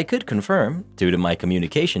 which I could confirm due to my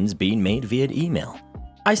communications being made via email.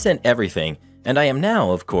 I sent everything, and I am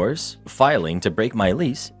now, of course, filing to break my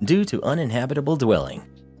lease due to uninhabitable dwelling.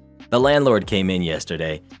 The landlord came in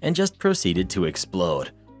yesterday and just proceeded to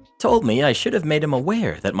explode. Told me I should have made him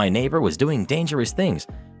aware that my neighbor was doing dangerous things,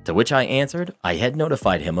 to which I answered I had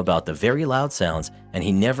notified him about the very loud sounds and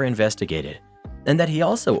he never investigated, and that he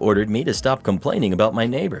also ordered me to stop complaining about my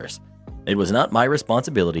neighbors. It was not my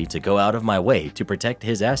responsibility to go out of my way to protect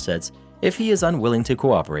his assets if he is unwilling to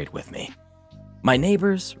cooperate with me. My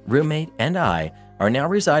neighbors, roommate, and I are now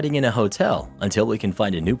residing in a hotel until we can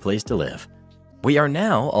find a new place to live. We are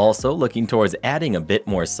now also looking towards adding a bit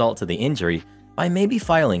more salt to the injury by maybe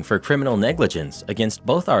filing for criminal negligence against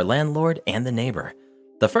both our landlord and the neighbor.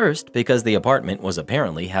 The first because the apartment was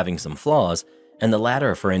apparently having some flaws, and the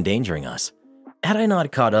latter for endangering us. Had I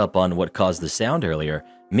not caught up on what caused the sound earlier,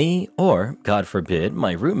 me or, God forbid,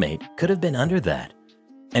 my roommate could have been under that.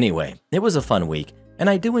 Anyway, it was a fun week, and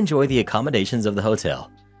I do enjoy the accommodations of the hotel.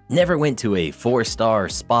 Never went to a 4-star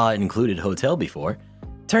spa-included hotel before.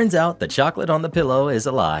 Turns out the chocolate on the pillow is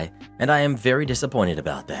a lie, and I am very disappointed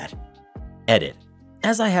about that. Edit.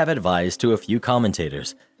 As I have advised to a few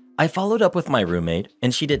commentators, I followed up with my roommate,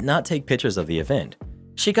 and she did not take pictures of the event.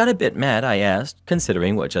 She got a bit mad, I asked,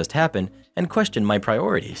 considering what just happened, and questioned my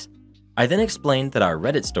priorities. I then explained that our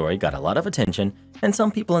Reddit story got a lot of attention, and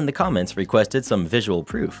some people in the comments requested some visual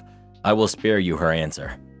proof. I will spare you her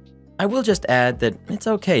answer. I will just add that it's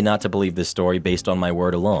okay not to believe this story based on my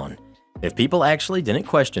word alone. If people actually didn't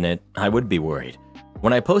question it, I would be worried.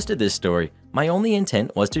 When I posted this story, my only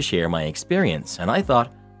intent was to share my experience, and I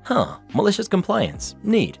thought, malicious compliance,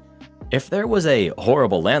 neat. If there was a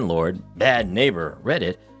horrible landlord, bad neighbor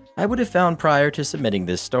Reddit, I would have found prior to submitting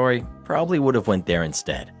this story, probably would have went there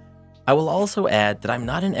instead. I will also add that I'm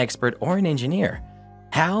not an expert or an engineer.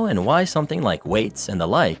 How and why something like weights and the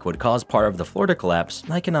like would cause part of the floor to collapse,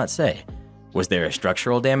 I cannot say. Was there a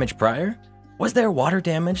structural damage prior? Was there water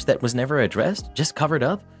damage that was never addressed, just covered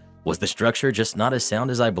up? Was the structure just not as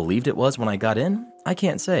sound as I believed it was when I got in? I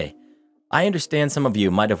can't say. I understand some of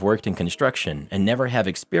you might have worked in construction and never have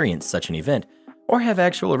experienced such an event, or have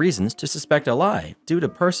actual reasons to suspect a lie due to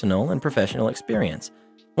personal and professional experience.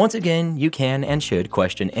 Once again, you can and should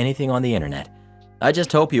question anything on the internet. I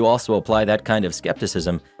just hope you also apply that kind of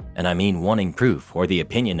skepticism, and I mean wanting proof or the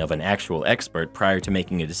opinion of an actual expert prior to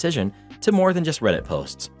making a decision, to more than just Reddit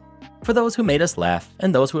posts. For those who made us laugh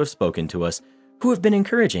and those who have spoken to us, who have been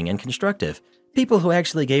encouraging and constructive, people who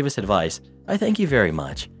actually gave us advice, I thank you very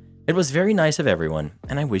much. It was very nice of everyone,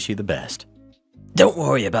 and I wish you the best. Don't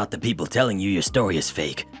worry about the people telling you your story is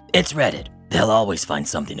fake. It's Reddit. They'll always find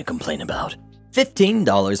something to complain about.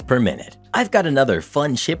 $15 per minute. I've got another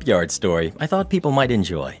fun shipyard story I thought people might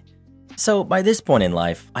enjoy. So by this point in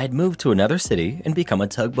life, I had moved to another city and become a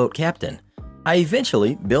tugboat captain. I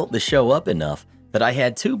eventually built the show up enough that I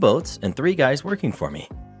had 2 boats and 3 guys working for me.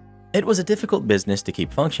 It was a difficult business to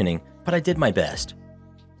keep functioning, but I did my best.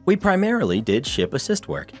 We primarily did ship assist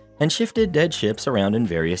work and shifted dead ships around in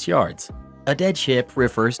various yards. A dead ship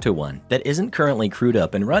refers to one that isn't currently crewed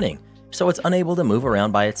up and running, so it's unable to move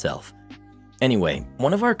around by itself. Anyway,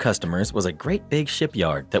 one of our customers was a great big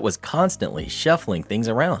shipyard that was constantly shuffling things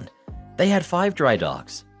around. They had 5 dry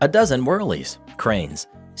docks, a dozen whirlies, cranes,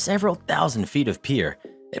 several thousand feet of pier.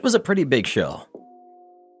 It was a pretty big show.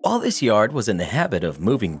 While this yard was in the habit of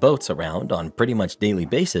moving boats around on pretty much daily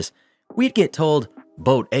basis, we'd get told,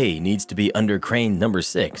 Boat A needs to be under crane number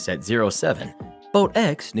 6 at 07. Boat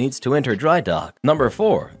X needs to enter dry dock number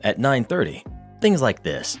 4 at 9:30. Things like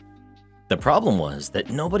this. The problem was that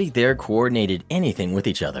nobody there coordinated anything with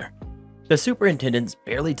each other. The superintendents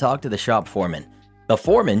barely talked to the shop foreman. The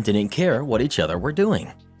foreman didn't care what each other were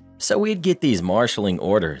doing. So we'd get these marshalling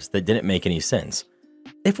orders that didn't make any sense.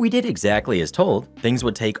 If we did exactly as told, things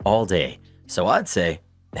would take all day. So I'd say,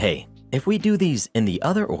 hey, if we do these in the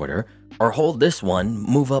other order, or hold this one,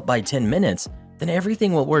 move up by 10 minutes, then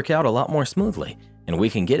everything will work out a lot more smoothly, and we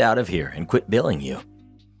can get out of here and quit billing you.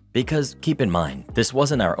 Because keep in mind, this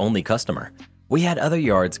wasn't our only customer. We had other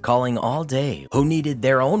yards calling all day who needed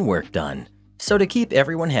their own work done. So to keep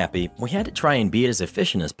everyone happy, we had to try and be as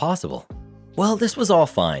efficient as possible. Well, this was all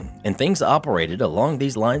fine, and things operated along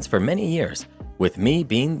these lines for many years, with me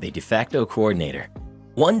being the de facto coordinator.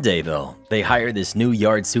 One day though, they hired this new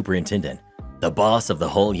yard superintendent, the boss of the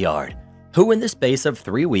whole yard, who in the space of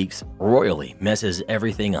 3 weeks royally messes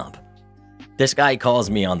everything up. This guy calls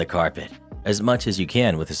me on the carpet, as much as you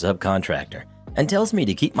can with a subcontractor, and tells me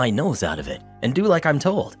to keep my nose out of it and do like I'm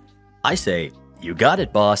told. I say, you got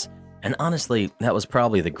it, boss, and honestly, that was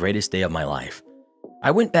probably the greatest day of my life. I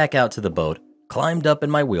went back out to the boat, climbed up in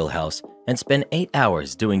my wheelhouse, and spent 8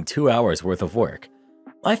 hours doing 2 hours worth of work.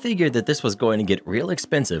 I figured that this was going to get real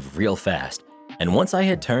expensive real fast, and once I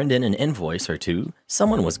had turned in an invoice or 2,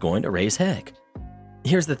 someone was going to raise heck.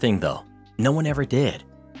 Here's the thing though, no one ever did.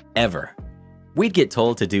 Ever. We'd get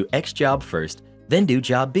told to do X job first, then do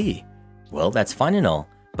job B. Well, that's fine and all,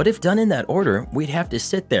 but if done in that order, we'd have to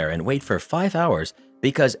sit there and wait for 5 hours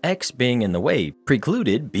because X being in the way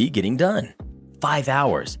precluded B getting done. 5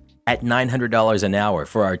 hours at $900 an hour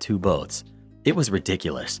for our 2 boats. It was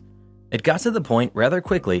ridiculous. It got to the point rather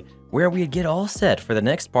quickly where we'd get all set for the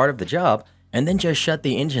next part of the job and then just shut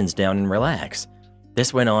the engines down and relax.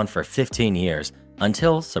 This went on for 15 years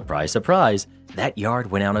until, surprise, surprise, that yard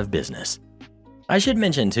went out of business. I should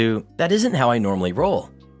mention too, that isn't how I normally roll.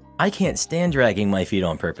 I can't stand dragging my feet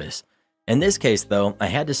on purpose. In this case though, I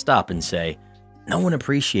had to stop and say, no one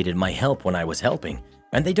appreciated my help when I was helping,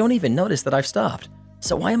 and they don't even notice that I've stopped.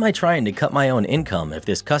 So why am I trying to cut my own income if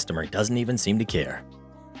this customer doesn't even seem to care?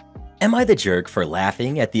 Am I the jerk for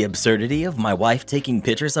laughing at the absurdity of my wife taking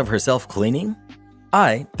pictures of herself cleaning?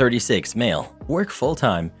 I, 36 male, work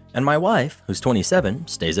full-time, and my wife, who's 27,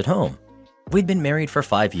 stays at home. We'd been married for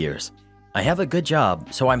 5 years. I have a good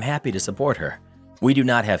job, so I'm happy to support her. We do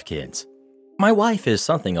not have kids. My wife is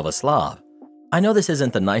something of a slob. I know this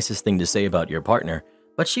isn't the nicest thing to say about your partner,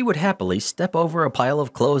 but she would happily step over a pile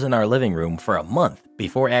of clothes in our living room for a month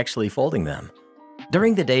before actually folding them.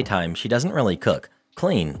 During the daytime, she doesn't really cook,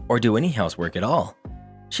 clean, or do any housework at all.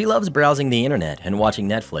 She loves browsing the internet and watching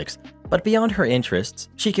Netflix, but beyond her interests,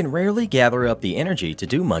 she can rarely gather up the energy to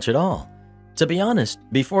do much at all. To be honest,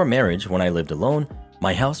 before marriage, when I lived alone,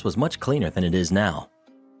 my house was much cleaner than it is now.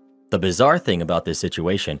 The bizarre thing about this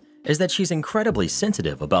situation is that she's incredibly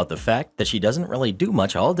sensitive about the fact that she doesn't really do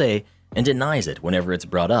much all day and denies it whenever it's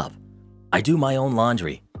brought up. I do my own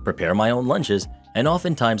laundry, prepare my own lunches, and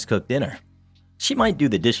oftentimes cook dinner. She might do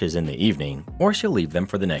the dishes in the evening, or she'll leave them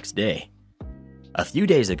for the next day. A few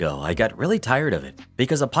days ago, I got really tired of it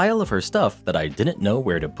because a pile of her stuff that I didn't know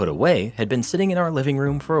where to put away had been sitting in our living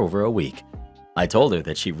room for over a week. I told her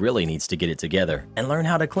that she really needs to get it together and learn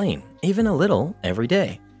how to clean, even a little, every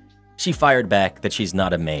day. She fired back that she's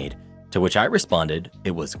not a maid, to which I responded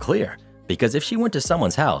it was clear, because if she went to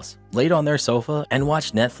someone's house, laid on their sofa, and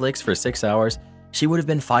watched Netflix for 6 hours, she would have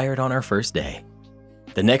been fired on her first day.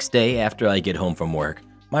 The next day after I get home from work,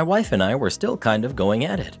 my wife and I were still kind of going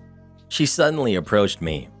at it. She suddenly approached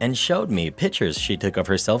me and showed me pictures she took of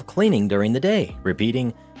herself cleaning during the day,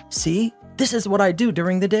 repeating, "See, this is what I do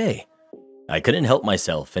during the day." I couldn't help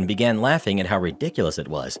myself and began laughing at how ridiculous it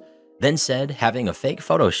was, then said having a fake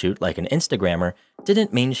photo shoot like an Instagrammer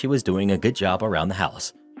didn't mean she was doing a good job around the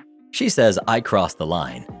house. She says I crossed the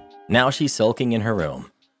line. Now she's sulking in her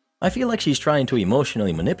room. I feel like she's trying to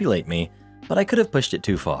emotionally manipulate me, but I could have pushed it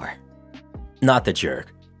too far. Not the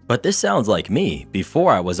jerk. But this sounds like me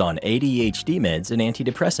before I was on ADHD meds and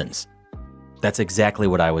antidepressants. That's exactly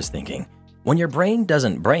what I was thinking. When your brain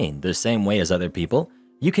doesn't brain the same way as other people,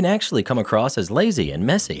 you can actually come across as lazy and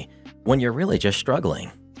messy when you're really just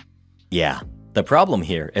struggling. Yeah, the problem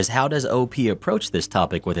here is how does OP approach this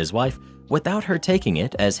topic with his wife without her taking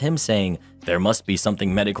it as him saying, "There must be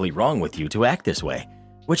something medically wrong with you to act this way,"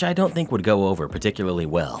 which I don't think would go over particularly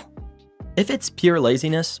well. If it's pure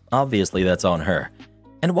laziness, obviously that's on her.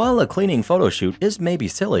 And while a cleaning photo shoot is maybe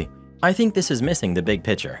silly, I think this is missing the big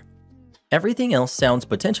picture. Everything else sounds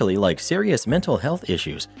potentially like serious mental health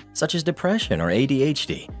issues, such as depression or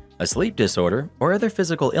ADHD, a sleep disorder, or other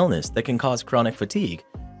physical illness that can cause chronic fatigue.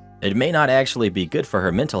 It may not actually be good for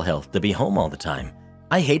her mental health to be home all the time.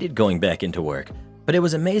 I hated going back into work, but it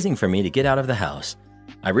was amazing for me to get out of the house.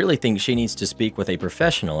 I really think she needs to speak with a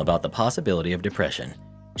professional about the possibility of depression.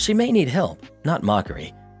 She may need help, not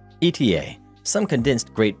mockery. ETA. Some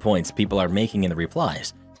condensed great points people are making in the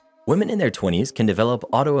replies. Women in their 20s can develop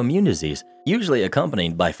autoimmune disease, usually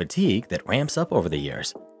accompanied by fatigue that ramps up over the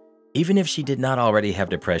years. Even if she did not already have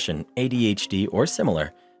depression, ADHD, or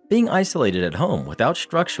similar, being isolated at home without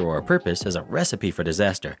structure or purpose is a recipe for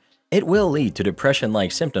disaster. It will lead to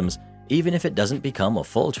depression-like symptoms even if it doesn't become a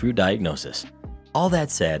full true diagnosis. All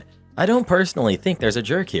that said, I don't personally think there's a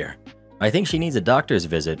jerk here. I think she needs a doctor's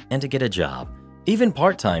visit and to get a job. Even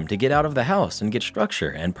part-time to get out of the house and get structure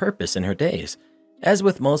and purpose in her days. As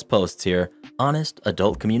with most posts here, honest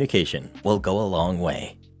adult communication will go a long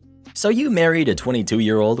way. So you married a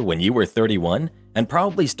 22-year-old when you were 31 and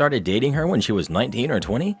probably started dating her when she was 19 or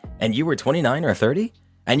 20 and you were 29 or 30?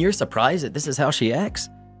 And you're surprised that this is how she acts?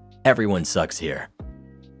 Everyone sucks here.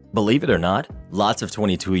 Believe it or not, lots of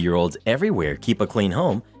 22-year-olds everywhere keep a clean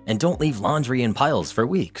home and don't leave laundry in piles for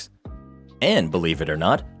weeks. And believe it or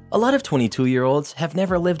not, a lot of 22-year-olds have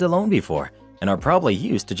never lived alone before and are probably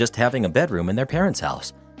used to just having a bedroom in their parents'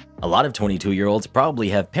 house. A lot of 22-year-olds probably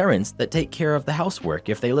have parents that take care of the housework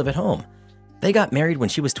if they live at home. They got married when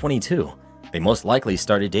she was 22. They most likely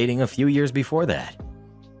started dating a few years before that.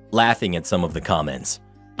 Laughing at some of the comments.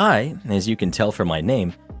 I, as you can tell from my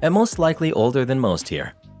name, am most likely older than most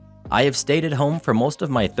here. I have stayed at home for most of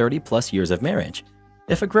my 30-plus years of marriage.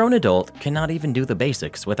 If a grown adult cannot even do the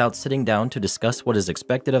basics without sitting down to discuss what is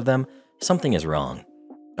expected of them, something is wrong.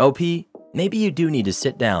 OP, maybe you do need to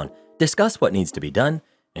sit down, discuss what needs to be done,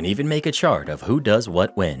 and even make a chart of who does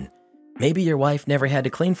what when. Maybe your wife never had to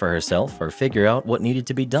clean for herself or figure out what needed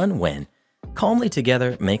to be done when. Calmly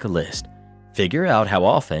together, make a list. Figure out how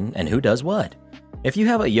often and who does what. If you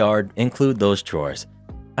have a yard, include those chores.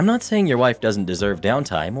 I'm not saying your wife doesn't deserve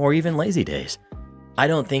downtime or even lazy days. I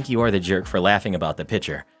don't think you are the jerk for laughing about the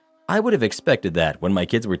picture. I would have expected that when my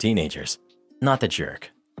kids were teenagers. Not the jerk.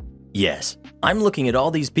 Yes, I'm looking at all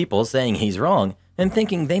these people saying he's wrong and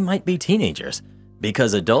thinking they might be teenagers,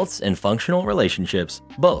 because adults in functional relationships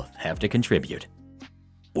both have to contribute.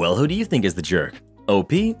 Well, who do you think is the jerk?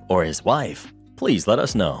 OP or his wife? Please let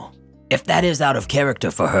us know. If that is out of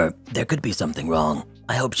character for her, there could be something wrong.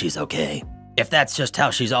 I hope she's okay. If that's just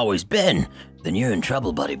how she's always been, then you're in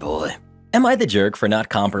trouble, buddy boy. Am I the jerk for not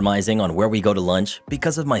compromising on where we go to lunch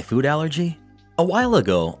because of my food allergy? A while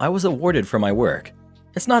ago, I was awarded for my work.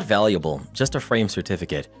 It's not valuable, just a frame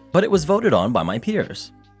certificate, but it was voted on by my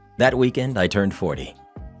peers. That weekend, I turned 40.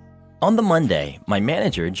 On the Monday, my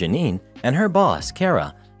manager, Janine, and her boss,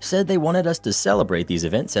 Kara, said they wanted us to celebrate these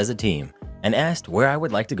events as a team and asked where I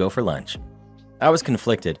would like to go for lunch. I was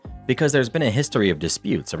conflicted because there's been a history of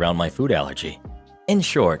disputes around my food allergy. In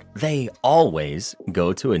short, they always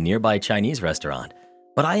go to a nearby Chinese restaurant,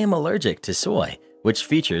 but I am allergic to soy, which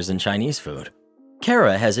features in Chinese food.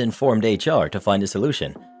 Kara has informed HR to find a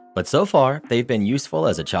solution, but so far they've been useful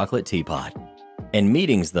as a chocolate teapot. In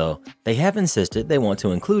meetings, though, they have insisted they want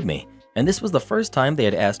to include me, and this was the first time they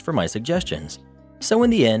had asked for my suggestions. So in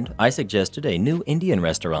the end, I suggested a new Indian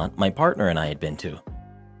restaurant my partner and I had been to.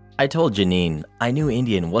 I told Janine I knew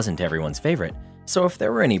Indian wasn't everyone's favorite, so if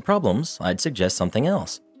there were any problems, I'd suggest something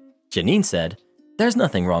else. Janine said, "There's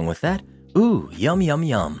nothing wrong with that. Ooh, yum yum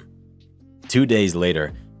yum." 2 days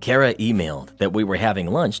later, Kara emailed that we were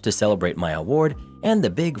having lunch to celebrate my award and the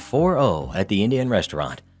big 4-0 at the Indian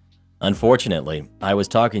restaurant. Unfortunately, I was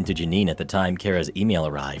talking to Janine at the time Kara's email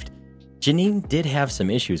arrived. Janine did have some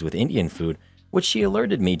issues with Indian food, which she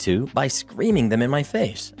alerted me to by screaming them in my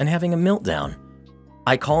face and having a meltdown.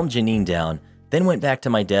 I calmed Janine down, then went back to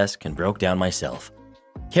my desk and broke down myself.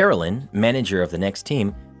 Carolyn, manager of the next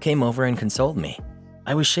team, came over and consoled me.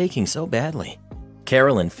 I was shaking so badly.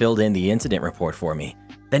 Carolyn filled in the incident report for me,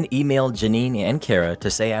 then emailed Janine and Kara to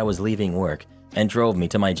say I was leaving work and drove me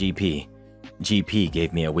to my GP. GP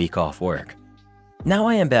gave me a week off work. Now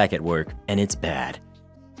I am back at work and it's bad.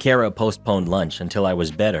 Kara postponed lunch until I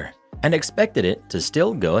was better and expected it to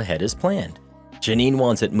still go ahead as planned. Janine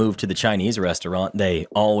wants it moved to the Chinese restaurant they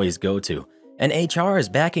always go to, and HR is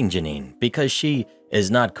backing Janine because she is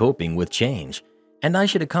not coping with change, and I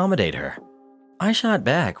should accommodate her. I shot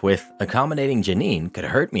back with accommodating Janine could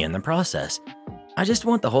hurt me in the process. I just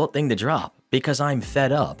want the whole thing to drop because I'm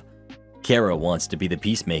fed up. Kara wants to be the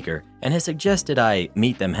peacemaker and has suggested I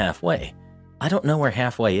meet them halfway. I don't know where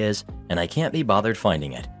halfway is, and I can't be bothered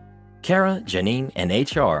finding it. Kara, Janine, and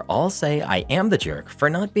HR all say I am the jerk for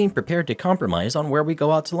not being prepared to compromise on where we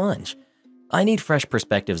go out to lunch. I need fresh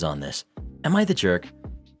perspectives on this. Am I the jerk?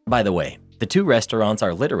 By the way, the two restaurants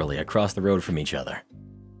are literally across the road from each other.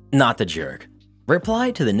 Not the jerk.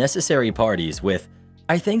 Reply to the necessary parties with,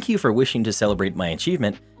 "I thank you for wishing to celebrate my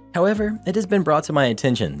achievement. However, it has been brought to my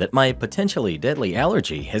attention that my potentially deadly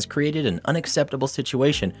allergy has created an unacceptable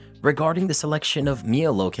situation regarding the selection of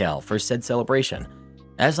meal locale for said celebration.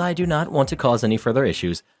 As I do not want to cause any further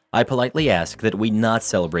issues, I politely ask that we not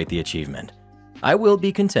celebrate the achievement. I will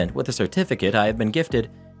be content with the certificate I have been gifted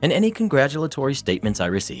and any congratulatory statements I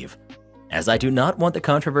receive. As I do not want the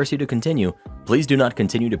controversy to continue, please do not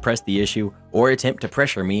continue to press the issue or attempt to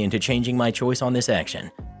pressure me into changing my choice on this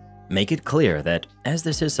action. Make it clear that, as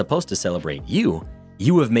this is supposed to celebrate you,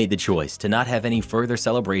 you have made the choice to not have any further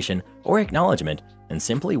celebration or acknowledgement and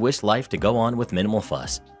simply wish life to go on with minimal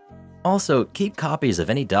fuss. Also, keep copies of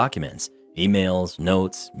any documents, emails,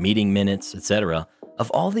 notes, meeting minutes, etc. of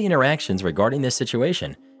all the interactions regarding this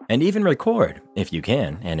situation, and even record, if you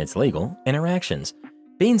can, and it's legal, interactions.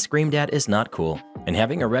 Being screamed at is not cool, and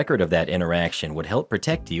having a record of that interaction would help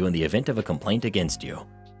protect you in the event of a complaint against you.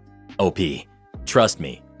 OP. Trust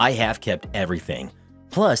me, I have kept everything.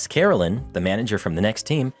 Plus, Carolyn, the manager from the next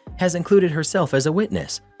team, has included herself as a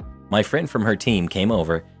witness. My friend from her team came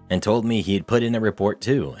over and told me he had put in a report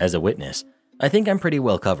too, as a witness. I think I'm pretty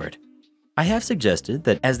well covered. I have suggested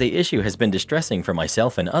that as the issue has been distressing for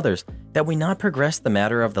myself and others, that we not progress the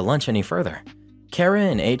matter of the lunch any further. Kara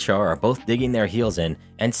and HR are both digging their heels in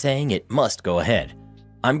and saying it must go ahead.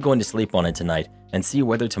 I'm going to sleep on it tonight and see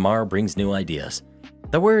whether tomorrow brings new ideas.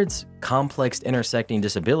 The words complex intersecting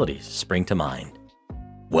disabilities spring to mind.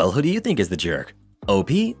 Well, who do you think is the jerk?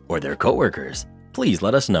 OP or their coworkers? Please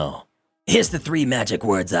let us know. Here's the 3 magic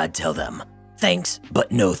words I'd tell them. Thanks,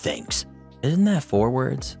 but no thanks. Isn't that 4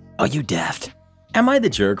 words? Are you daft? Am I the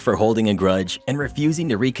jerk for holding a grudge and refusing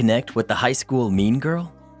to reconnect with the high school mean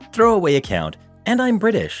girl? Throwaway account, and I'm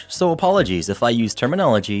British, so apologies if I use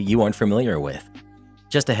terminology you aren't familiar with.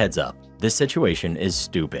 Just a heads up, this situation is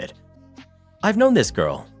stupid. I've known this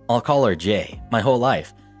girl, I'll call her Jay, my whole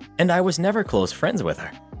life, and I was never close friends with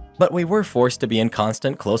her. But we were forced to be in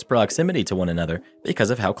constant close proximity to one another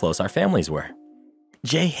because of how close our families were.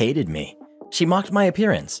 Jay hated me. She mocked my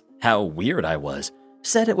appearance, how weird I was,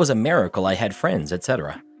 said it was a miracle I had friends,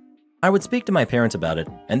 etc. I would speak to my parents about it,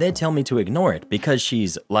 and they'd tell me to ignore it because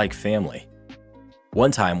she's like family.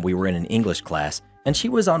 One time we were in an English class, and she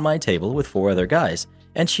was on my table with 4 other guys,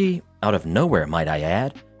 and she, out of nowhere might I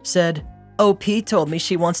add, said, "OP told me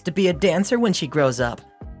she wants to be a dancer when she grows up."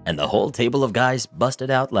 And the whole table of guys busted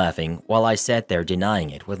out laughing while I sat there denying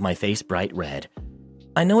it with my face bright red.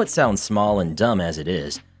 I know it sounds small and dumb as it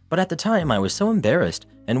is, but at the time I was so embarrassed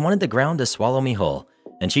and wanted the ground to swallow me whole,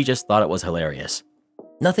 and she just thought it was hilarious.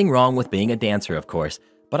 Nothing wrong with being a dancer, of course,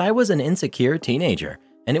 but I was an insecure teenager,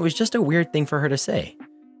 and it was just a weird thing for her to say.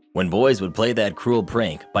 When boys would play that cruel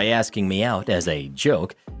prank by asking me out as a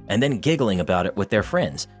joke and then giggling about it with their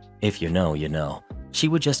friends, if you know, you know, she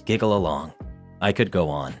would just giggle along. I could go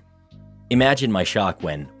on. Imagine my shock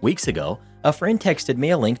when, weeks ago, a friend texted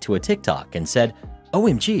me a link to a TikTok and said,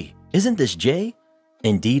 "OMG, isn't this Jay?"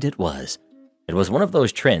 Indeed it was. It was one of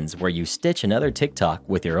those trends where you stitch another TikTok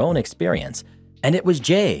with your own experience, and it was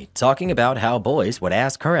Jay talking about how boys would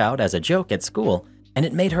ask her out as a joke at school, and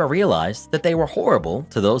it made her realize that they were horrible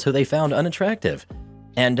to those who they found unattractive.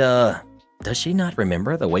 And, does she not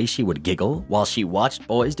remember the way she would giggle while she watched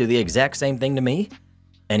boys do the exact same thing to me?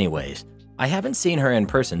 Anyways, I haven't seen her in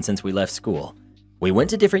person since we left school. We went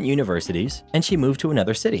to different universities, and she moved to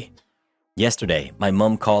another city. Yesterday, my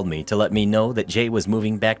mom called me to let me know that Jay was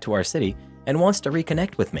moving back to our city and wants to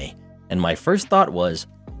reconnect with me, and my first thought was,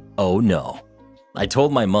 oh no. I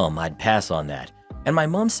told my mom I'd pass on that, and my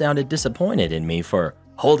mom sounded disappointed in me for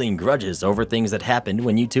holding grudges over things that happened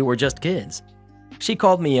when you two were just kids. She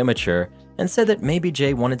called me immature and said that maybe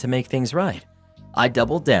Jay wanted to make things right. I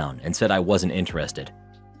doubled down and said I wasn't interested.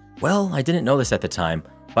 Well, I didn't know this at the time,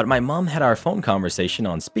 but my mom had our phone conversation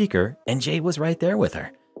on speaker and Jay was right there with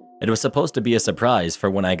her. It was supposed to be a surprise for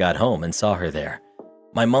when I got home and saw her there.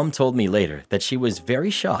 My mom told me later that she was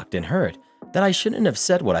very shocked and hurt that I shouldn't have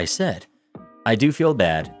said what I said. I do feel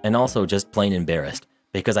bad and also just plain embarrassed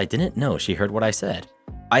because I didn't know she heard what I said.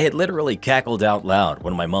 I had literally cackled out loud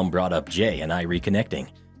when my mom brought up Jay and I reconnecting.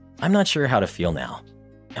 I'm not sure how to feel now.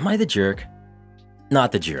 Am I the jerk?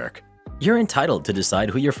 Not the jerk. You're entitled to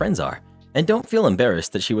decide who your friends are, and don't feel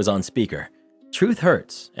embarrassed that she was on speaker. Truth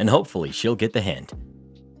hurts, and hopefully she'll get the hint.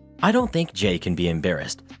 I don't think Jay can be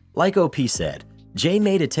embarrassed. Like OP said, Jay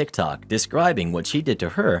made a TikTok describing what she did to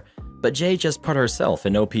her, but Jay just put herself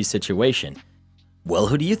in OP's situation. Well,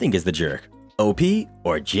 who do you think is the jerk? OP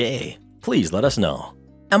or Jay? Please let us know.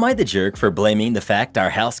 Am I the jerk for blaming the fact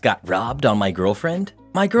our house got robbed on my girlfriend?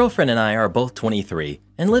 My girlfriend and I are both 23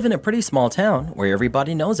 and live in a pretty small town where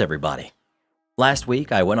everybody knows everybody. Last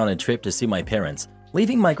week, I went on a trip to see my parents,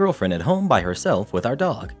 leaving my girlfriend at home by herself with our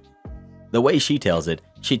dog. The way she tells it,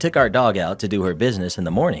 she took our dog out to do her business in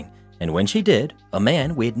the morning, and when she did, a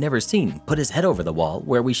man we had never seen put his head over the wall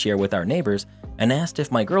where we share with our neighbors and asked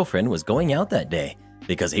if my girlfriend was going out that day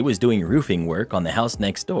because he was doing roofing work on the house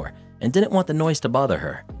next door and didn't want the noise to bother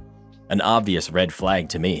her. An obvious red flag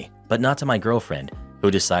to me, but not to my girlfriend, who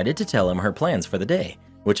decided to tell him her plans for the day,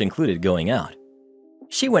 which included going out.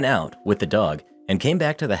 She went out with the dog and came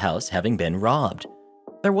back to the house having been robbed.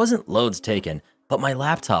 There wasn't loads taken, but my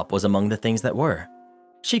laptop was among the things that were.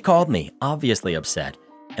 She called me, obviously upset,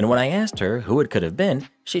 and when I asked her who it could have been,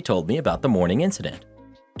 she told me about the morning incident.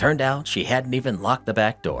 Turned out she hadn't even locked the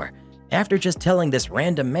back door, after just telling this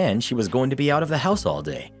random man she was going to be out of the house all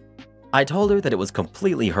day. I told her that it was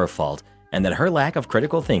completely her fault and that her lack of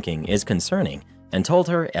critical thinking is concerning, and told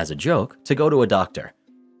her, as a joke, to go to a doctor.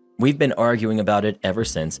 We've been arguing about it ever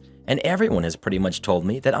since, and everyone has pretty much told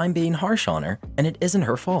me that I'm being harsh on her and it isn't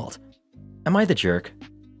her fault. Am I the jerk?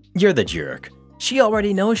 You're the jerk. She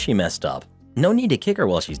already knows she messed up. No need to kick her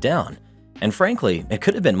while she's down. And frankly, it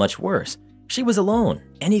could have been much worse. She was alone.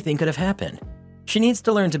 Anything could have happened. She needs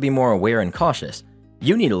to learn to be more aware and cautious.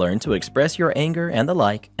 You need to learn to express your anger and the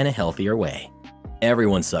like in a healthier way.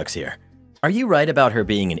 Everyone sucks here. Are you right about her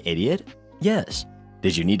being an idiot? Yes.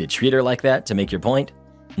 Did you need to treat her like that to make your point?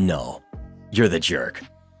 No. You're the jerk.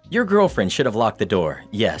 Your girlfriend should have locked the door,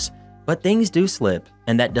 yes, but things do slip,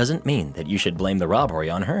 and that doesn't mean that you should blame the robbery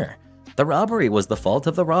on her. The robbery was the fault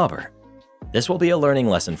of the robber. This will be a learning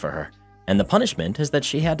lesson for her, and the punishment is that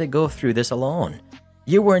she had to go through this alone.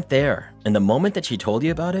 You weren't there, and the moment that she told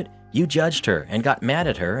you about it, you judged her and got mad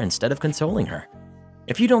at her instead of consoling her.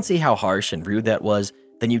 If you don't see how harsh and rude that was,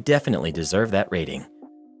 then you definitely deserve that rating.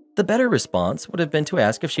 The better response would have been to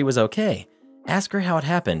ask if she was okay, ask her how it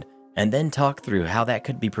happened, and then talk through how that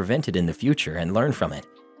could be prevented in the future and learn from it.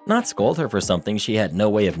 Not scold her for something she had no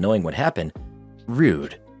way of knowing what happened.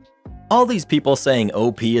 Rude. All these people saying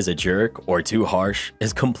OP is a jerk or too harsh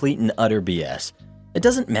is complete and utter BS. It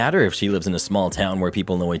doesn't matter if she lives in a small town where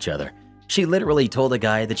people know each other. She literally told a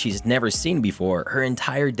guy that she's never seen before her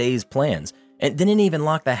entire day's plans and didn't even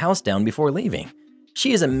lock the house down before leaving.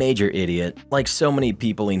 She is a major idiot, like so many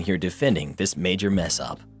people in here defending this major mess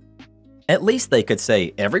up. At least they could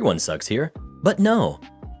say everyone sucks here, but no.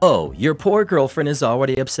 Oh, your poor girlfriend is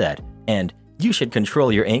already upset, and you should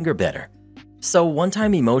control your anger better. So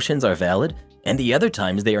one-time emotions are valid, and the other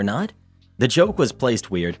times they are not? The joke was placed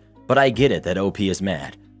weird, but I get it that OP is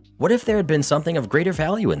mad. What if there had been something of greater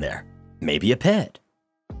value in there? Maybe a pet.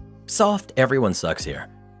 Soft, everyone sucks here.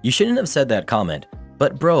 You shouldn't have said that comment,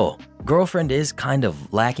 but bro, girlfriend is kind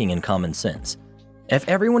of lacking in common sense. If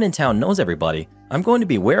everyone in town knows everybody, I'm going to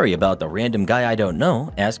be wary about the random guy I don't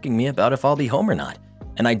know asking me about if I'll be home or not.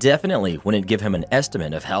 And I definitely wouldn't give him an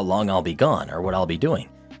estimate of how long I'll be gone or what I'll be doing.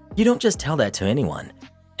 You don't just tell that to anyone.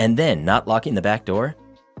 And then not locking the back door?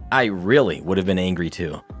 I really would have been angry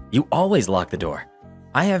too. You always lock the door.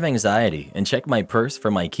 I have anxiety and check my purse for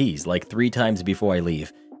my keys like 3 times before I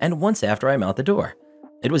leave and once after I'm out the door.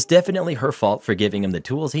 It was definitely her fault for giving him the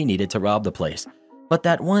tools he needed to rob the place. But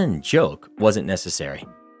that one joke wasn't necessary.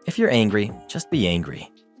 If you're angry, just be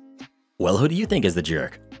angry. Well, who do you think is the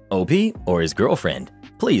jerk? OP or his girlfriend?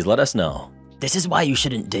 Please let us know. This is why you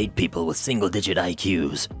shouldn't date people with single-digit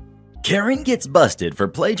IQs. Karen gets busted for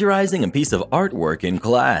plagiarizing a piece of artwork in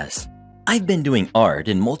class. I've been doing art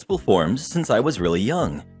in multiple forms since I was really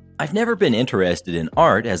young. I've never been interested in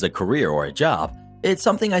art as a career or a job. It's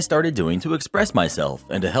something I started doing to express myself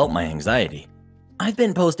and to help my anxiety. I've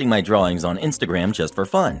been posting my drawings on Instagram just for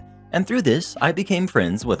fun, and through this, I became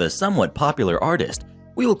friends with a somewhat popular artist.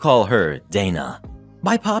 We will call her Dana.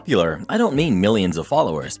 By popular, I don't mean millions of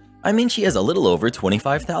followers. I mean she has a little over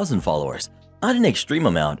 25,000 followers. Not an extreme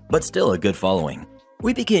amount, but still a good following.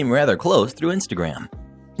 We became rather close through Instagram.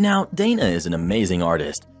 Now, Dana is an amazing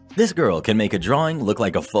artist. This girl can make a drawing look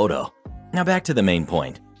like a photo. Now back to the main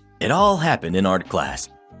point. It all happened in art class.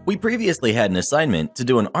 We previously had an assignment to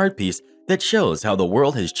do an art piece that shows how the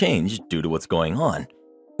world has changed due to what's going on.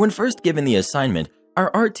 When first given the assignment,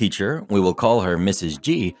 our art teacher, we will call her Mrs.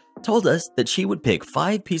 G, told us that she would pick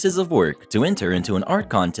 5 pieces of work to enter into an art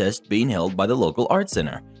contest being held by the local art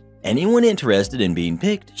center. Anyone interested in being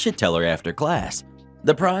picked should tell her after class.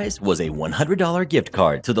 The prize was a $100 gift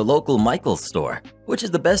card to the local Michael's store, which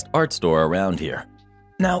is the best art store around here.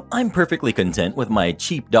 Now, I'm perfectly content with my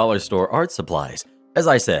cheap dollar store art supplies. As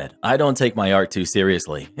I said, I don't take my art too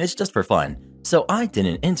seriously, it's just for fun, so I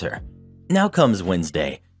didn't enter. Now comes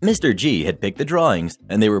Wednesday. Mr. G had picked the drawings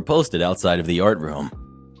and they were posted outside of the art room.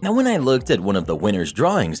 Now when I looked at one of the winner's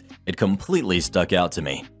drawings, it completely stuck out to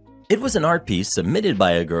me. It was an art piece submitted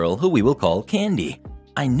by a girl who we will call Candy.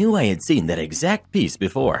 I knew I had seen that exact piece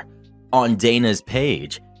before. On Dana's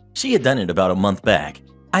page. She had done it about a month back.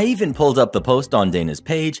 I even pulled up the post on Dana's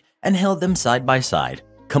page and held them side by side,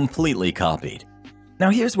 completely copied. Now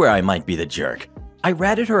here's where I might be the jerk. I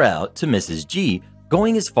ratted her out to Mrs. G,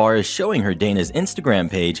 going as far as showing her Dana's Instagram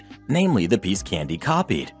page, namely the piece Candy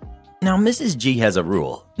copied. Now Mrs. G has a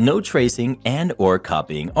rule, no tracing and or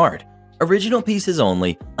copying art. Original pieces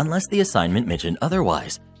only unless the assignment mentioned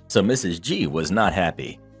otherwise. So Mrs. G was not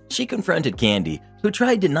happy. She confronted Candy, who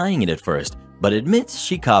tried denying it at first, but admits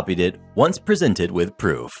she copied it once presented with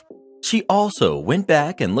proof. She also went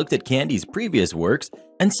back and looked at Candy's previous works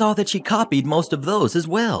and saw that she copied most of those as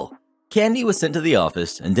well. Candy was sent to the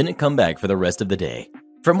office and didn't come back for the rest of the day.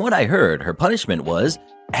 From what I heard, her punishment was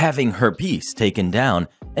having her piece taken down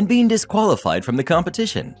and being disqualified from the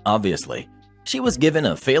competition, obviously. She was given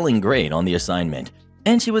a failing grade on the assignment,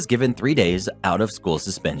 and she was given 3 days out of school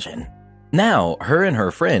suspension. Now, her and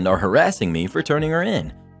her friend are harassing me for turning her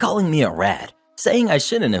in, calling me a rat, saying I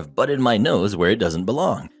shouldn't have butted my nose where it doesn't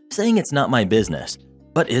belong, saying it's not my business.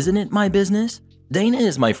 But isn't it my business? Dana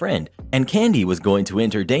is my friend, and Candy was going to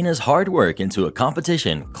enter Dana's hard work into a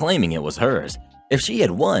competition claiming it was hers. If she had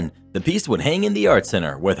won, the piece would hang in the art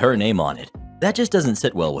center with her name on it. That just doesn't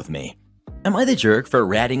sit well with me. Am I the jerk for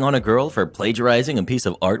ratting on a girl for plagiarizing a piece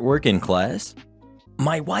of artwork in class?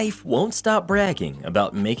 My wife won't stop bragging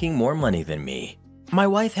about making more money than me. My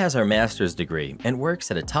wife has her master's degree and works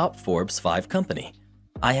at a top Forbes 5 company.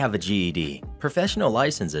 I have a GED, professional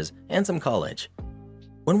licenses, and some college.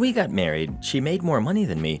 When we got married, she made more money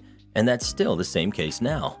than me, and that's still the same case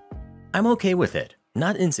now. I'm okay with it,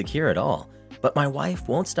 not insecure at all, but my wife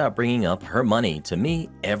won't stop bringing up her money to me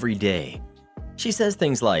every day. She says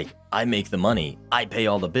things like, I make the money, I pay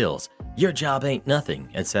all the bills, your job ain't nothing,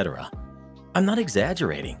 etc. I'm not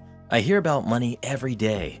exaggerating. I hear about money every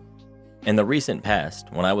day. In the recent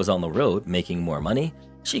past, when I was on the road making more money,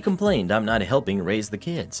 she complained I'm not helping raise the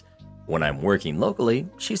kids. When I'm working locally,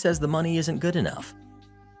 she says the money isn't good enough.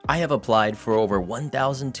 I have applied for over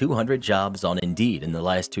 1,200 jobs on Indeed in the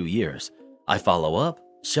last 2 years. I follow up,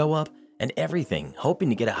 show up, and everything, hoping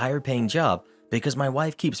to get a higher paying job because my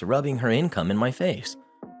wife keeps rubbing her income in my face.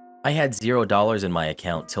 I had $0 in my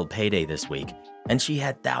account till payday this week, and she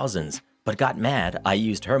had thousands, but got mad I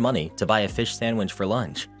used her money to buy a fish sandwich for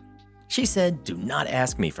lunch. She said, do not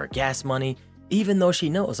ask me for gas money, even though she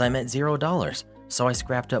knows I'm at $0, so I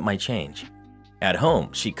scrapped up my change. At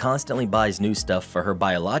home, she constantly buys new stuff for her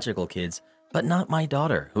biological kids, but not my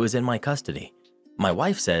daughter, who is in my custody. My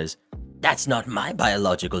wife says, "That's not my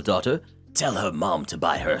biological daughter. Tell her mom to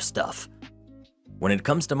buy her stuff." When it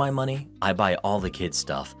comes to my money, I buy all the kids'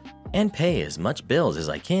 stuff and pay as much bills as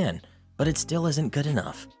I can, but it still isn't good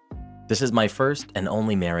enough. This is my first and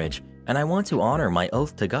only marriage, and I want to honor my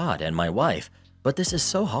oath to God and my wife, but this is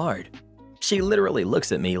so hard. She literally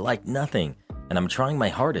looks at me like nothing, and I'm trying my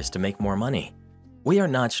hardest to make more money. We are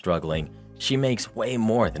not struggling. She makes way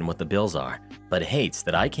more than what the bills are, but hates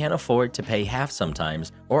that I can't afford to pay half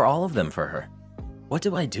sometimes or all of them for her. What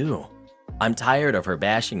do I do? I'm tired of her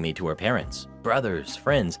bashing me to her parents, brothers,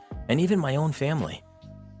 friends, and even my own family.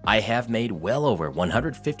 I have made well over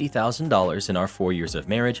 $150,000 in our 4 years of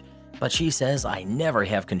marriage, but she says I never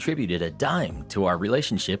have contributed a dime to our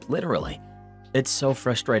relationship, literally. It's so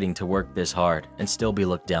frustrating to work this hard and still be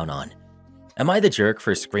looked down on. Am I the jerk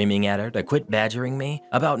for screaming at her to quit badgering me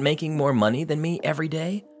about making more money than me every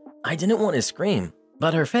day? I didn't want to scream,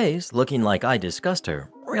 but her face, looking like I discussed her,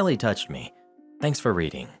 really touched me. Thanks for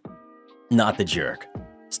reading. Not the jerk.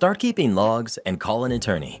 Start keeping logs and call an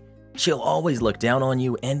attorney. She'll always look down on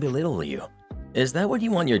you and belittle you. Is that what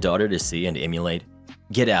you want your daughter to see and emulate?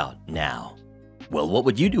 Get out now. Well, what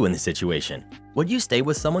would you do in this situation? Would you stay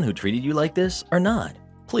with someone who treated you like this or not?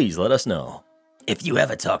 Please let us know. If you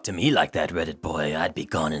ever talked to me like that, Reddit boy, I'd be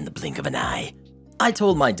gone in the blink of an eye. I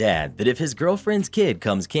told my dad that if his girlfriend's kid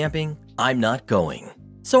comes camping, I'm not going.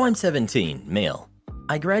 So I'm 17, male.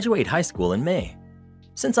 I graduate high school in May.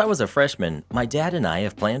 Since I was a freshman, my dad and I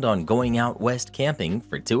have planned on going out west camping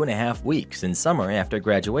for 2.5 weeks in summer after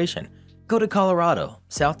graduation. Go to Colorado,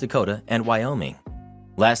 South Dakota, and Wyoming.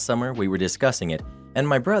 Last summer, we were discussing it, and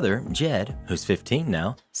my brother, Jed, who's 15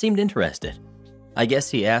 now, seemed interested. I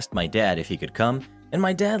guess he asked my dad if he could come, and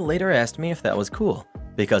my dad later asked me if that was cool,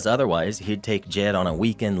 because otherwise he'd take Jed on a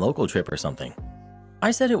weekend local trip or something.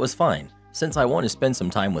 I said it was fine, since I want to spend some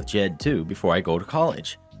time with Jed too before I go to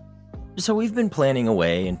college. So we've been planning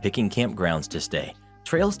away and picking campgrounds to stay,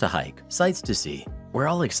 trails to hike, sights to see. We're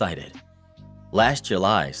all excited. Last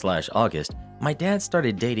July/August, my dad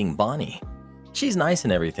started dating Bonnie. She's nice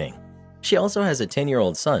and everything. She also has a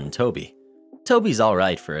 10-year-old son, Toby. Toby's all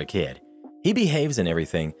right for a kid. He behaves and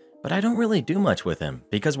everything, but I don't really do much with him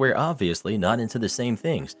because we're obviously not into the same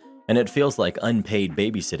things, and it feels like unpaid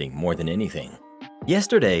babysitting more than anything.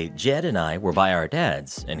 Yesterday, Jed and I were by our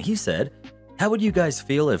dad's, and he said, "How would you guys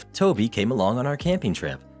feel if Toby came along on our camping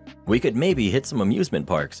trip? We could maybe hit some amusement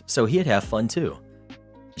parks so he'd have fun too."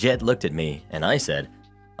 Jed looked at me, and I said,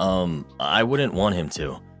 I wouldn't want him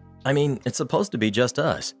to. I mean, it's supposed to be just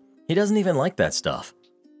us. He doesn't even like that stuff.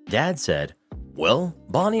 Dad said, "Well,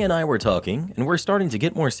 Bonnie and I were talking, and we're starting to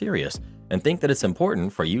get more serious and think that it's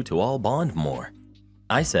important for you to all bond more."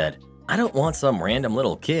 I said, "I don't want some random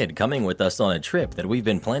little kid coming with us on a trip that we've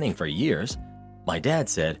been planning for years." My dad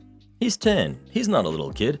said, "He's 10, he's not a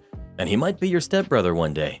little kid, and he might be your stepbrother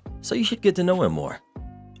one day, so you should get to know him more."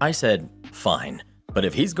 I said, "Fine, but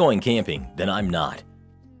if he's going camping, then I'm not."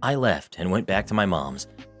 I left and went back to my mom's,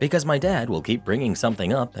 because my dad will keep bringing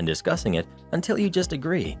something up and discussing it until you just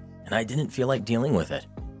agree, and I didn't feel like dealing with it.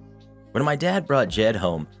 When my dad brought Jed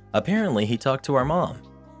home, apparently he talked to our mom.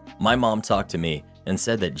 My mom talked to me and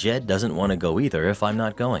said that Jed doesn't want to go either if I'm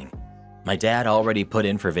not going. My dad already put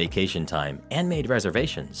in for vacation time and made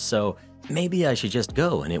reservations, so maybe I should just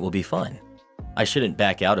go and it will be fun. I shouldn't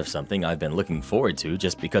back out of something I've been looking forward to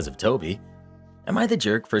just because of Toby. Am I the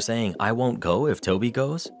jerk for saying I won't go if Toby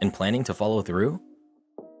goes and planning to follow through?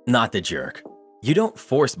 Not the jerk. You don't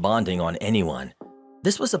force bonding on anyone.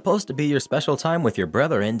 This was supposed to be your special time with your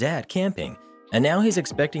brother and dad camping, and now he's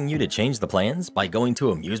expecting you to change the plans by going to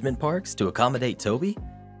amusement parks to accommodate Toby?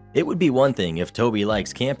 It would be one thing if Toby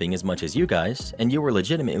likes camping as much as you guys and you were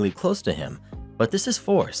legitimately close to him, but this is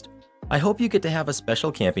forced. I hope you get to have a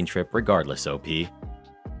special camping trip regardless, OP.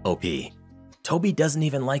 OP. Toby doesn't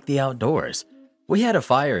even like the outdoors. We had a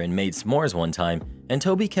fire and made s'mores one time, and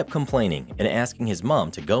Toby kept complaining and asking his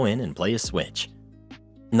mom to go in and play a Switch.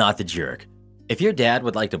 Not the jerk. If your dad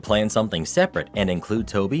would like to plan something separate and include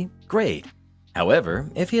Toby, great. However,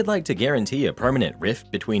 if he'd like to guarantee a permanent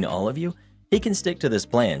rift between all of you, he can stick to this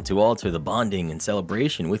plan to alter the bonding and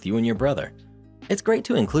celebration with you and your brother. It's great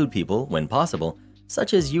to include people when possible,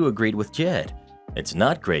 such as you agreed with Jed. It's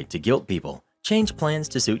not great to guilt people, change plans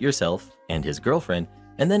to suit yourself and his girlfriend,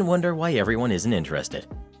 and then wonder why everyone isn't interested.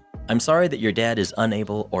 I'm sorry that your dad is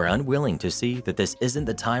unable or unwilling to see that this isn't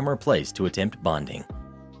the time or place to attempt bonding.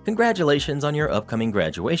 Congratulations on your upcoming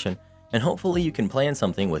graduation, and hopefully you can plan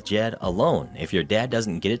something with Jed alone if your dad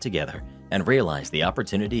doesn't get it together and realize the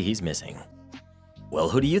opportunity he's missing. Well,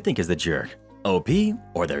 who do you think is the jerk? OP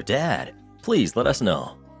or their dad? Please let us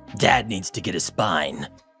know. Dad needs to get a spine.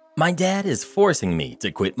 My dad is forcing me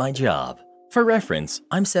to quit my job. For reference,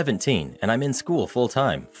 I'm 17 and I'm in school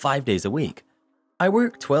full-time, 5 days a week. I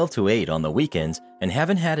work 12 to 8 on the weekends and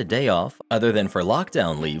haven't had a day off other than for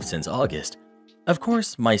lockdown leave since August. Of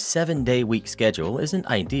course, my 7-day week schedule isn't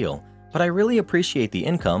ideal, but I really appreciate the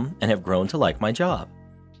income and have grown to like my job.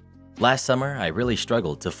 Last summer, I really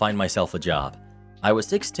struggled to find myself a job. I was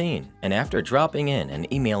 16, and after dropping in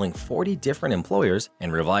and emailing 40 different employers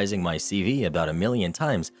and revising my CV about 1,000,000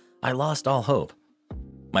 times, I lost all hope.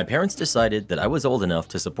 My parents decided that I was old enough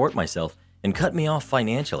to support myself and cut me off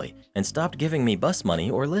financially and stopped giving me bus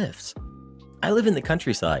money or lifts. I live in the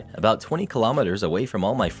countryside, about 20 kilometers away from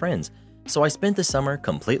all my friends, so I spent the summer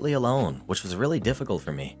completely alone, which was really difficult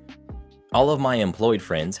for me. All of my employed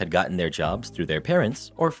friends had gotten their jobs through their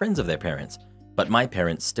parents or friends of their parents, but my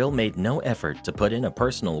parents still made no effort to put in a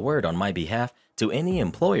personal word on my behalf to any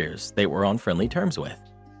employers they were on friendly terms with.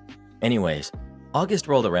 Anyways, August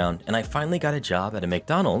rolled around and I finally got a job at a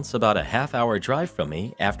McDonald's about a half-hour drive from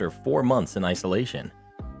me after 4 months in isolation.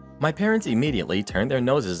 My parents immediately turned their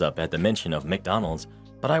noses up at the mention of McDonald's,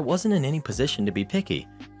 but I wasn't in any position to be picky,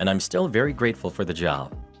 and I'm still very grateful for the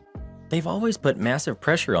job. They've always put massive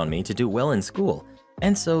pressure on me to do well in school,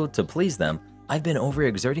 and so, to please them, I've been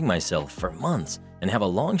overexerting myself for months and have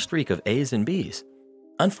a long streak of A's and B's.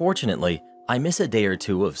 Unfortunately, I miss a day or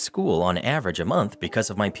two of school on average a month because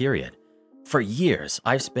of my period. For years,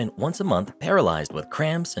 I've spent once a month paralyzed with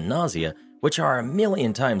cramps and nausea, which are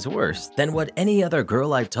 1,000,000 times worse than what any other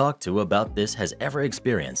girl I've talked to about this has ever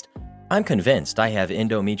experienced. I'm convinced I have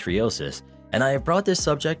endometriosis, and I have brought this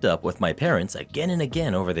subject up with my parents again and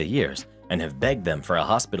again over the years and have begged them for a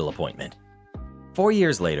hospital appointment. 4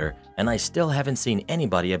 years later, and I still haven't seen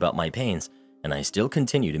anybody about my pains, and I still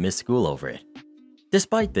continue to miss school over it.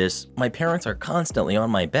 Despite this, my parents are constantly on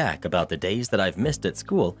my back about the days that I've missed at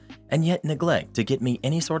school and yet neglect to get me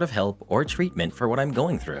any sort of help or treatment for what I'm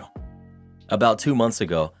going through. About 2 months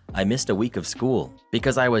ago, I missed a week of school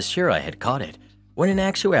because I was sure I had caught it, when in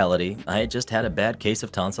actuality, I had just had a bad case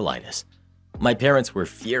of tonsillitis. My parents were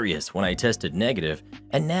furious when I tested negative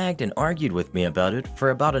and nagged and argued with me about it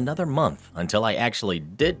for about another month until I actually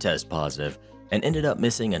did test positive and ended up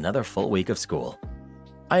missing another full week of school.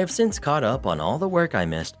 I have since caught up on all the work I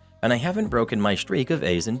missed, and I haven't broken my streak of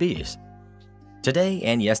A's and B's. Today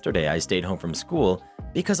and yesterday I stayed home from school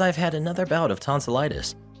because I've had another bout of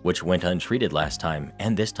tonsillitis, which went untreated last time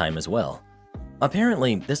and this time as well.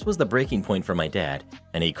 Apparently, this was the breaking point for my dad,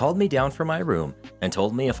 and he called me down from my room and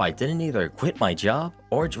told me if I didn't either quit my job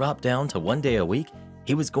or drop down to 1 day a week,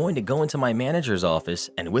 he was going to go into my manager's office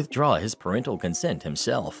and withdraw his parental consent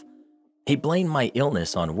himself. He blamed my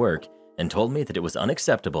illness on work and told me that it was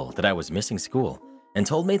unacceptable that I was missing school, and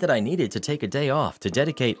told me that I needed to take a day off to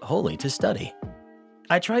dedicate wholly to study.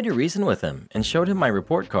 I tried to reason with him and showed him my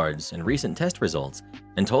report cards and recent test results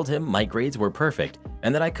and told him my grades were perfect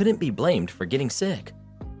and that I couldn't be blamed for getting sick.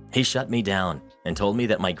 He shut me down and told me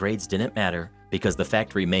that my grades didn't matter because the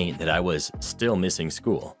fact remained that I was still missing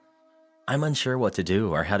school. I'm unsure what to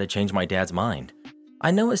do or how to change my dad's mind.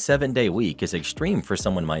 I know a 7-day week is extreme for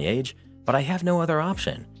someone my age, but I have no other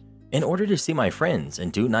option. In order to see my friends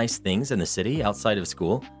and do nice things in the city outside of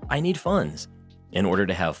school, I need funds. In order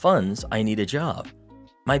to have funds, I need a job.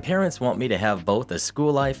 My parents want me to have both a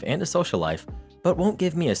school life and a social life, but won't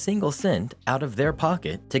give me a single cent out of their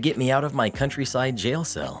pocket to get me out of my countryside jail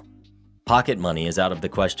cell. Pocket money is out of the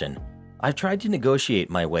question. I've tried to negotiate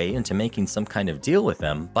my way into making some kind of deal with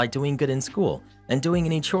them by doing good in school and doing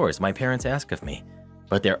any chores my parents ask of me.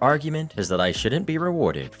 But their argument is that I shouldn't be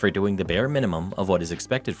rewarded for doing the bare minimum of what is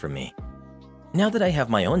expected from me. Now that I have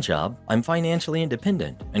my own job, I'm financially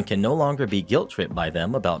independent and can no longer be guilt-tripped by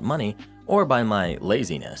them about money or by my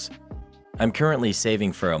laziness. I'm currently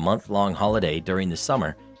saving for a month-long holiday during the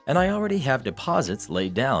summer, and I already have deposits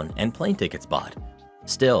laid down and plane tickets bought.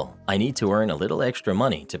 Still, I need to earn a little extra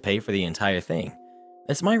money to pay for the entire thing.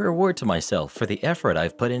 It's my reward to myself for the effort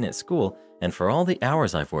I've put in at school and for all the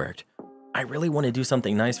hours I've worked. I really want to do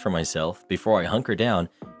something nice for myself before I hunker down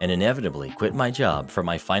and inevitably quit my job for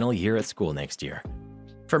my final year at school next year.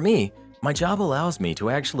 For me, my job allows me to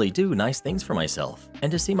actually do nice things for myself and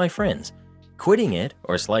to see my friends. Quitting it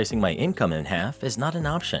or slicing my income in half is not an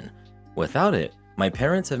option. Without it, my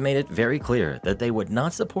parents have made it very clear that they would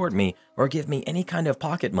not support me or give me any kind of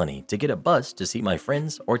pocket money to get a bus to see my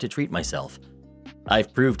friends or to treat myself.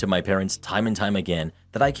 I've proved to my parents time and time again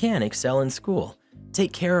that I can excel in school,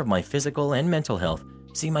 take care of my physical and mental health,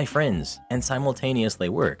 see my friends, and simultaneously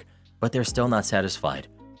work, but they're still not satisfied.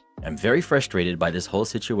 I'm very frustrated by this whole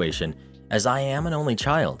situation, as I am an only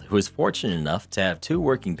child who is fortunate enough to have 2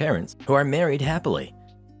 working parents who are married happily.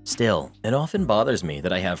 Still, it often bothers me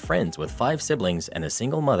that I have friends with 5 siblings and a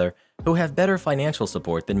single mother who have better financial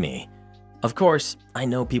support than me. Of course, I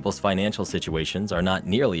know people's financial situations are not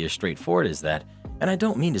nearly as straightforward as that, and I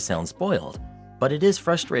don't mean to sound spoiled, but it is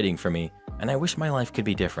frustrating for me, and I wish my life could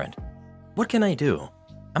be different. What can I do?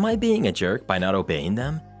 Am I being a jerk by not obeying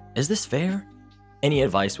them? Is this fair? Any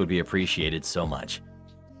advice would be appreciated so much.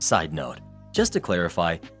 Side note, just to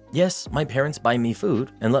clarify, yes, my parents buy me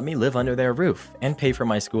food and let me live under their roof and pay for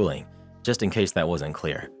my schooling, just in case that wasn't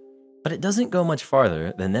clear. But it doesn't go much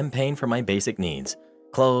farther than them paying for my basic needs.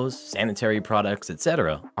 Clothes, sanitary products,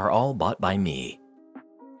 etc. are all bought by me.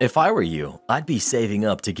 If I were you, I'd be saving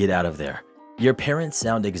up to get out of there. Your parents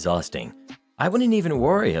sound exhausting. I wouldn't even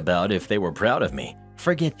worry about if they were proud of me.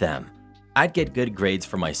 Forget them. I'd get good grades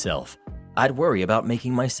for myself. I'd worry about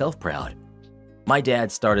making myself proud. My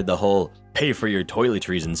dad started the whole pay for your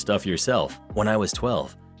toiletries and stuff yourself when I was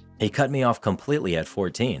 12. He cut me off completely at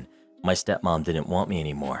 14. My stepmom didn't want me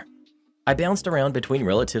anymore. I bounced around between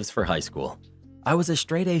relatives for high school. I was a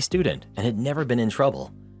straight-A student and had never been in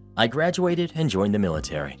trouble. I graduated and joined the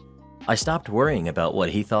military. I stopped worrying about what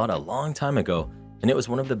he thought a long time ago, and it was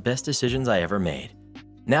one of the best decisions I ever made.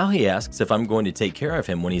 Now he asks if I'm going to take care of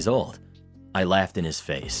him when he's old. I laughed in his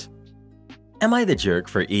face. Am I the jerk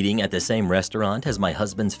for eating at the same restaurant as my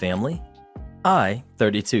husband's family? I,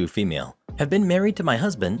 32 female, have been married to my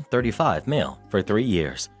husband, 35 male, for 3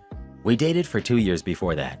 years. We dated for 2 years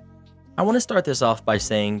before that. I want to start this off by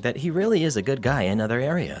saying that he really is a good guy in other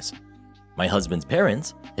areas. My husband's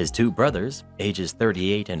parents, his 2 brothers, ages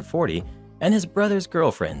 38 and 40, and his brother's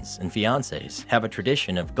girlfriends and fiancés have a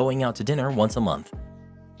tradition of going out to dinner once a month.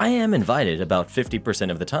 I am invited about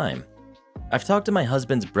 50% of the time. I've talked to my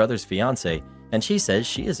husband's brother's fiancé, and she says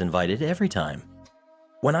she is invited every time.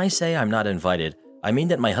 When I say I'm not invited, I mean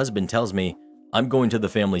that my husband tells me, I'm going to the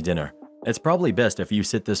family dinner. It's probably best if you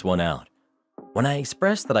sit this one out. When I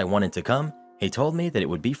expressed that I wanted to come, he told me that it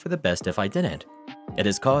would be for the best if I didn't. It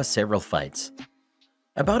has caused several fights.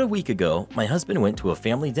 About a week ago, my husband went to a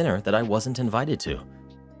family dinner that I wasn't invited to.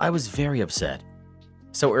 I was very upset.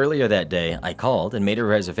 So earlier that day, I called and made a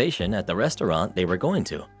reservation at the restaurant they were going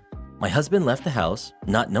to. My husband left the house,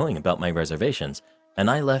 not knowing about my reservations, and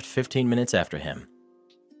I left 15 minutes after him.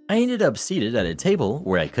 I ended up seated at a table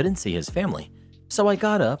where I couldn't see his family, so I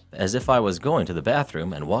got up as if I was going to the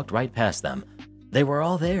bathroom and walked right past them. They were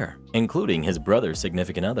all there, including his brother's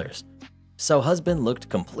significant others. So husband looked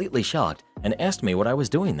completely shocked and asked me what I was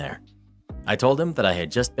doing there. I told him that I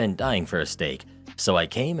had just been dying for a steak, so I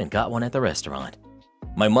came and got one at the restaurant.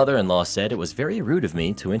 My mother-in-law said it was very rude of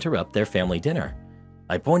me to interrupt their family dinner.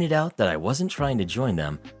 I pointed out that I wasn't trying to join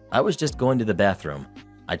them, I was just going to the bathroom.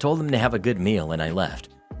 I told them to have a good meal and I left.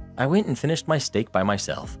 I went and finished my steak by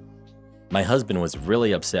myself. My husband was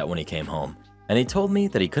really upset when he came home, and he told me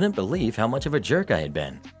that he couldn't believe how much of a jerk I had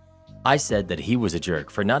been. I said that he was a jerk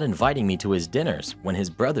for not inviting me to his dinners when his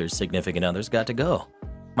brother's significant others got to go.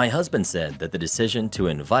 My husband said that the decision to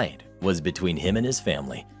invite was between him and his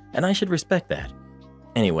family, and I should respect that.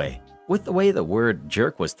 Anyway, with the way the word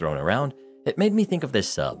jerk was thrown around, it made me think of this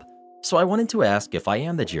sub, so I wanted to ask if I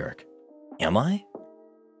am the jerk. Am I?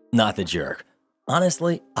 Not the jerk.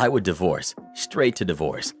 Honestly, I would divorce, straight to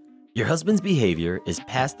divorce. Your husband's behavior is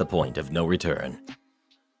past the point of no return.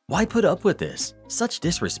 Why put up with this? Such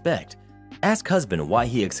disrespect. Ask husband why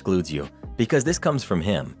he excludes you, because this comes from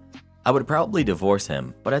him. I would probably divorce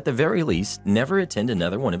him, but at the very least, never attend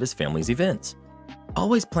another one of his family's events.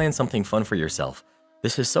 Always plan something fun for yourself.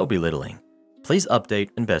 This is so belittling. Please update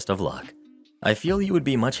and best of luck. I feel you would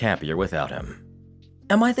be much happier without him.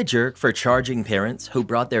 Am I the jerk for charging parents who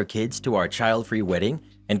brought their kids to our child-free wedding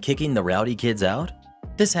and kicking the rowdy kids out?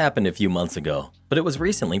 This happened a few months ago, but it was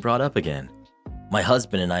recently brought up again. My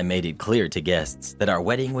husband and I made it clear to guests that our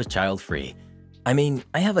wedding was child-free. I mean,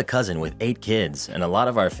 I have a cousin with 8 kids, and a lot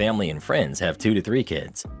of our family and friends have 2 to 3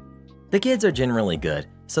 kids. The kids are generally good,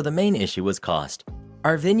 so the main issue was cost.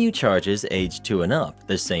 Our venue charges age 2 and up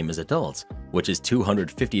the same as adults, which is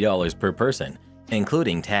 $250 per person,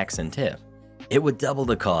 including tax and tip. It would double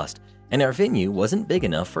the cost, and our venue wasn't big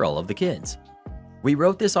enough for all of the kids. We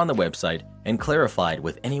wrote this on the website and clarified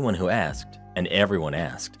with anyone who asked, and everyone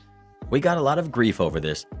asked. We got a lot of grief over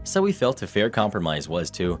this, so we felt a fair compromise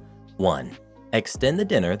was to 1. Extend the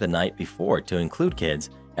dinner the night before to include kids,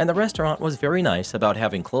 and the restaurant was very nice about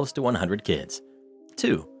having close to 100 kids.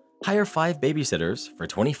 2. Hire 5 babysitters for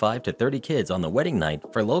 25 to 30 kids on the wedding night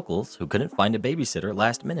for locals who couldn't find a babysitter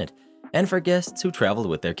last minute, and for guests who traveled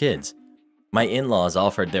with their kids. My in-laws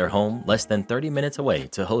offered their home less than 30 minutes away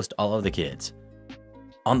to host all of the kids.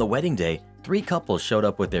 On the wedding day, 3 couples showed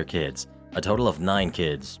up with their kids, a total of 9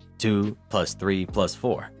 kids, 2 plus 3 plus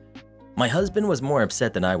 4. My husband was more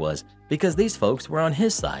upset than I was because these folks were on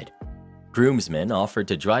his side. Groomsmen offered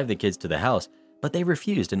to drive the kids to the house, but they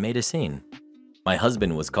refused and made a scene. My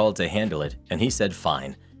husband was called to handle it, and he said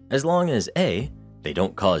fine, as long as A, they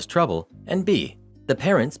don't cause trouble, and B, the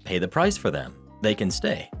parents pay the price for them. They can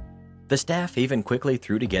stay. The staff even quickly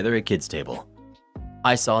threw together a kids' table.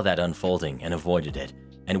 I saw that unfolding and avoided it,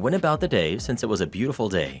 and went about the day since it was a beautiful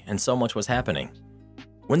day and so much was happening.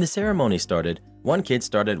 When the ceremony started, one kid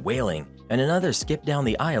started wailing and another skipped down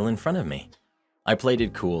the aisle in front of me. I played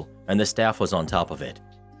it cool, and the staff was on top of it.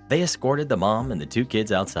 They escorted the mom and the 2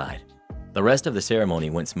 kids outside. The rest of the ceremony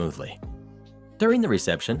went smoothly. During the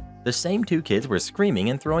reception, the same 2 kids were screaming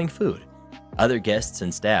and throwing food. Other guests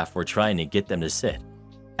and staff were trying to get them to sit.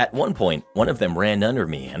 At one point, one of them ran under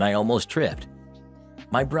me and I almost tripped.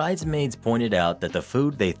 My bridesmaids pointed out that the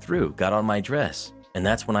food they threw got on my dress, and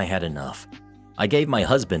that's when I had enough. I gave my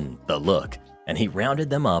husband the look, and he rounded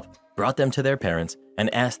them up, brought them to their parents,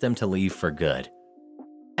 and asked them to leave for good.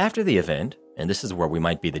 After the event, and this is where we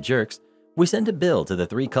might be the jerks, we sent a bill to the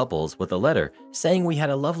 3 couples with a letter saying we had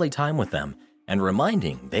a lovely time with them and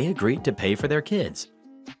reminding they agreed to pay for their kids.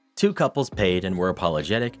 2 couples paid and were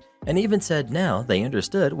apologetic and even said now they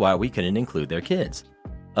understood why we couldn't include their kids.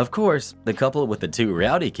 Of course, the couple with the 2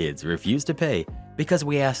 rowdy kids refused to pay because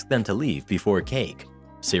we asked them to leave before cake.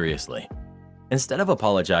 Seriously. Instead of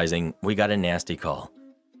apologizing, we got a nasty call.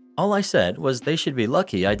 All I said was they should be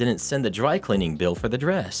lucky I didn't send the dry cleaning bill for the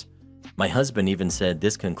dress. My husband even said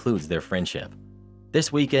this concludes their friendship.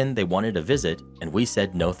 This weekend they wanted a visit and we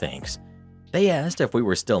said no thanks. They asked if we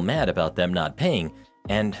were still mad about them not paying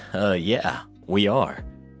and, yeah, we are.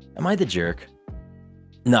 Am I the jerk?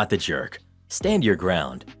 Not the jerk. Stand your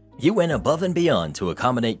ground. You went above and beyond to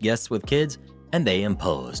accommodate guests with kids, and they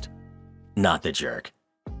imposed. Not the jerk.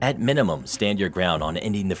 At minimum, stand your ground on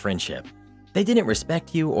ending the friendship. They didn't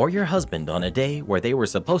respect you or your husband on a day where they were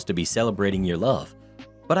supposed to be celebrating your love.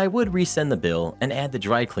 But I would resend the bill and add the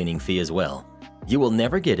dry cleaning fee as well. You will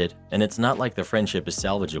never get it, and it's not like the friendship is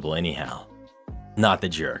salvageable anyhow. Not the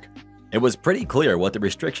jerk. It was pretty clear what the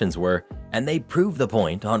restrictions were, and they proved the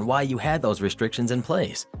point on why you had those restrictions in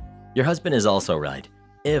place. Your husband is also right.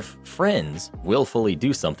 If friends willfully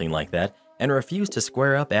do something like that and refuse to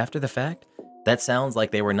square up after the fact, that sounds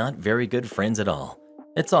like they were not very good friends at all.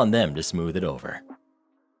 It's on them to smooth it over.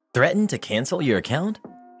 Threaten to cancel your account?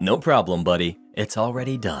 No problem, buddy. It's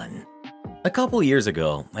already done. A couple years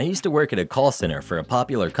ago, I used to work at a call center for a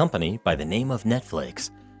popular company by the name of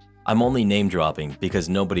Netflix. I'm only name dropping because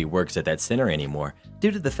nobody works at that center anymore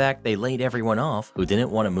due to the fact they laid everyone off who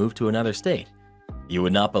didn't want to move to another state. You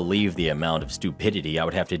would not believe the amount of stupidity I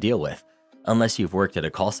would have to deal with, unless you've worked at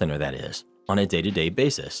a call center, that is, on a day-to-day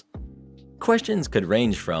basis. Questions could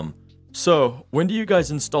range from, So, when do you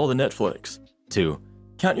guys install the Netflix? to,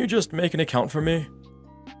 Can't you just make an account for me?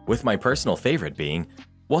 with my personal favorite being,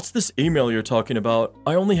 What's this email you're talking about?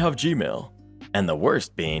 I only have Gmail. and the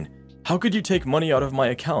worst being, How could you take money out of my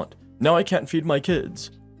account? Now I can't feed my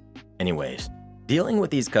kids. anyways. Dealing with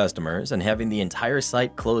these customers and having the entire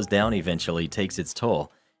site closed down eventually takes its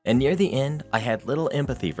toll, and near the end, I had little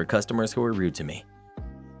empathy for customers who were rude to me.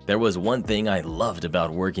 There was one thing I loved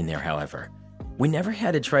about working there, however. We never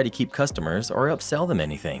had to try to keep customers or upsell them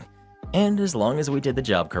anything, and as long as we did the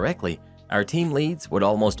job correctly, our team leads would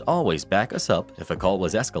almost always back us up if a call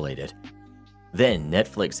was escalated. Then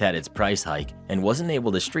Netflix had its price hike and wasn't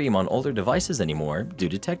able to stream on older devices anymore due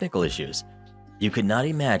to technical issues. You could not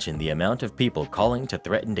imagine the amount of people calling to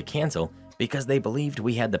threaten to cancel because they believed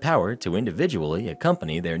we had the power to individually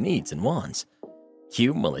accompany their needs and wants.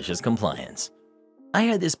 Cue malicious compliance. I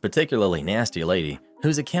had this particularly nasty lady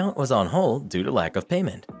whose account was on hold due to lack of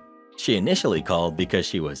payment. She initially called because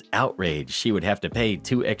she was outraged she would have to pay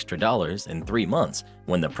 $2 extra in 3 months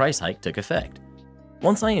when the price hike took effect.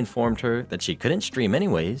 Once I informed her that she couldn't stream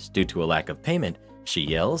anyways due to a lack of payment, she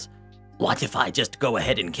yells, "What if I just go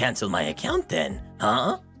ahead and cancel my account then,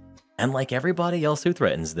 huh?" And like everybody else who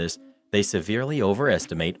threatens this, they severely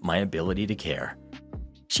overestimate my ability to care.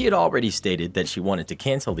 She had already stated that she wanted to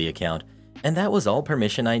cancel the account, and that was all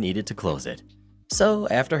permission I needed to close it. So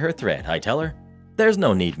after her threat, I tell her, "There's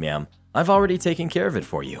no need, ma'am. I've already taken care of it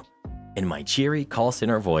for you," in my cheery call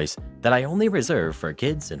center voice that I only reserve for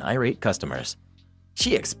kids and irate customers.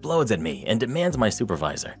 She explodes at me and demands my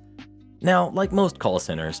supervisor. Now, like most call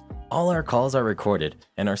centers, all our calls are recorded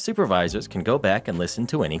and our supervisors can go back and listen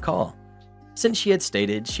to any call. Since she had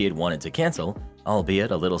stated she had wanted to cancel,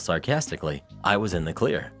 albeit a little sarcastically, I was in the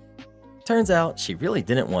clear. Turns out she really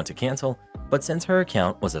didn't want to cancel, but since her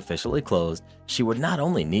account was officially closed, she would not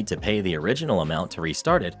only need to pay the original amount to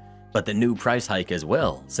restart it, but the new price hike as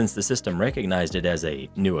well, since the system recognized it as a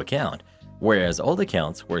new account, whereas old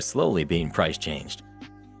accounts were slowly being price changed.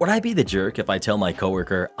 Would I be the jerk if I tell my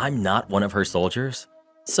coworker I'm not one of her soldiers?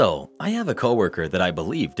 So, I have a coworker that I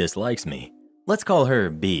believe dislikes me. Let's call her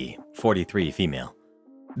B, 43 female.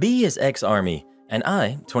 B is ex-Army, and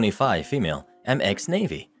I, 25 female, am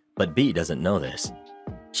ex-Navy, but B doesn't know this.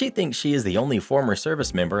 She thinks she is the only former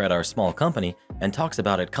service member at our small company and talks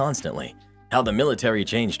about it constantly, how the military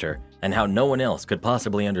changed her, and how no one else could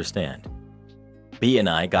possibly understand. B and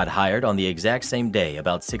I got hired on the exact same day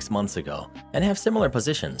about 6 months ago and have similar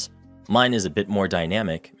positions. Mine is a bit more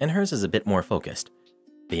dynamic and hers is a bit more focused.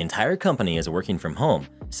 The entire company is working from home,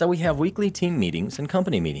 so we have weekly team meetings and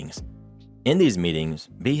company meetings. In these meetings,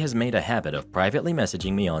 B has made a habit of privately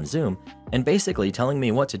messaging me on Zoom and basically telling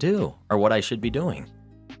me what to do or what I should be doing.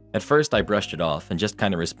 At first, I brushed it off and just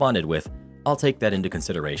kind of responded with, "I'll take that into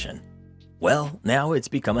consideration." Well, now it's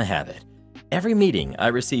become a habit. Every meeting, I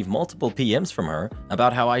receive multiple PMs from her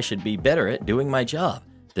about how I should be better at doing my job,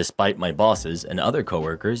 despite my bosses and other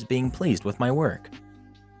coworkers being pleased with my work.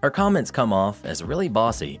 Her comments come off as really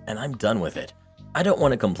bossy, and I'm done with it. I don't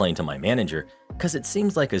want to complain to my manager, because it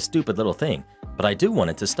seems like a stupid little thing, but I do want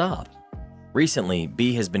it to stop. Recently,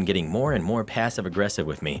 B has been getting more and more passive-aggressive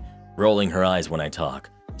with me, rolling her eyes when I talk,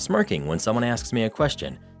 smirking when someone asks me a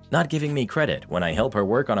question, not giving me credit when I help her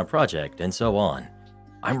work on a project, and so on.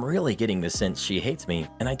 I'm really getting the sense she hates me,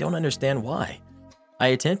 and I don't understand why. I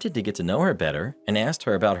attempted to get to know her better and asked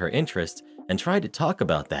her about her interests and tried to talk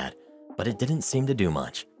about that, but it didn't seem to do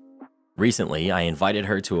much. Recently, I invited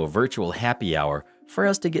her to a virtual happy hour for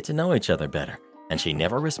us to get to know each other better, and she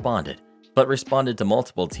never responded, but responded to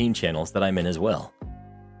multiple team channels that I'm in as well.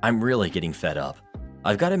 I'm really getting fed up.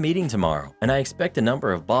 I've got a meeting tomorrow, and I expect a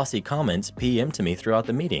number of bossy comments PM to me throughout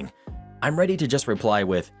the meeting. I'm ready to just reply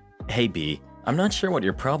with, "Hey B, I'm not sure what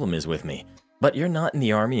your problem is with me, but you're not in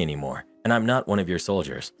the Army anymore, and I'm not one of your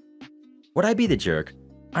soldiers." Would I be the jerk?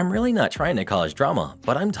 I'm really not trying to cause drama,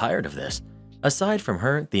 but I'm tired of this. Aside from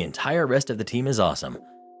her, the entire rest of the team is awesome.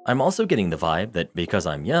 I'm also getting the vibe that because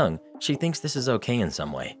I'm young, she thinks this is okay in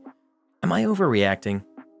some way. Am I overreacting?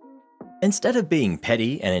 Instead of being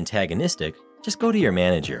petty and antagonistic, just go to your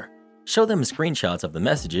manager. Show them screenshots of the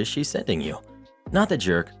messages she's sending you. Not the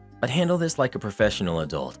jerk, but handle this like a professional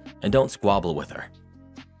adult and don't squabble with her.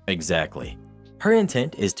 Exactly. Her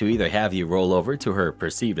intent is to either have you roll over to her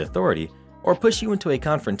perceived authority or push you into a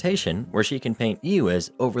confrontation where she can paint you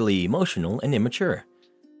as overly emotional and immature.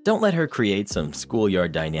 Don't let her create some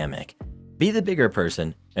schoolyard dynamic. Be the bigger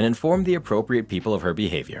person and inform the appropriate people of her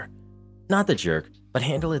behavior. Not the jerk, but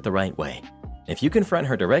handle it the right way. If you confront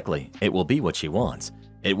her directly, it will be what she wants.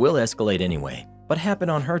 It will escalate anyway, but happen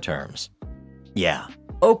on her terms. Yeah,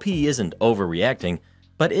 OP isn't overreacting,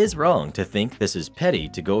 but is wrong to think this is petty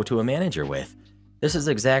to go to a manager with. This is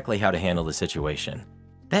exactly how to handle the situation.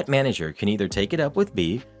 That manager can either take it up with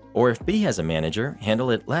B, or if B has a manager,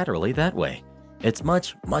 handle it laterally that way. It's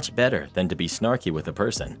much, much better than to be snarky with a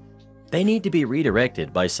person. They need to be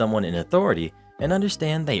redirected by someone in authority and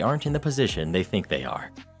understand they aren't in the position they think they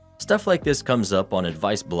are. Stuff like this comes up on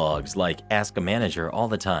advice blogs like Ask a Manager all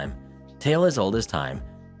the time. Tale as old as time.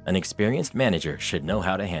 An experienced manager should know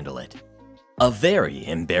how to handle it. A very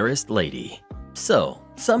embarrassed lady. So,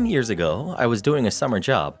 some years ago, I was doing a summer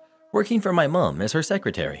job, working for my mom as her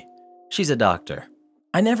secretary. She's a doctor.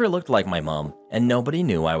 I never looked like my mom, and nobody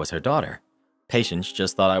knew I was her daughter. Patients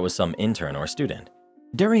just thought I was some intern or student.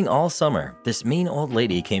 During all summer, this mean old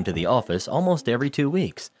lady came to the office almost every 2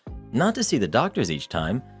 weeks. Not to see the doctors each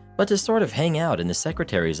time, but to sort of hang out in the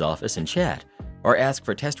secretary's office and chat, or ask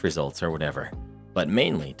for test results or whatever, but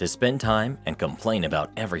mainly to spend time and complain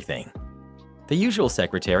about everything. The usual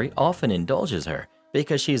secretary often indulges her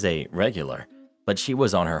because she's a regular, but she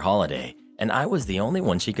was on her holiday, and I was the only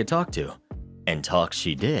one she could talk to. And talk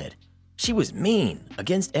she did. She was mean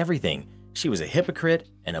against everything. She was a hypocrite,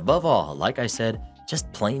 and above all, like I said,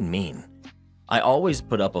 just plain mean. I always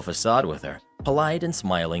put up a facade with her, polite and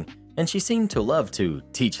smiling, and she seemed to love to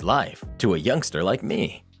teach life to a youngster like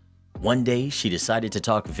me. One day, she decided to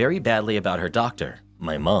talk very badly about her doctor,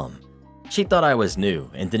 my mom. She thought I was new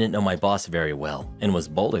and didn't know my boss very well and was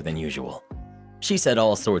bolder than usual. She said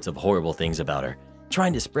all sorts of horrible things about her,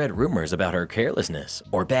 trying to spread rumors about her carelessness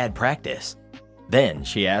or bad practice. Then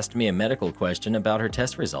she asked me a medical question about her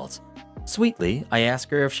test results. Sweetly, I asked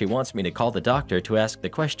her if she wants me to call the doctor to ask the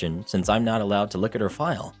question since I'm not allowed to look at her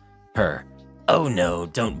file. Her, "Oh no,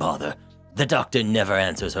 don't bother. The doctor never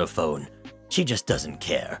answers her phone. She just doesn't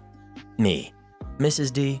care." Me,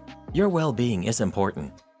 "Mrs. D, your well-being is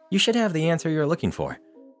important. You should have the answer you're looking for.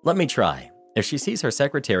 Let me try. If she sees her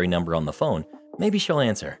secretary number on the phone, maybe she'll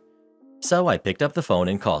answer." So I picked up the phone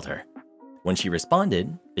and called her. When she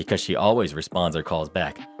responded, because she always responds or calls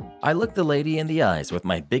back, I looked the lady in the eyes with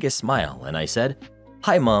my biggest smile and I said,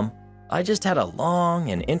 "Hi, Mom. I just had a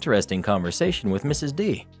long and interesting conversation with Mrs.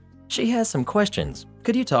 D. She has some questions.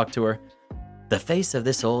 Could you talk to her?" The face of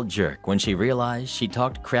this old jerk when she realized she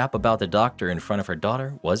talked crap about the doctor in front of her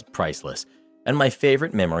daughter was priceless, and my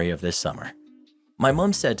favorite memory of this summer. My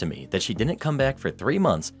mom said to me that she didn't come back for 3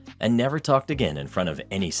 months and never talked again in front of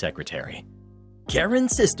any secretary.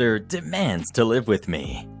 Karen's sister demands to live with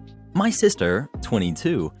me. My sister,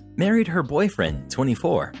 22, married her boyfriend,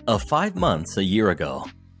 24, of 5 months a year ago.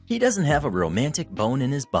 He doesn't have a romantic bone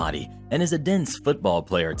in his body and is a dense football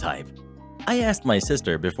player type. I asked my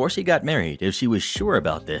sister before she got married if she was sure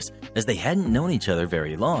about this, as they hadn't known each other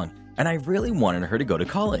very long, and I really wanted her to go to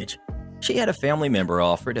college. She had a family member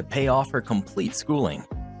offer to pay off her complete schooling.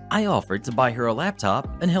 I offered to buy her a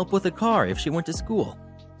laptop and help with a car if she went to school.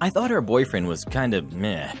 I thought her boyfriend was kind of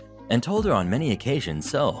meh, and told her on many occasions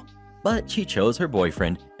so. But she chose her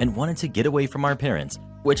boyfriend and wanted to get away from our parents,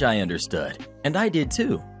 which I understood, and I did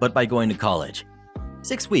too, but by going to college.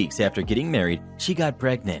 6 weeks after getting married, she got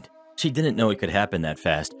pregnant. She didn't know it could happen that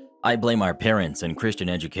fast. I blame our parents and Christian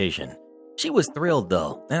education. She was thrilled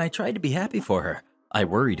though, and I tried to be happy for her. I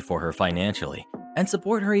worried for her financially and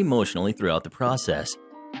support her emotionally throughout the process.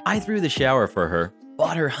 I threw the shower for her,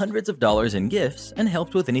 bought her hundreds of dollars in gifts, and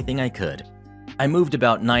helped with anything I could. I moved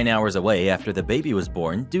about 9 hours away after the baby was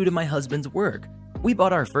born due to my husband's work. We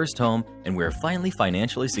bought our first home and we're finally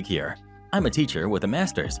financially secure. I'm a teacher with a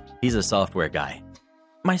master's. He's a software guy.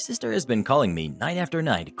 My sister has been calling me night after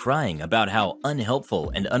night crying about how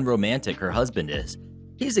unhelpful and unromantic her husband is.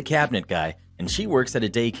 He's a cabinet guy and she works at a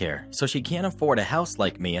daycare, so she can't afford a house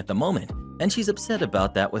like me at the moment, and she's upset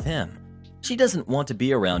about that with him. She doesn't want to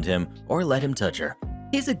be around him or let him touch her.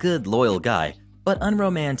 He's a good, loyal guy, but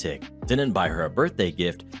unromantic. Didn't buy her a birthday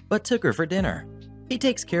gift, but took her for dinner. He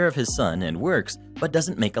takes care of his son and works, but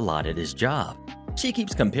doesn't make a lot at his job. She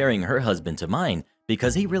keeps comparing her husband to mine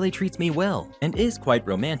because he really treats me well and is quite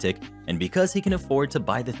romantic, and because he can afford to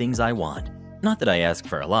buy the things I want. Not that I ask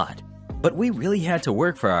for a lot, but we really had to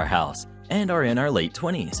work for our house and are in our late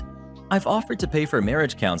 20s. I've offered to pay for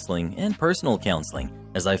marriage counseling and personal counseling,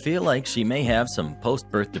 as I feel like she may have some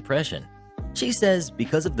post-birth depression. She says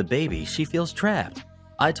because of the baby, she feels trapped.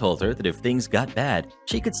 I told her that if things got bad,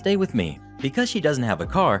 she could stay with me. Because she doesn't have a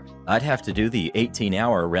car, I'd have to do the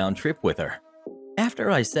 18-hour round trip with her.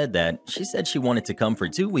 After I said that, she said she wanted to come for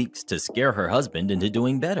 2 weeks to scare her husband into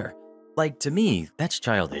doing better. Like, to me, that's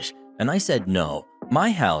childish, and I said no.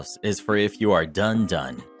 My house is for if you are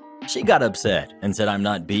done. She got upset and said I'm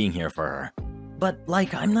not being here for her. But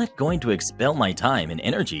like, I'm not going to expel my time and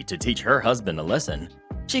energy to teach her husband a lesson.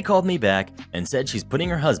 She called me back and said she's putting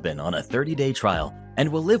her husband on a 30-day trial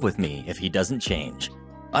and will live with me if he doesn't change.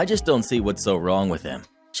 I just don't see what's so wrong with him.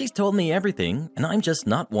 She's told me everything, and I'm just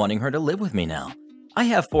not wanting her to live with me now. I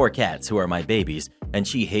have 4 cats who are my babies, and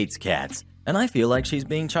she hates cats, and I feel like she's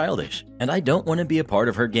being childish, and I don't want to be a part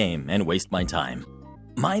of her game and waste my time.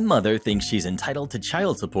 My mother thinks she's entitled to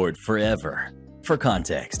child support forever. For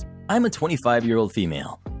context, I'm a 25-year-old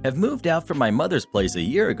female, have moved out from my mother's place a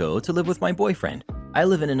year ago to live with my boyfriend. I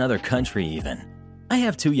live in another country even. I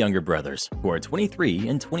have 2 younger brothers who are 23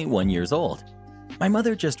 and 21 years old. My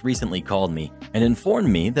mother just recently called me and informed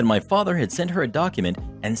me that my father had sent her a document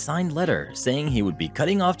and signed letter saying he would be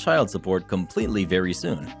cutting off child support completely very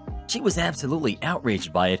soon. She was absolutely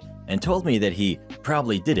outraged by it and told me that he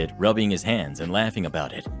probably did it rubbing his hands and laughing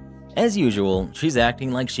about it. As usual, she's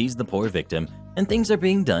acting like she's the poor victim and things are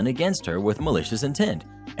being done against her with malicious intent,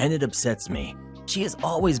 and it upsets me. She has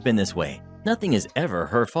always been this way. Nothing is ever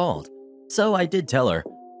her fault. So I did tell her,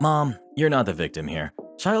 "Mom, you're not the victim here.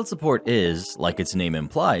 Child support is, like its name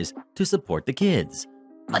implies, to support the kids."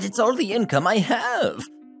 "But it's all the income I have."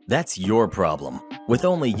 "That's your problem, with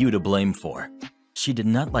only you to blame for." She did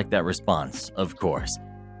not like that response, of course.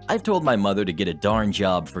 I've told my mother to get a darn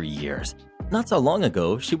job for years. Not so long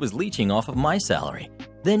ago, she was leeching off of my salary.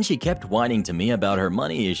 Then she kept whining to me about her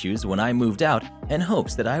money issues when I moved out in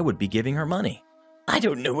hopes that I would be giving her money. "I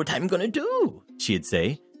don't know what I'm gonna do," she'd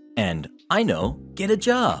say. And, "I know, get a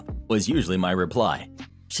job," was usually my reply.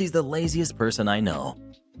 She's the laziest person I know.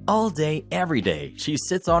 All day, every day, she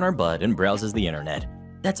sits on her butt and browses the internet.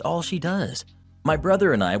 That's all she does. My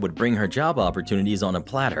brother and I would bring her job opportunities on a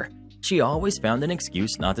platter. She always found an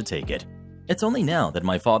excuse not to take it. It's only now that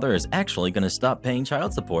my father is actually going to stop paying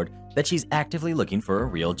child support that she's actively looking for a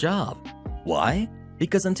real job. Why?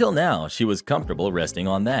 Because until now, she was comfortable resting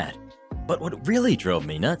on that. But what really drove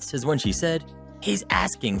me nuts is when she said, "He's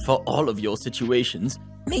asking for all of your situations.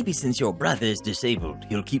 Maybe since your brother is disabled,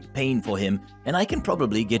 you'll keep paying for him, and I can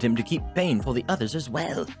probably get him to keep paying for the others as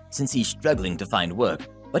well, since he's struggling to find work.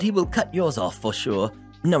 But he will cut yours off for sure,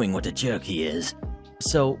 knowing what a jerk he is.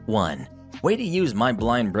 So, 1. Way to use my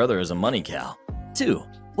blind brother as a money cow. 2.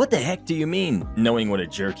 What the heck do you mean, knowing what a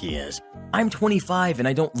jerk he is? I'm 25 and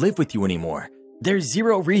I don't live with you anymore. There's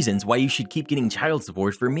 0 reasons why you should keep getting child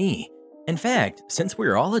support for me. In fact, since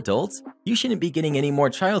we're all adults, you shouldn't be getting any more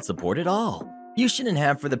child support at all. You shouldn't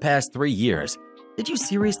have for the past 3 years. Did you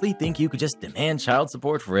seriously think you could just demand child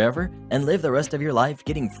support forever and live the rest of your life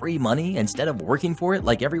getting free money instead of working for it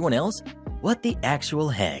like everyone else? What the actual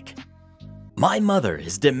heck? My mother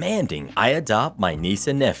is demanding I adopt my niece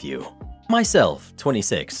and nephew. Myself,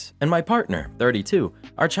 26, and my partner, 32,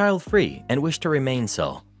 are child-free and wish to remain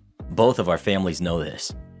so. Both of our families know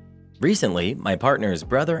this. Recently, my partner's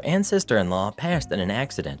brother and sister-in-law passed in an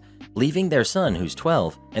accident, leaving their son who's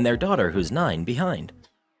 12 and their daughter who's 9 behind.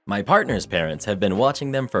 My partner's parents have been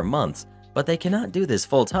watching them for months, but they cannot do this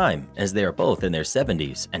full-time as they are both in their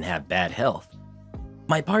 70s and have bad health.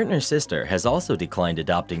 My partner's sister has also declined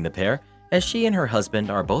adopting the pair as she and her husband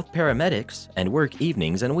are both paramedics and work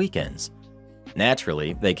evenings and weekends.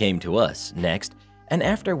 Naturally, they came to us next, and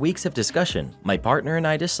after weeks of discussion, my partner and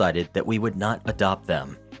I decided that we would not adopt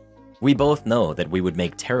them. We both know that we would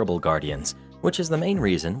make terrible guardians, which is the main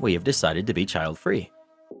reason we have decided to be child-free.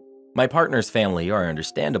 My partner's family are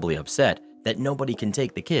understandably upset that nobody can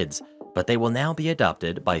take the kids, but they will now be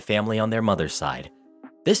adopted by family on their mother's side.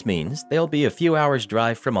 This means they'll be a few hours'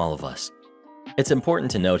 drive from all of us. It's important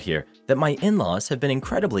to note here that my in-laws have been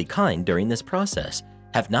incredibly kind during this process,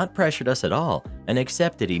 have not pressured us at all, and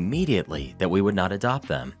accepted immediately that we would not adopt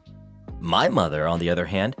them. My mother, on the other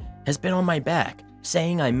hand, has been on my back,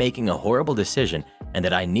 saying I'm making a horrible decision and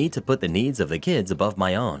that I need to put the needs of the kids above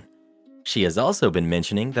my own. She has also been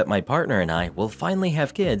mentioning that my partner and I will finally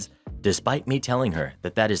have kids, despite me telling her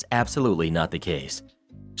that that is absolutely not the case.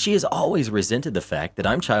 She has always resented the fact that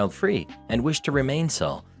I'm child-free and wish to remain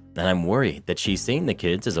so, and I'm worried that she's seeing the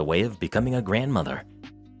kids as a way of becoming a grandmother.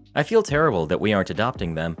 I feel terrible that we aren't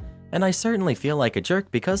adopting them, and I certainly feel like a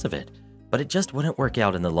jerk because of it, but it just wouldn't work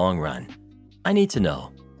out in the long run. I need to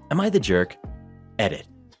know, am I the jerk? Edit.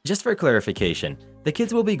 Just for clarification, the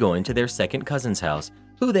kids will be going to their second cousin's house,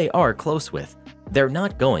 who they are close with. They're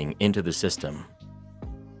not going into the system.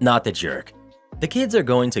 Not the jerk. The kids are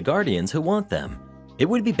going to guardians who want them. It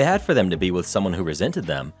would be bad for them to be with someone who resented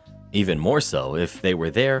them, even more so if they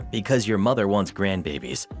were there because your mother wants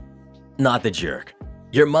grandbabies. Not the jerk.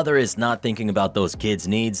 Your mother is not thinking about those kids'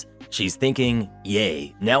 needs. She's thinking,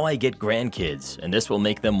 yay, now I get grandkids and this will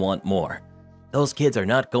make them want more. Those kids are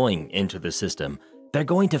not going into the system. They're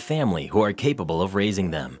going to family who are capable of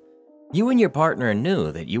raising them. You and your partner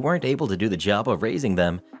knew that you weren't able to do the job of raising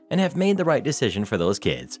them and have made the right decision for those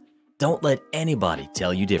kids. Don't let anybody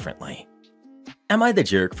tell you differently. Am I the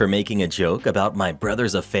jerk for making a joke about my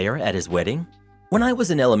brother's affair at his wedding? When I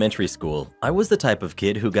was in elementary school, I was the type of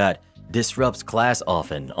kid who got disrupts class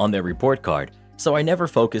often on their report card, so I never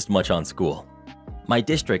focused much on school. My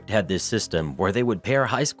district had this system where they would pair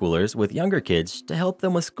high schoolers with younger kids to help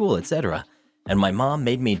them with school, etc., and my mom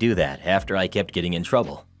made me do that after I kept getting in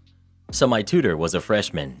trouble. So my tutor was a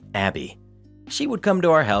freshman, Abby. She would come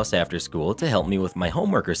to our house after school to help me with my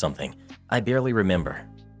homework or something. I barely remember.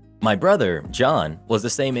 My brother, John, was the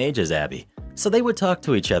same age as Abby, so they would talk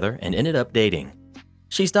to each other and ended up dating.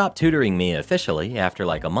 She stopped tutoring me officially after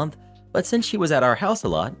like a month, but since she was at our house a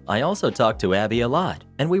lot, I also talked to Abby a lot,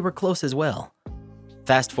 and we were close as well.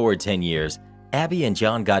 Fast forward 10 years, Abby and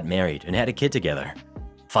John got married and had a kid together.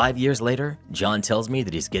 5 years later, John tells me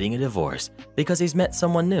that he's getting a divorce because he's met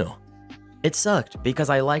someone new. It sucked because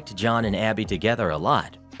I liked John and Abby together a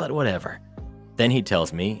lot, but whatever. Then he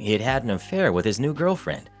tells me he had had an affair with his new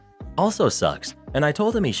girlfriend. Also sucks, and I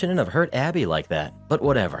told him he shouldn't have hurt Abby like that, but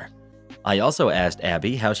whatever. I also asked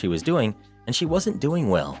Abby how she was doing, and she wasn't doing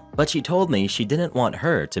well, but she told me she didn't want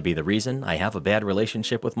her to be the reason I have a bad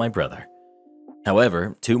relationship with my brother.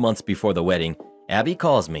 However, 2 months before the wedding, Abby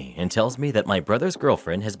calls me and tells me that my brother's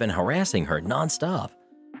girlfriend has been harassing her nonstop.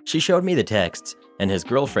 She showed me the texts, and his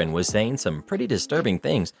girlfriend was saying some pretty disturbing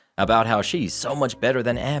things about how she's so much better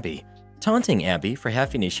than Abby, taunting Abby for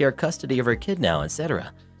having to share custody of her kid now,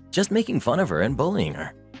 etc., just making fun of her and bullying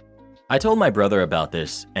her. I told my brother about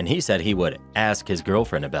this, and he said he would ask his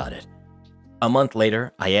girlfriend about it. A month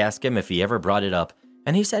later, I asked him if he ever brought it up,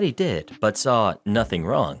 and he said he did, but saw nothing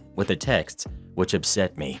wrong with the texts, which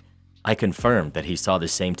upset me. I confirmed that he saw the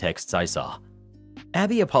same texts I saw.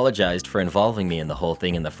 Abby apologized for involving me in the whole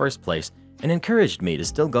thing in the first place and encouraged me to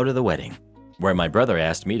still go to the wedding, where my brother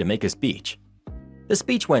asked me to make a speech. The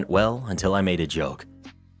speech went well until I made a joke.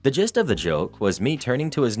 The gist of the joke was me turning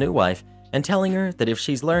to his new wife and telling her that if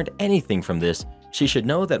she's learned anything from this, she should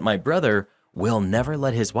know that my brother will never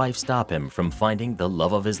let his wife stop him from finding the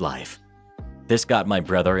love of his life. This got my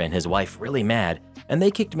brother and his wife really mad, and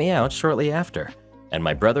they kicked me out shortly after, and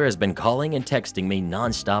my brother has been calling and texting me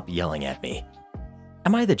nonstop yelling at me.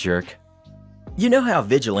 Am I the jerk? You know how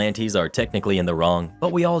vigilantes are technically in the wrong,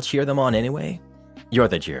 but we all cheer them on anyway? You're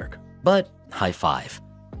the jerk, but high five.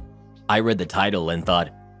 I read the title and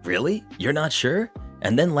thought, really? You're not sure?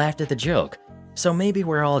 And then laughed at the joke, so maybe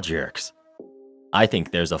we're all jerks. I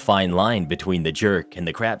think there's a fine line between the jerk and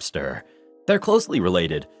the crapster. They're closely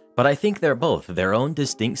related, but I think they're both their own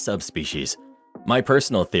distinct subspecies. My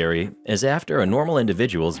personal theory is after a normal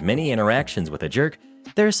individual's many interactions with a jerk,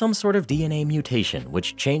 there's some sort of DNA mutation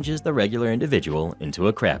which changes the regular individual into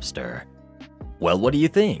a crapster. Well, what do you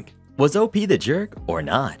think? Was OP the jerk or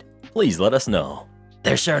not? Please let us know.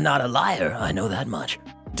 They're sure not a liar, I know that much.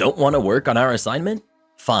 Don't want to work on our assignment?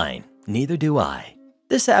 Fine, neither do I.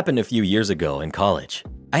 This happened a few years ago in college.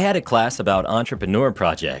 I had a class about entrepreneur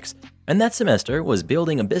projects, and that semester was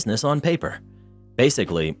building a business on paper.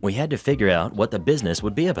 Basically, we had to figure out what the business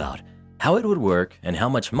would be about, how it would work, and how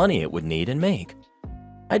much money it would need and make.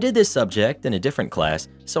 I did this subject in a different class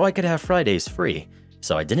so I could have Fridays free,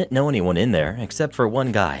 so I didn't know anyone in there except for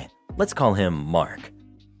one guy. Let's call him Mark.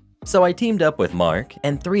 So I teamed up with Mark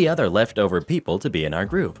and 3 other leftover people to be in our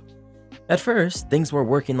group. At first, things were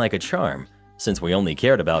working like a charm, since we only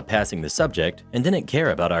cared about passing the subject and didn't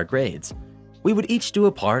care about our grades. We would each do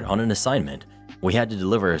a part on an assignment. We had to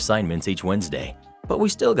deliver assignments each Wednesday, but we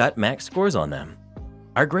still got max scores on them.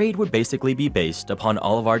 Our grade would basically be based upon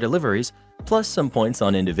all of our deliveries, plus some points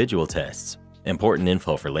on individual tests. Important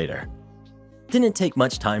info for later. Didn't take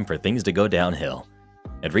much time for things to go downhill.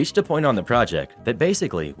 It reached a point on the project that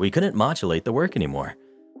basically we couldn't modulate the work anymore.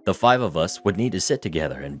 The 5 of us would need to sit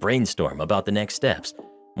together and brainstorm about the next steps,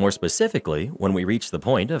 more specifically when we reached the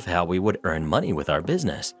point of how we would earn money with our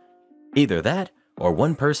business. Either that, or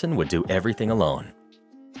one person would do everything alone.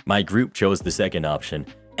 My group chose the second option,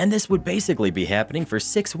 and this would basically be happening for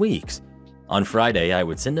 6 weeks. On Friday, I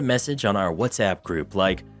would send a message on our WhatsApp group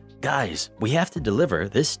like, guys, we have to deliver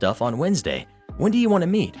this stuff on Wednesday. When do you want to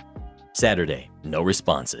meet? Saturday, no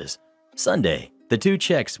responses. Sunday, the 2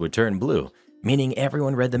 checks would turn blue, meaning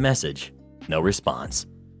everyone read the message. No response.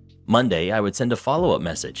 Monday, I would send a follow-up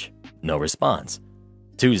message. No response.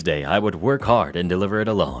 Tuesday, I would work hard and deliver it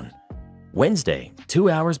alone. Wednesday, 2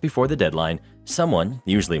 hours before the deadline, someone,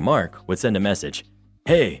 usually Mark, would send a message.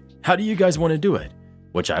 Hey, how do you guys want to do it?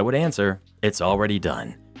 Which I would answer, it's already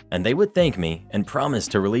done. And they would thank me and promise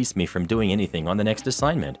to release me from doing anything on the next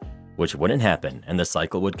assignment, which wouldn't happen and the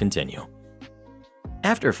cycle would continue.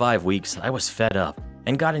 After 5 weeks, I was fed up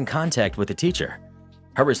and got in contact with the teacher.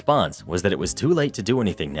 Her response was that it was too late to do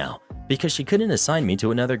anything now because she couldn't assign me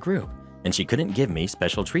to another group and she couldn't give me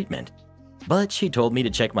special treatment. But she told me to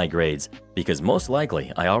check my grades because most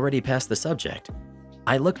likely I already passed the subject.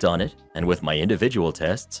 I looked on it, and with my individual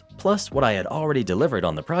tests, plus what I had already delivered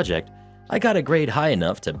on the project, I got a grade high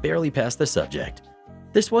enough to barely pass the subject.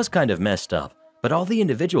 This was kind of messed up, but all the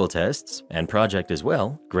individual tests, and project as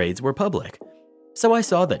well, grades were public. So I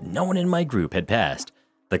saw that no one in my group had passed.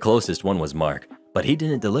 The closest one was Mark, but he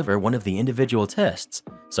didn't deliver one of the individual tests,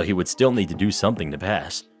 so he would still need to do something to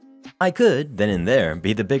pass. I could, then and there,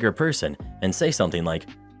 be the bigger person and say something like,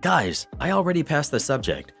 guys, I already passed the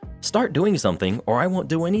subject. Start doing something or I won't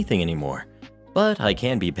do anything anymore. But I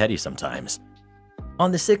can be petty sometimes.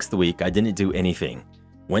 On the 6th week, I didn't do anything.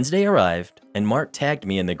 Wednesday arrived, and Mark tagged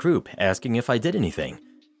me in the group asking if I did anything.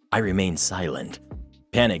 I remained silent.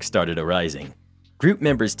 Panic started arising. Group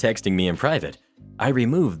members texting me in private. I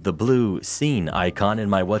removed the blue scene icon in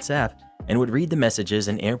my WhatsApp and would read the messages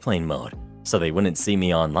in airplane mode so they wouldn't see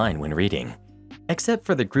me online when reading. Except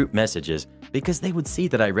for the group messages because they would see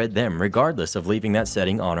that I read them regardless of leaving that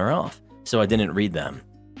setting on or off, so I didn't read them.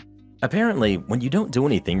 Apparently, when you don't do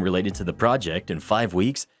anything related to the project in 5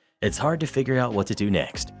 weeks, it's hard to figure out what to do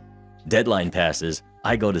next. Deadline passes,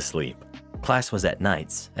 I go to sleep. Class was at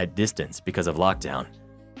nights, at distance because of lockdown.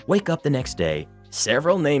 Wake up the next day,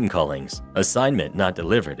 several name callings, assignment not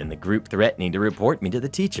delivered, and the group threatening to report me to the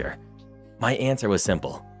teacher. My answer was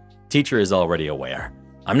simple. Teacher is already aware.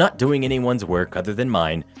 I'm not doing anyone's work other than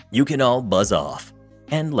mine. You can all buzz off.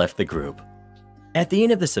 And left the group. At the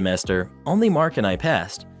end of the semester, only Mark and I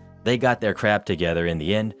passed. They got their crap together in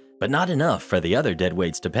the end, but not enough for the other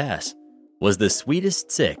deadweights to pass. Was the sweetest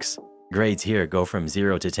 6. Grades here go from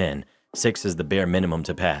 0 to 10. 6 is the bare minimum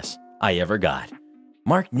to pass. I ever got.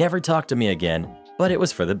 Mark never talked to me again, but it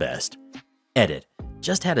was for the best. Edit.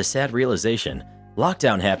 Just had a sad realization.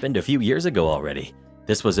 Lockdown happened a few years ago already.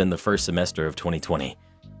 This was in the first semester of 2020.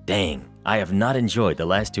 Dang, I have not enjoyed the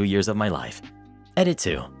last 2 years of my life. Edit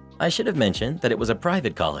 2. I should have mentioned that it was a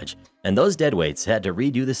private college, and those deadweights had to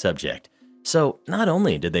redo the subject. So not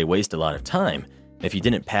only did they waste a lot of time, if you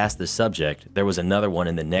didn't pass the subject, there was another one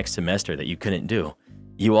in the next semester that you couldn't do.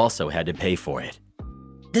 You also had to pay for it.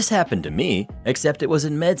 This happened to me, except it was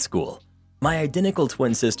in med school. My identical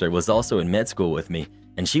twin sister was also in med school with me,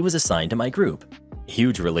 and she was assigned to my group.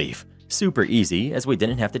 Huge relief. Super easy, as we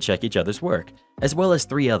didn't have to check each other's work, as well as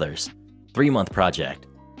 3 others. 3-month project.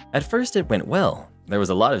 At first it went well. There was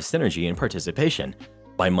a lot of synergy and participation.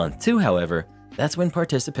 By month 2, however, that's when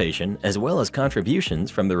participation as well as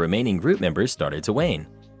contributions from the remaining group members started to wane.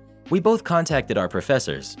 We both contacted our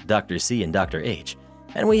professors, Dr. C and Dr. H,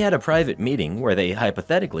 and we had a private meeting where they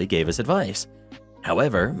hypothetically gave us advice.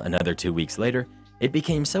 However, another 2 weeks later, it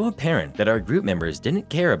became so apparent that our group members didn't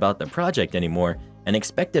care about the project anymore and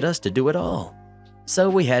expected us to do it all. So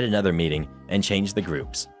we had another meeting and changed the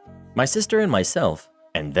groups. My sister and myself,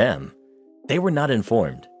 and them. They were not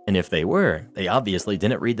informed, and if they were, they obviously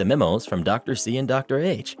didn't read the memos from Dr. C and Dr.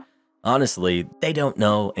 H. Honestly, they don't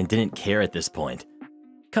know and didn't care at this point.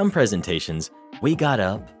 Come presentations, we got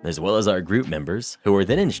up, as well as our group members, who were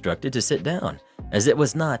then instructed to sit down, as it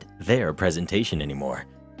was not their presentation anymore.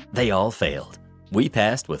 They all failed. We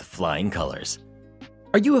passed with flying colors.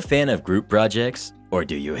 Are you a fan of group projects, or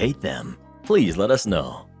do you hate them? Please let us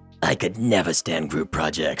know. I could never stand group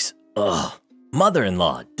projects. Ugh.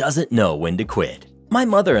 Mother-in-law doesn't know when to quit. My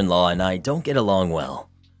mother-in-law and I don't get along well.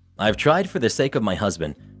 I've tried for the sake of my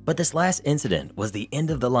husband, but this last incident was the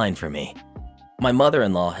end of the line for me. My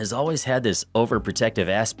mother-in-law has always had this overprotective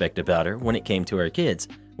aspect about her when it came to her kids,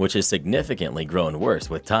 which has significantly grown worse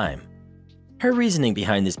with time. Her reasoning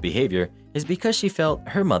behind this behavior is because she felt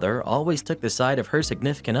her mother always took the side of her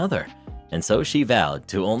significant other, and so she vowed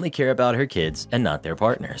to only care about her kids and not their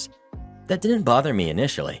partners. That didn't bother me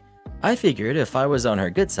initially. I figured if I was on her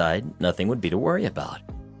good side, nothing would be to worry about.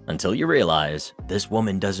 Until you realize this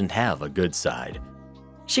woman doesn't have a good side.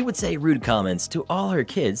 She would say rude comments to all her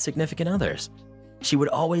kids' significant others. She would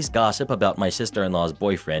always gossip about my sister-in-law's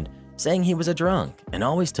boyfriend, saying he was a drunk and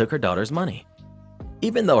always took her daughter's money.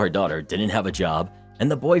 Even though her daughter didn't have a job, and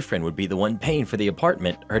the boyfriend would be the one paying for the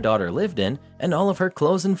apartment her daughter lived in and all of her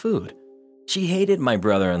clothes and food. She hated my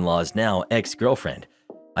brother-in-law's now ex-girlfriend.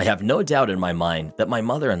 I have no doubt in my mind that my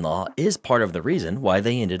mother-in-law is part of the reason why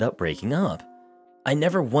they ended up breaking up. I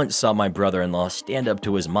never once saw my brother-in-law stand up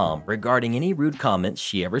to his mom regarding any rude comments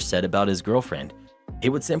she ever said about his girlfriend. He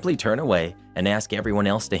would simply turn away and ask everyone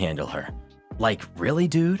else to handle her. Like, really,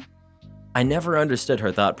 dude? I never understood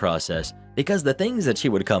her thought process because the things that she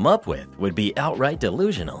would come up with would be outright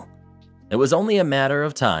delusional. It was only a matter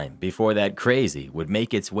of time before that crazy would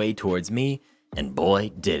make its way towards me, and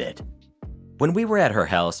boy, did it. When we were at her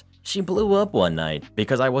house, she blew up one night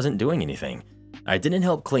because I wasn't doing anything. I didn't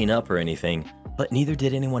help clean up or anything, but neither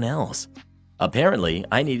did anyone else. Apparently,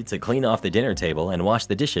 I needed to clean off the dinner table and wash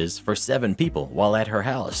the dishes for 7 people while at her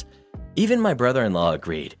house. Even my brother-in-law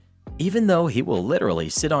agreed, even though he will literally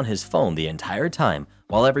sit on his phone the entire time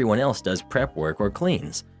while everyone else does prep work or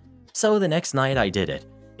cleans. So the next night I did it,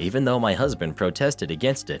 even though my husband protested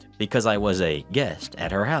against it because I was a guest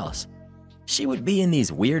at her house. She would be in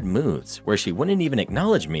these weird moods where she wouldn't even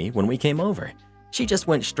acknowledge me when we came over. She just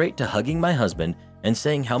went straight to hugging my husband and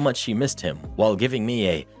saying how much she missed him while giving me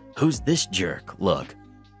a "who's this jerk" look.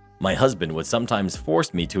 My husband would sometimes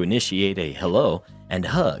force me to initiate a hello and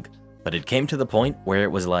hug, but it came to the point where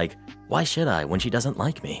it was like, why should I when she doesn't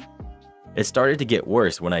like me? It started to get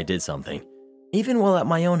worse when I did something. Even while at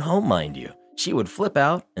my own home, mind you, she would flip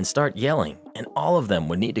out and start yelling, and all of them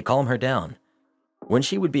would need to calm her down. When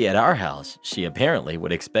she would be at our house, she apparently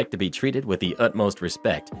would expect to be treated with the utmost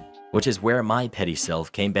respect, which is where my petty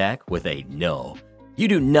self came back with a no. You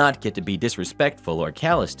do not get to be disrespectful or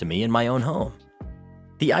callous to me in my own home.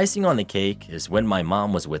 The icing on the cake is when my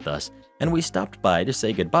mom was with us and we stopped by to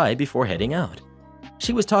say goodbye before heading out.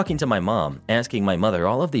 She was talking to my mom, asking my mother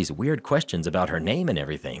all of these weird questions about her name and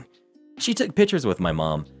everything. She took pictures with my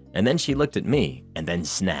mom, and then she looked at me and then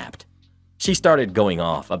snapped. She started going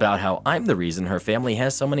off about how I'm the reason her family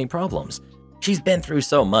has so many problems. She's been through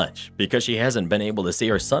so much because she hasn't been able to see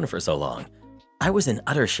her son for so long. I was in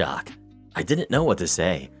utter shock. I didn't know what to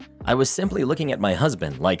say. I was simply looking at my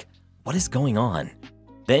husband like, what is going on?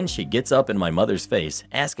 Then she gets up in my mother's face,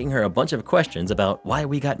 asking her a bunch of questions about why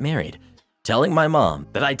we got married, telling my mom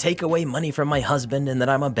that I take away money from my husband and that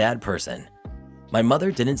I'm a bad person. My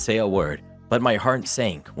mother didn't say a word, but my heart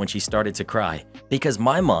sank when she started to cry because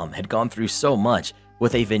my mom had gone through so much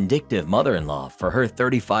with a vindictive mother-in-law for her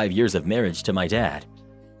 35 years of marriage to my dad.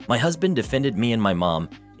 My husband defended me and my mom,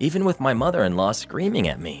 even with my mother-in-law screaming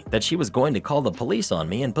at me that she was going to call the police on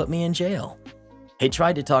me and put me in jail. He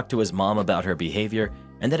tried to talk to his mom about her behavior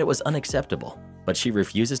and that it was unacceptable, but she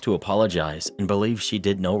refuses to apologize and believes she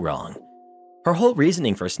did no wrong. Her whole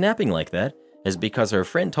reasoning for snapping like that is because her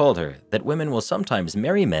friend told her that women will sometimes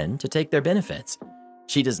marry men to take their benefits.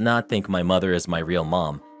 She does not think my mother is my real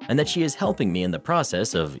mom and that she is helping me in the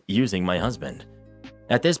process of using my husband.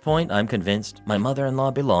 At this point, I'm convinced my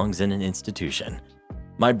mother-in-law belongs in an institution.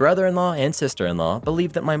 My brother-in-law and sister-in-law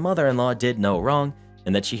believe that my mother-in-law did no wrong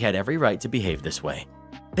and that she had every right to behave this way.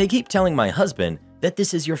 They keep telling my husband that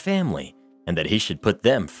this is your family and that he should put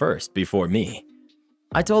them first before me.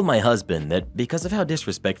 I told my husband that because of how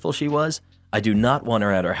disrespectful she was, I do not want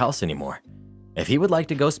her at our house anymore. If he would like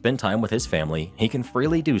to go spend time with his family, he can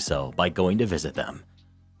freely do so by going to visit them.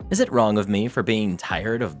 Is it wrong of me for being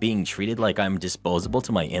tired of being treated like I'm disposable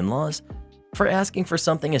to my in-laws? For asking for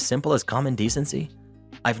something as simple as common decency?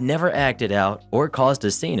 I've never acted out or caused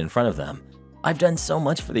a scene in front of them. I've done so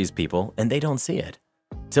much for these people and they don't see it.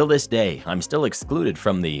 Till this day, I'm still excluded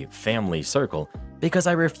from the family circle because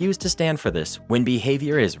I refuse to stand for this when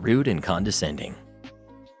behavior is rude and condescending.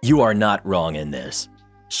 You are not wrong in this.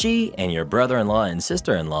 She and your brother-in-law and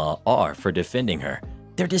sister-in-law are for defending her.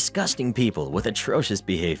 They're disgusting people with atrocious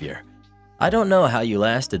behavior. I don't know how you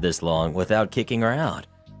lasted this long without kicking her out.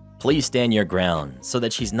 Please stand your ground so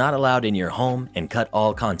that she's not allowed in your home and cut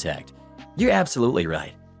all contact. You're absolutely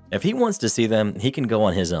right. If he wants to see them, he can go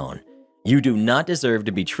on his own. You do not deserve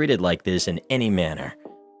to be treated like this in any manner,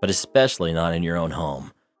 but especially not in your own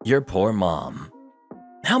home. Your poor mom.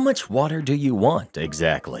 How much water do you want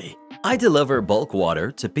exactly? I deliver bulk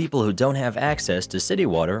water to people who don't have access to city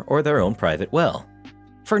water or their own private well.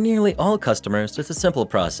 For nearly all customers, it's a simple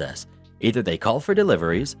process. Either they call for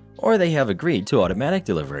deliveries or they have agreed to automatic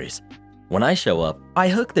deliveries. When I show up, I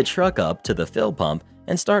hook the truck up to the fill pump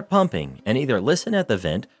and start pumping and either listen at the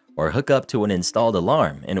vent or hook up to an installed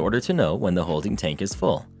alarm in order to know when the holding tank is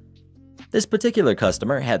full. This particular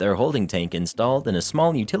customer had their holding tank installed in a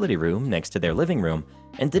small utility room next to their living room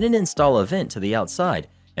and didn't install a vent to the outside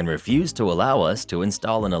and refused to allow us to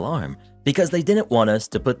install an alarm because they didn't want us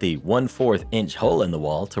to put the 1/4 inch hole in the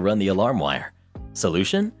wall to run the alarm wire.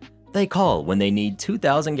 Solution? They call when they need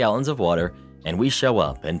 2,000 gallons of water and we show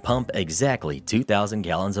up and pump exactly 2,000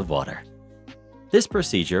 gallons of water. This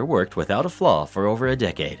procedure worked without a flaw for over a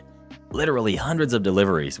decade. Literally hundreds of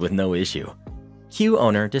deliveries with no issue. Q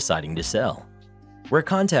owner deciding to sell. We're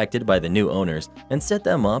contacted by the new owners and set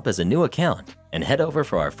them up as a new account and head over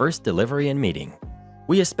for our first delivery and meeting.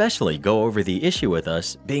 We especially go over the issue with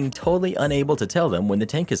us being totally unable to tell them when the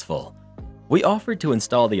tank is full. We offered to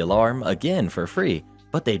install the alarm again for free,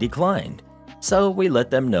 but they declined. So we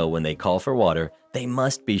let them know when they call for water, they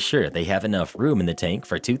must be sure they have enough room in the tank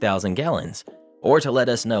for 2,000 gallons, or to let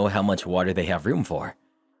us know how much water they have room for.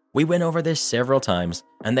 We went over this several times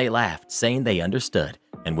and they laughed, saying they understood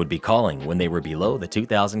and would be calling when they were below the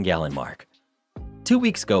 2,000 gallon mark. 2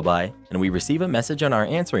 weeks go by and we receive a message on our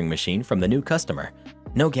answering machine from the new customer.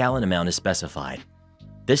 No gallon amount is specified.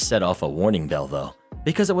 This set off a warning bell though,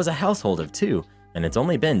 because it was a household of 2 and it's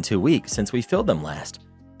only been 2 weeks since we filled them last.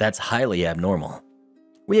 That's highly abnormal.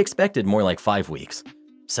 We expected more like 5 weeks.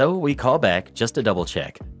 So we call back just to double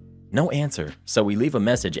check. No answer, so we leave a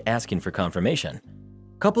message asking for confirmation.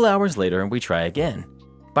 Couple hours later, we try again.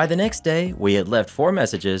 By the next day, we had left 4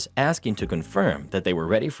 messages asking to confirm that they were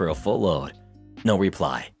ready for a full load. No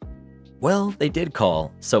reply. Well, they did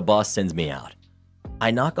call, so boss sends me out.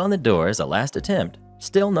 I knock on the door as a last attempt,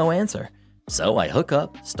 still no answer. So I hook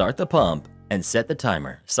up, start the pump, and set the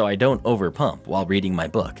timer so I don't overpump while reading my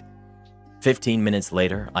book. 15 minutes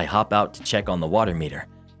later, I hop out to check on the water meter.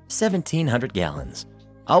 1,700 gallons.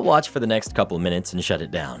 I'll watch for the next couple minutes and shut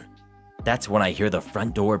it down. That's when I hear the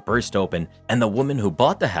front door burst open and the woman who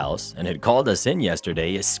bought the house and had called us in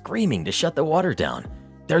yesterday is screaming to shut the water down.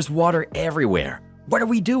 There's water everywhere. What are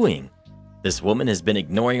we doing? This woman has been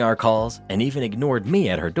ignoring our calls and even ignored me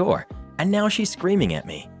at her door, and now she's screaming at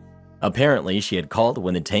me. Apparently, she had called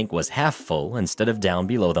when the tank was half full instead of down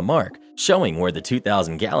below the mark, showing where the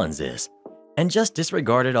 2,000 gallons is, and just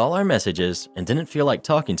disregarded all our messages and didn't feel like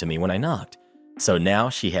talking to me when I knocked. So now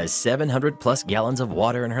she has 700 plus gallons of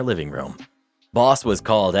water in her living room. Boss was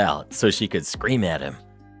called out so she could scream at him.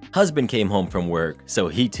 Husband came home from work so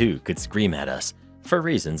he too could scream at us, for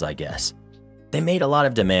reasons I guess. They made a lot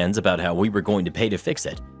of demands about how we were going to pay to fix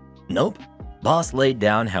it. Nope. Boss laid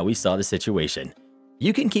down how we saw the situation.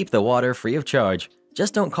 You can keep the water free of charge,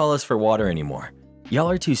 just don't call us for water anymore. Y'all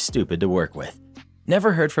are too stupid to work with.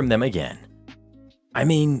 Never heard from them again. I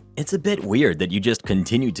mean, it's a bit weird that you just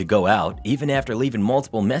continued to go out even after leaving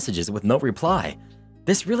multiple messages with no reply.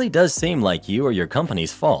 This really does seem like you or your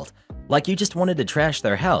company's fault, like you just wanted to trash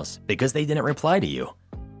their house because they didn't reply to you.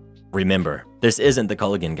 Remember, this isn't the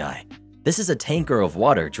Culligan guy. This is a tanker of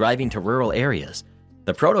water driving to rural areas.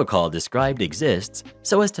 The protocol described exists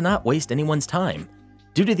so as to not waste anyone's time.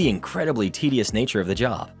 Due to the incredibly tedious nature of the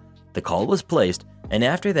job, the call was placed, and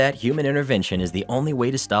after that, human intervention is the only way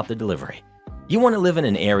to stop the delivery. You want to live in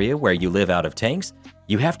an area where you live out of tanks?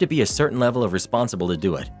 You have to be a certain level of responsible to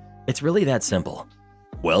do it. It's really that simple.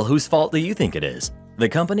 Well, whose fault do you think it is? The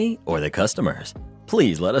company or the customers?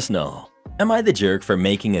 Please let us know. Am I the jerk for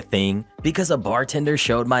making a thing because a bartender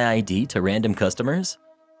showed my ID to random customers?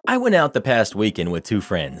 I went out the past weekend with 2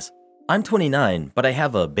 friends. I'm 29, but I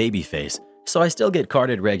have a baby face, so I still get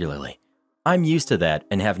carded regularly. I'm used to that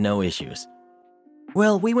and have no issues.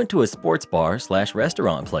 Well, we went to a sports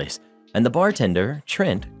bar/restaurant place, and the bartender,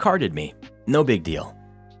 Trent, carded me. No big deal.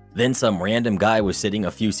 Then some random guy was sitting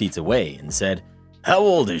a few seats away and said, "How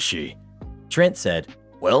old is she?" Trent said,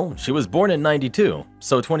 "Well, she was born in '92,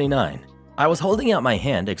 so 29. I was holding out my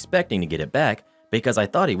hand expecting to get it back because I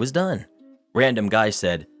thought he was done. Random guy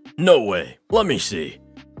said, "No way, let me see."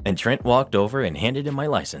 And Trent walked over and handed him my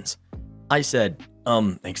license. I said,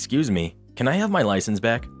 excuse me, can I have my license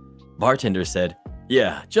back?" Bartender said,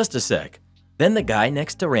 "Yeah, just a sec." Then the guy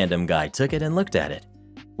next to random guy took it and looked at it.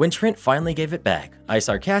 When Trent finally gave it back, I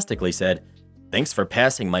sarcastically said, "Thanks for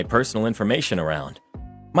passing my personal information around."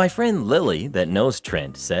 My friend Lily, that knows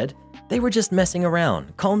Trent, said, "They were just messing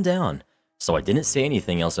around, calm down." So I didn't say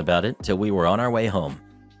anything else about it till we were on our way home.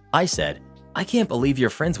 I said, "I can't believe you're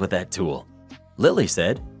friends with that tool." Lily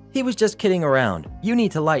said, "He was just kidding around, you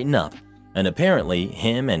need to lighten up." And apparently,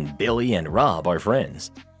 him and Billy and Rob are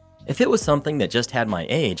friends. If it was something that just had my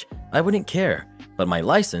age, I wouldn't care, but my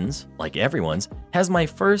license, like everyone's, has my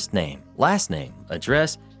first name, last name,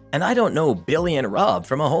 address, and I don't know Billy and Rob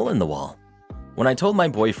from a hole in the wall. When I told my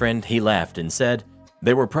boyfriend, he laughed and said,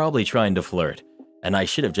 "They were probably trying to flirt, and I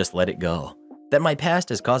should have just let it go. That my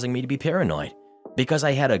past is causing me to be paranoid, because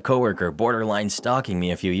I had a coworker borderline stalking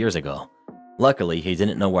me a few years ago. Luckily, he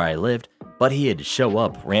didn't know where I lived, but he'd show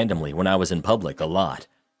up randomly when I was in public a lot.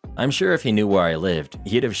 I'm sure if he knew where I lived,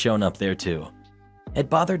 he'd have shown up there too. It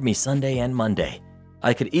bothered me Sunday and Monday.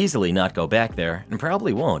 I could easily not go back there, and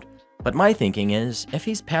probably won't, but my thinking is, if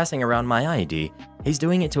he's passing around my ID, he's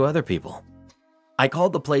doing it to other people." I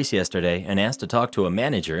called the place yesterday and asked to talk to a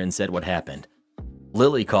manager and said what happened.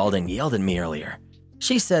 Lily called and yelled at me earlier.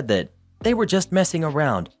 She said that they were just messing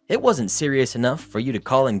around. It wasn't serious enough for you to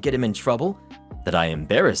call and get him in trouble. That I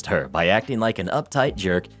embarrassed her by acting like an uptight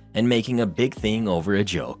jerk and making a big thing over a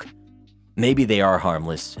joke. Maybe they are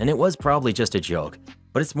harmless, and it was probably just a joke,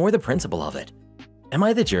 but it's more the principle of it. Am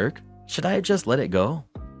I the jerk? Should I have just let it go?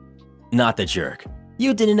 Not the jerk.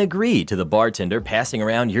 You didn't agree to the bartender passing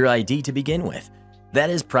around your ID to begin with. That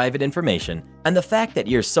is private information, and the fact that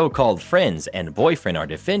your so-called friends and boyfriend are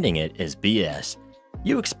defending it is BS.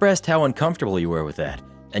 You expressed how uncomfortable you were with that,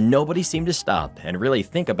 and nobody seemed to stop and really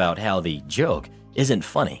think about how the joke isn't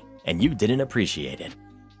funny, and you didn't appreciate it.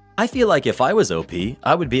 I feel like if I was OP,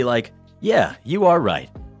 I would be like, "Yeah, you are right.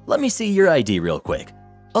 Let me see your ID real quick.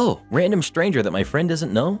 Oh, random stranger that my friend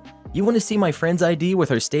doesn't know? You want to see my friend's ID with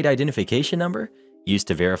her state identification number? Used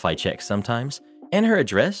to verify checks sometimes. And her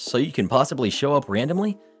address so you can possibly show up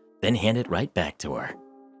randomly? Then hand it right back to her."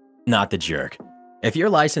 Not the jerk. If your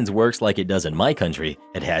license works like it does in my country,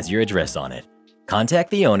 it has your address on it.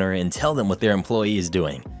 Contact the owner and tell them what their employee is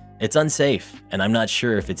doing. It's unsafe, and I'm not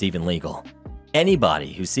sure if it's even legal.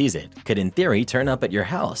 Anybody who sees it could in theory turn up at your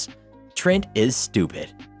house. Trent is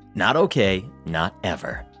stupid. Not okay, not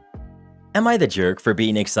ever. Am I the jerk for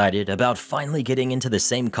being excited about finally getting into the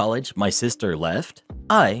same college my sister left?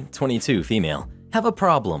 I, 22 female, have a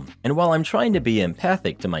problem, and while I'm trying to be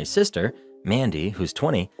empathic to my sister, Mandy, who's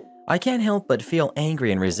 20, I can't help but feel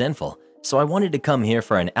angry and resentful, so I wanted to come here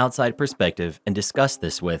for an outside perspective and discuss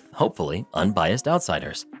this with, hopefully, unbiased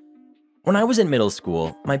outsiders. When I was in middle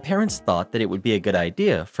school, my parents thought that it would be a good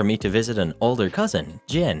idea for me to visit an older cousin,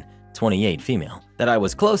 Jen, 28 female, that I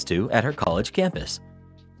was close to at her college campus.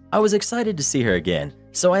 I was excited to see her again,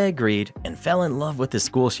 so I agreed and fell in love with the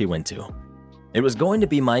school she went to. It was going to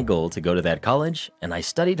be my goal to go to that college, and I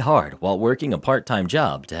studied hard while working a part-time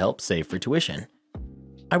job to help save for tuition.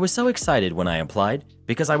 I was so excited when I applied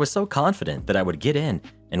because I was so confident that I would get in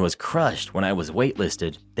and was crushed when I was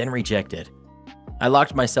waitlisted, then rejected. I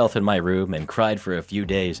locked myself in my room and cried for a few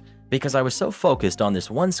days because I was so focused on this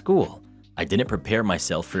one school, I didn't prepare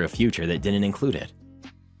myself for a future that didn't include it.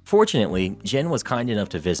 Fortunately, Jen was kind enough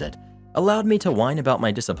to visit, allowed me to whine about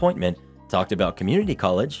my disappointment, talked about community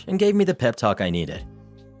college, and gave me the pep talk I needed.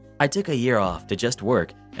 I took a year off to just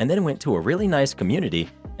work and then went to a really nice community,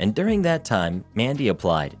 and during that time, Mandy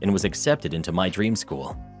applied and was accepted into my dream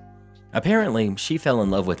school. Apparently, she fell in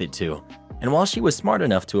love with it too, and while she was smart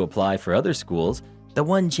enough to apply for other schools, the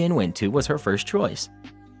one Jin went to was her first choice.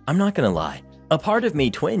 I'm not gonna lie, a part of me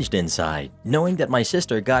twinged inside, knowing that my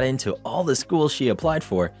sister got into all the schools she applied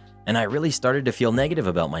for, and I really started to feel negative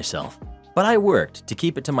about myself. But I worked to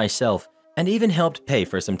keep it to myself and even helped pay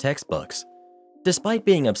for some textbooks. Despite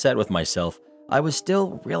being upset with myself, I was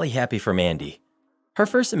still really happy for Mandy. Her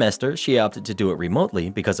first semester, she opted to do it remotely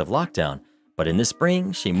because of lockdown, but in the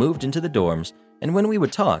spring, she moved into the dorms, and when we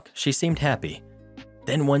would talk, she seemed happy.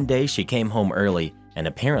 Then one day, she came home early and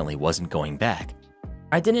apparently wasn't going back.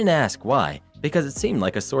 I didn't ask why, because it seemed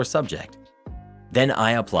like a sore subject. Then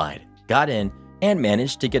I applied, got in, and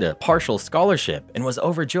managed to get a partial scholarship and was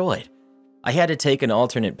overjoyed. I had to take an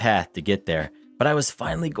alternate path to get there, but I was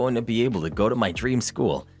finally going to be able to go to my dream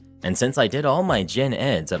school, and since I did all my gen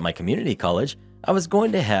eds at my community college, I was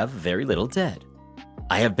going to have very little debt.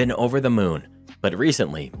 I have been over the moon, but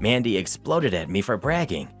recently Mandy exploded at me for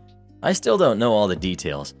bragging. I still don't know all the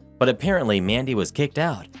details, but apparently Mandy was kicked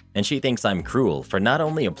out, and she thinks I'm cruel for not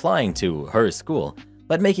only applying to her school,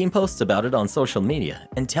 but making posts about it on social media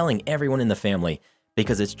and telling everyone in the family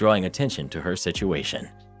because it's drawing attention to her situation.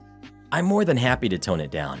 I'm more than happy to tone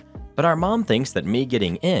it down, but our mom thinks that me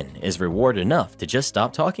getting in is reward enough to just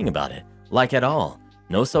stop talking about it, like at all.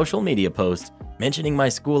 No social media posts, mentioning my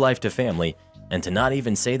school life to family, and to not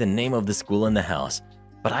even say the name of the school in the house.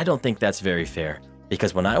 But I don't think that's very fair,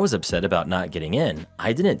 because when I was upset about not getting in,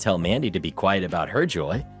 I didn't tell Mandy to be quiet about her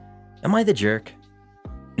joy. Am I the jerk?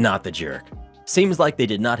 Not the jerk. Seems like they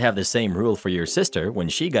did not have the same rule for your sister when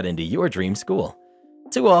she got into your dream school.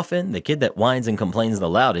 Too often, the kid that whines and complains the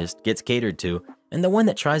loudest gets catered to, and the one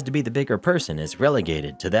that tries to be the bigger person is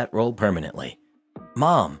relegated to that role permanently.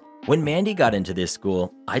 Mom, when Mandy got into this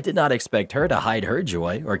school, I did not expect her to hide her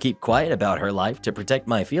joy or keep quiet about her life to protect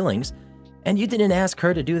my feelings, and you didn't ask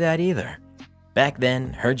her to do that either. Back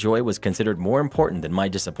then, her joy was considered more important than my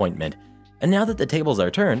disappointment, and now that the tables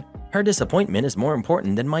are turned, her disappointment is more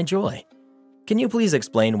important than my joy. Can you please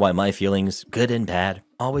explain why my feelings, good and bad,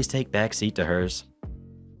 always take backseat to hers?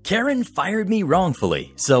 Karen fired me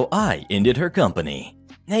wrongfully, so I ended her company.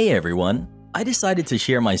 Hey everyone, I decided to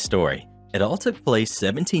share my story. It all took place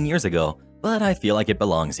 17 years ago, but I feel like it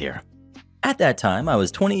belongs here. At that time, I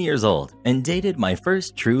was 20 years old and dated my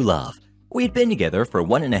first true love. We'd been together for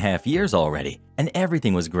 1.5 years already, and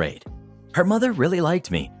everything was great. Her mother really liked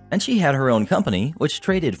me, and she had her own company which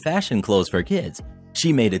traded fashion clothes for kids.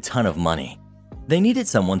 She made a ton of money. They needed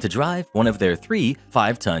someone to drive one of their 3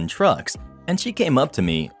 5-ton trucks, and she came up to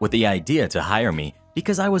me with the idea to hire me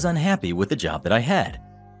because I was unhappy with the job that I had.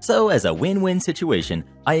 So as a win-win situation,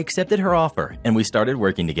 I accepted her offer and we started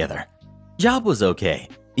working together. Job was okay,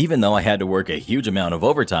 even though I had to work a huge amount of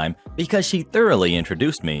overtime because she thoroughly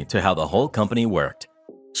introduced me to how the whole company worked.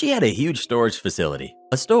 She had a huge storage facility,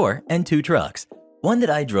 a store, and 2 trucks, one that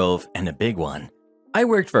I drove and a big one. I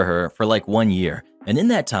worked for her for like 1 year, and in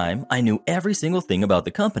that time, I knew every single thing about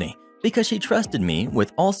the company because she trusted me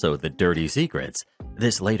with also the dirty secrets.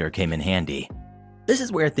 This later came in handy. This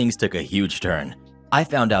is where things took a huge turn. I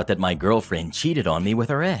found out that my girlfriend cheated on me with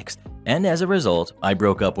her ex, and as a result, I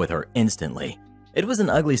broke up with her instantly. It was an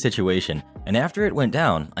ugly situation, and after it went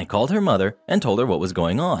down, I called her mother and told her what was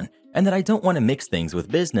going on, and that I don't want to mix things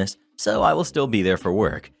with business, so I will still be there for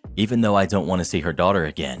work, even though I don't want to see her daughter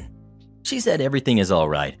again. She said everything is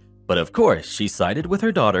alright, but of course, she sided with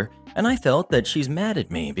her daughter, and I felt that she's mad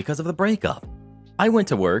at me because of the breakup. I went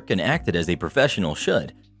to work and acted as a professional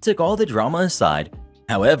should, took all the drama aside.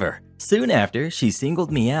 However, soon after, she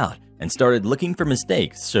singled me out and started looking for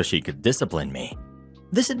mistakes so she could discipline me.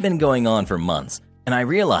 This had been going on for months, and I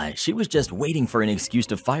realized she was just waiting for an excuse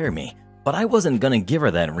to fire me, but I wasn't gonna give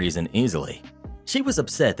her that reason easily. She was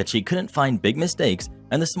upset that she couldn't find big mistakes,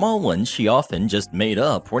 and the small ones she often just made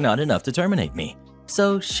up were not enough to terminate me.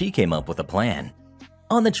 So she came up with a plan.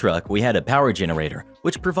 On the truck, we had a power generator,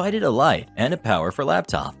 which provided a light and a power for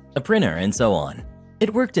laptop, a printer, and so on.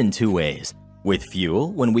 It worked in 2 ways, with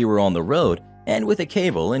fuel when we were on the road, and with a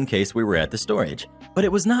cable in case we were at the storage. But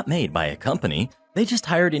it was not made by a company, they just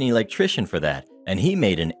hired an electrician for that, and he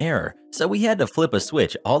made an error, so we had to flip a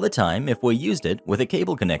switch all the time if we used it with a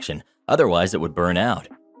cable connection, otherwise it would burn out.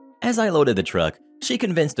 As I loaded the truck, she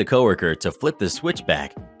convinced a coworker to flip the switch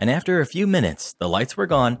back, and after a few minutes, the lights were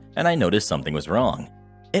gone and I noticed something was wrong.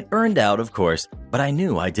 It burned out, of course, but I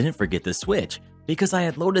knew I didn't forget the switch because I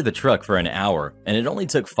had loaded the truck for an hour and it only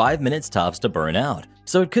took 5 minutes tops to burn out,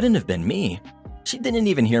 so it couldn't have been me. She didn't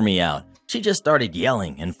even hear me out. She just started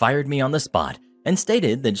yelling and fired me on the spot and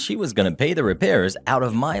stated that she was going to pay the repairs out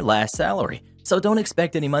of my last salary, so don't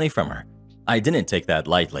expect any money from her. I didn't take that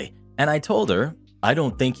lightly, and I told her, I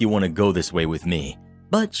don't think you want to go this way with me,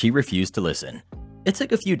 but she refused to listen. It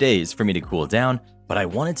took a few days for me to cool down, but I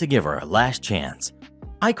wanted to give her a last chance.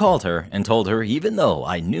 I called her and told her even though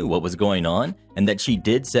I knew what was going on and that she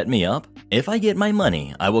did set me up, if I get my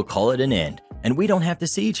money, I will call it an end and we don't have to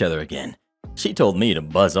see each other again. She told me to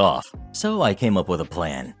buzz off, so I came up with a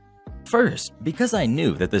plan. First, because I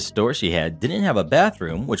knew that the store she had didn't have a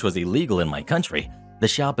bathroom, which was illegal in my country, the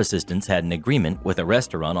shop assistants had an agreement with a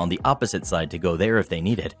restaurant on the opposite side to go there if they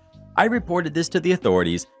needed. I reported this to the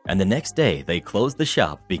authorities, and the next day they closed the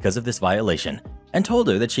shop because of this violation and told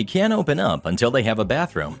her that she can't open up until they have a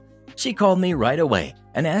bathroom. She called me right away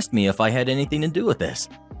and asked me if I had anything to do with this.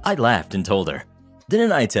 I laughed and told her,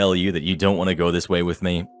 "Didn't I tell you that you don't want to go this way with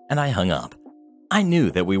me?" And I hung up. I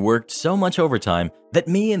knew that we worked so much overtime that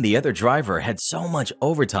me and the other driver had so much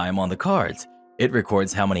overtime on the cards. It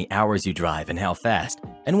records how many hours you drive and how fast,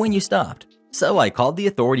 and when you stopped. So I called the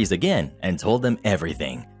authorities again and told them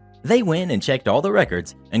everything. They went and checked all the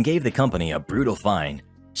records and gave the company a brutal fine.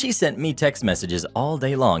 She sent me text messages all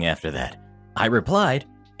day long after that. I replied,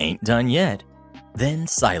 "Ain't done yet." Then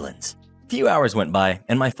silence. Few hours went by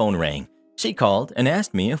and my phone rang. She called and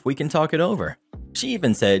asked me if we can talk it over. She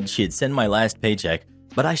even said she'd send my last paycheck,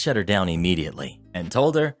 but I shut her down immediately and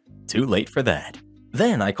told her, too late for that.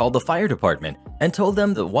 Then I called the fire department and told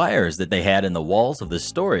them the wires that they had in the walls of the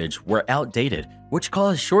storage were outdated, which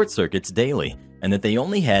caused short circuits daily, and that they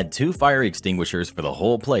only had 2 fire extinguishers for the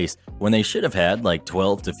whole place when they should have had like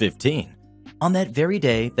 12 to 15. On that very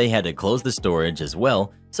day, they had to close the storage as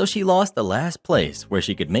well, so she lost the last place where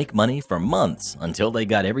she could make money for months until they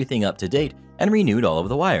got everything up to date and renewed all of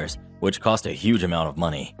the wires, which cost a huge amount of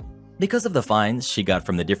money. Because of the fines she got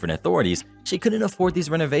from the different authorities, she couldn't afford these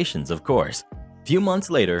renovations, of course. Few months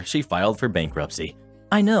later, she filed for bankruptcy.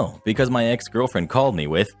 I know, because my ex-girlfriend called me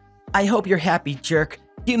with, "I hope you're happy, jerk.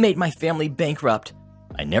 You made my family bankrupt."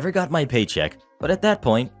 I never got my paycheck, but at that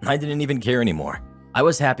point, I didn't even care anymore. I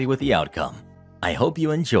was happy with the outcome. I hope you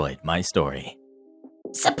enjoyed my story.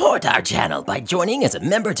 Support our channel by joining as a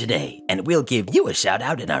member today, and we'll give you a shout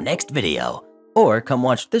out in our next video. Or come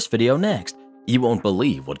watch this video next. You won't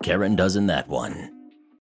believe what Karen does in that one.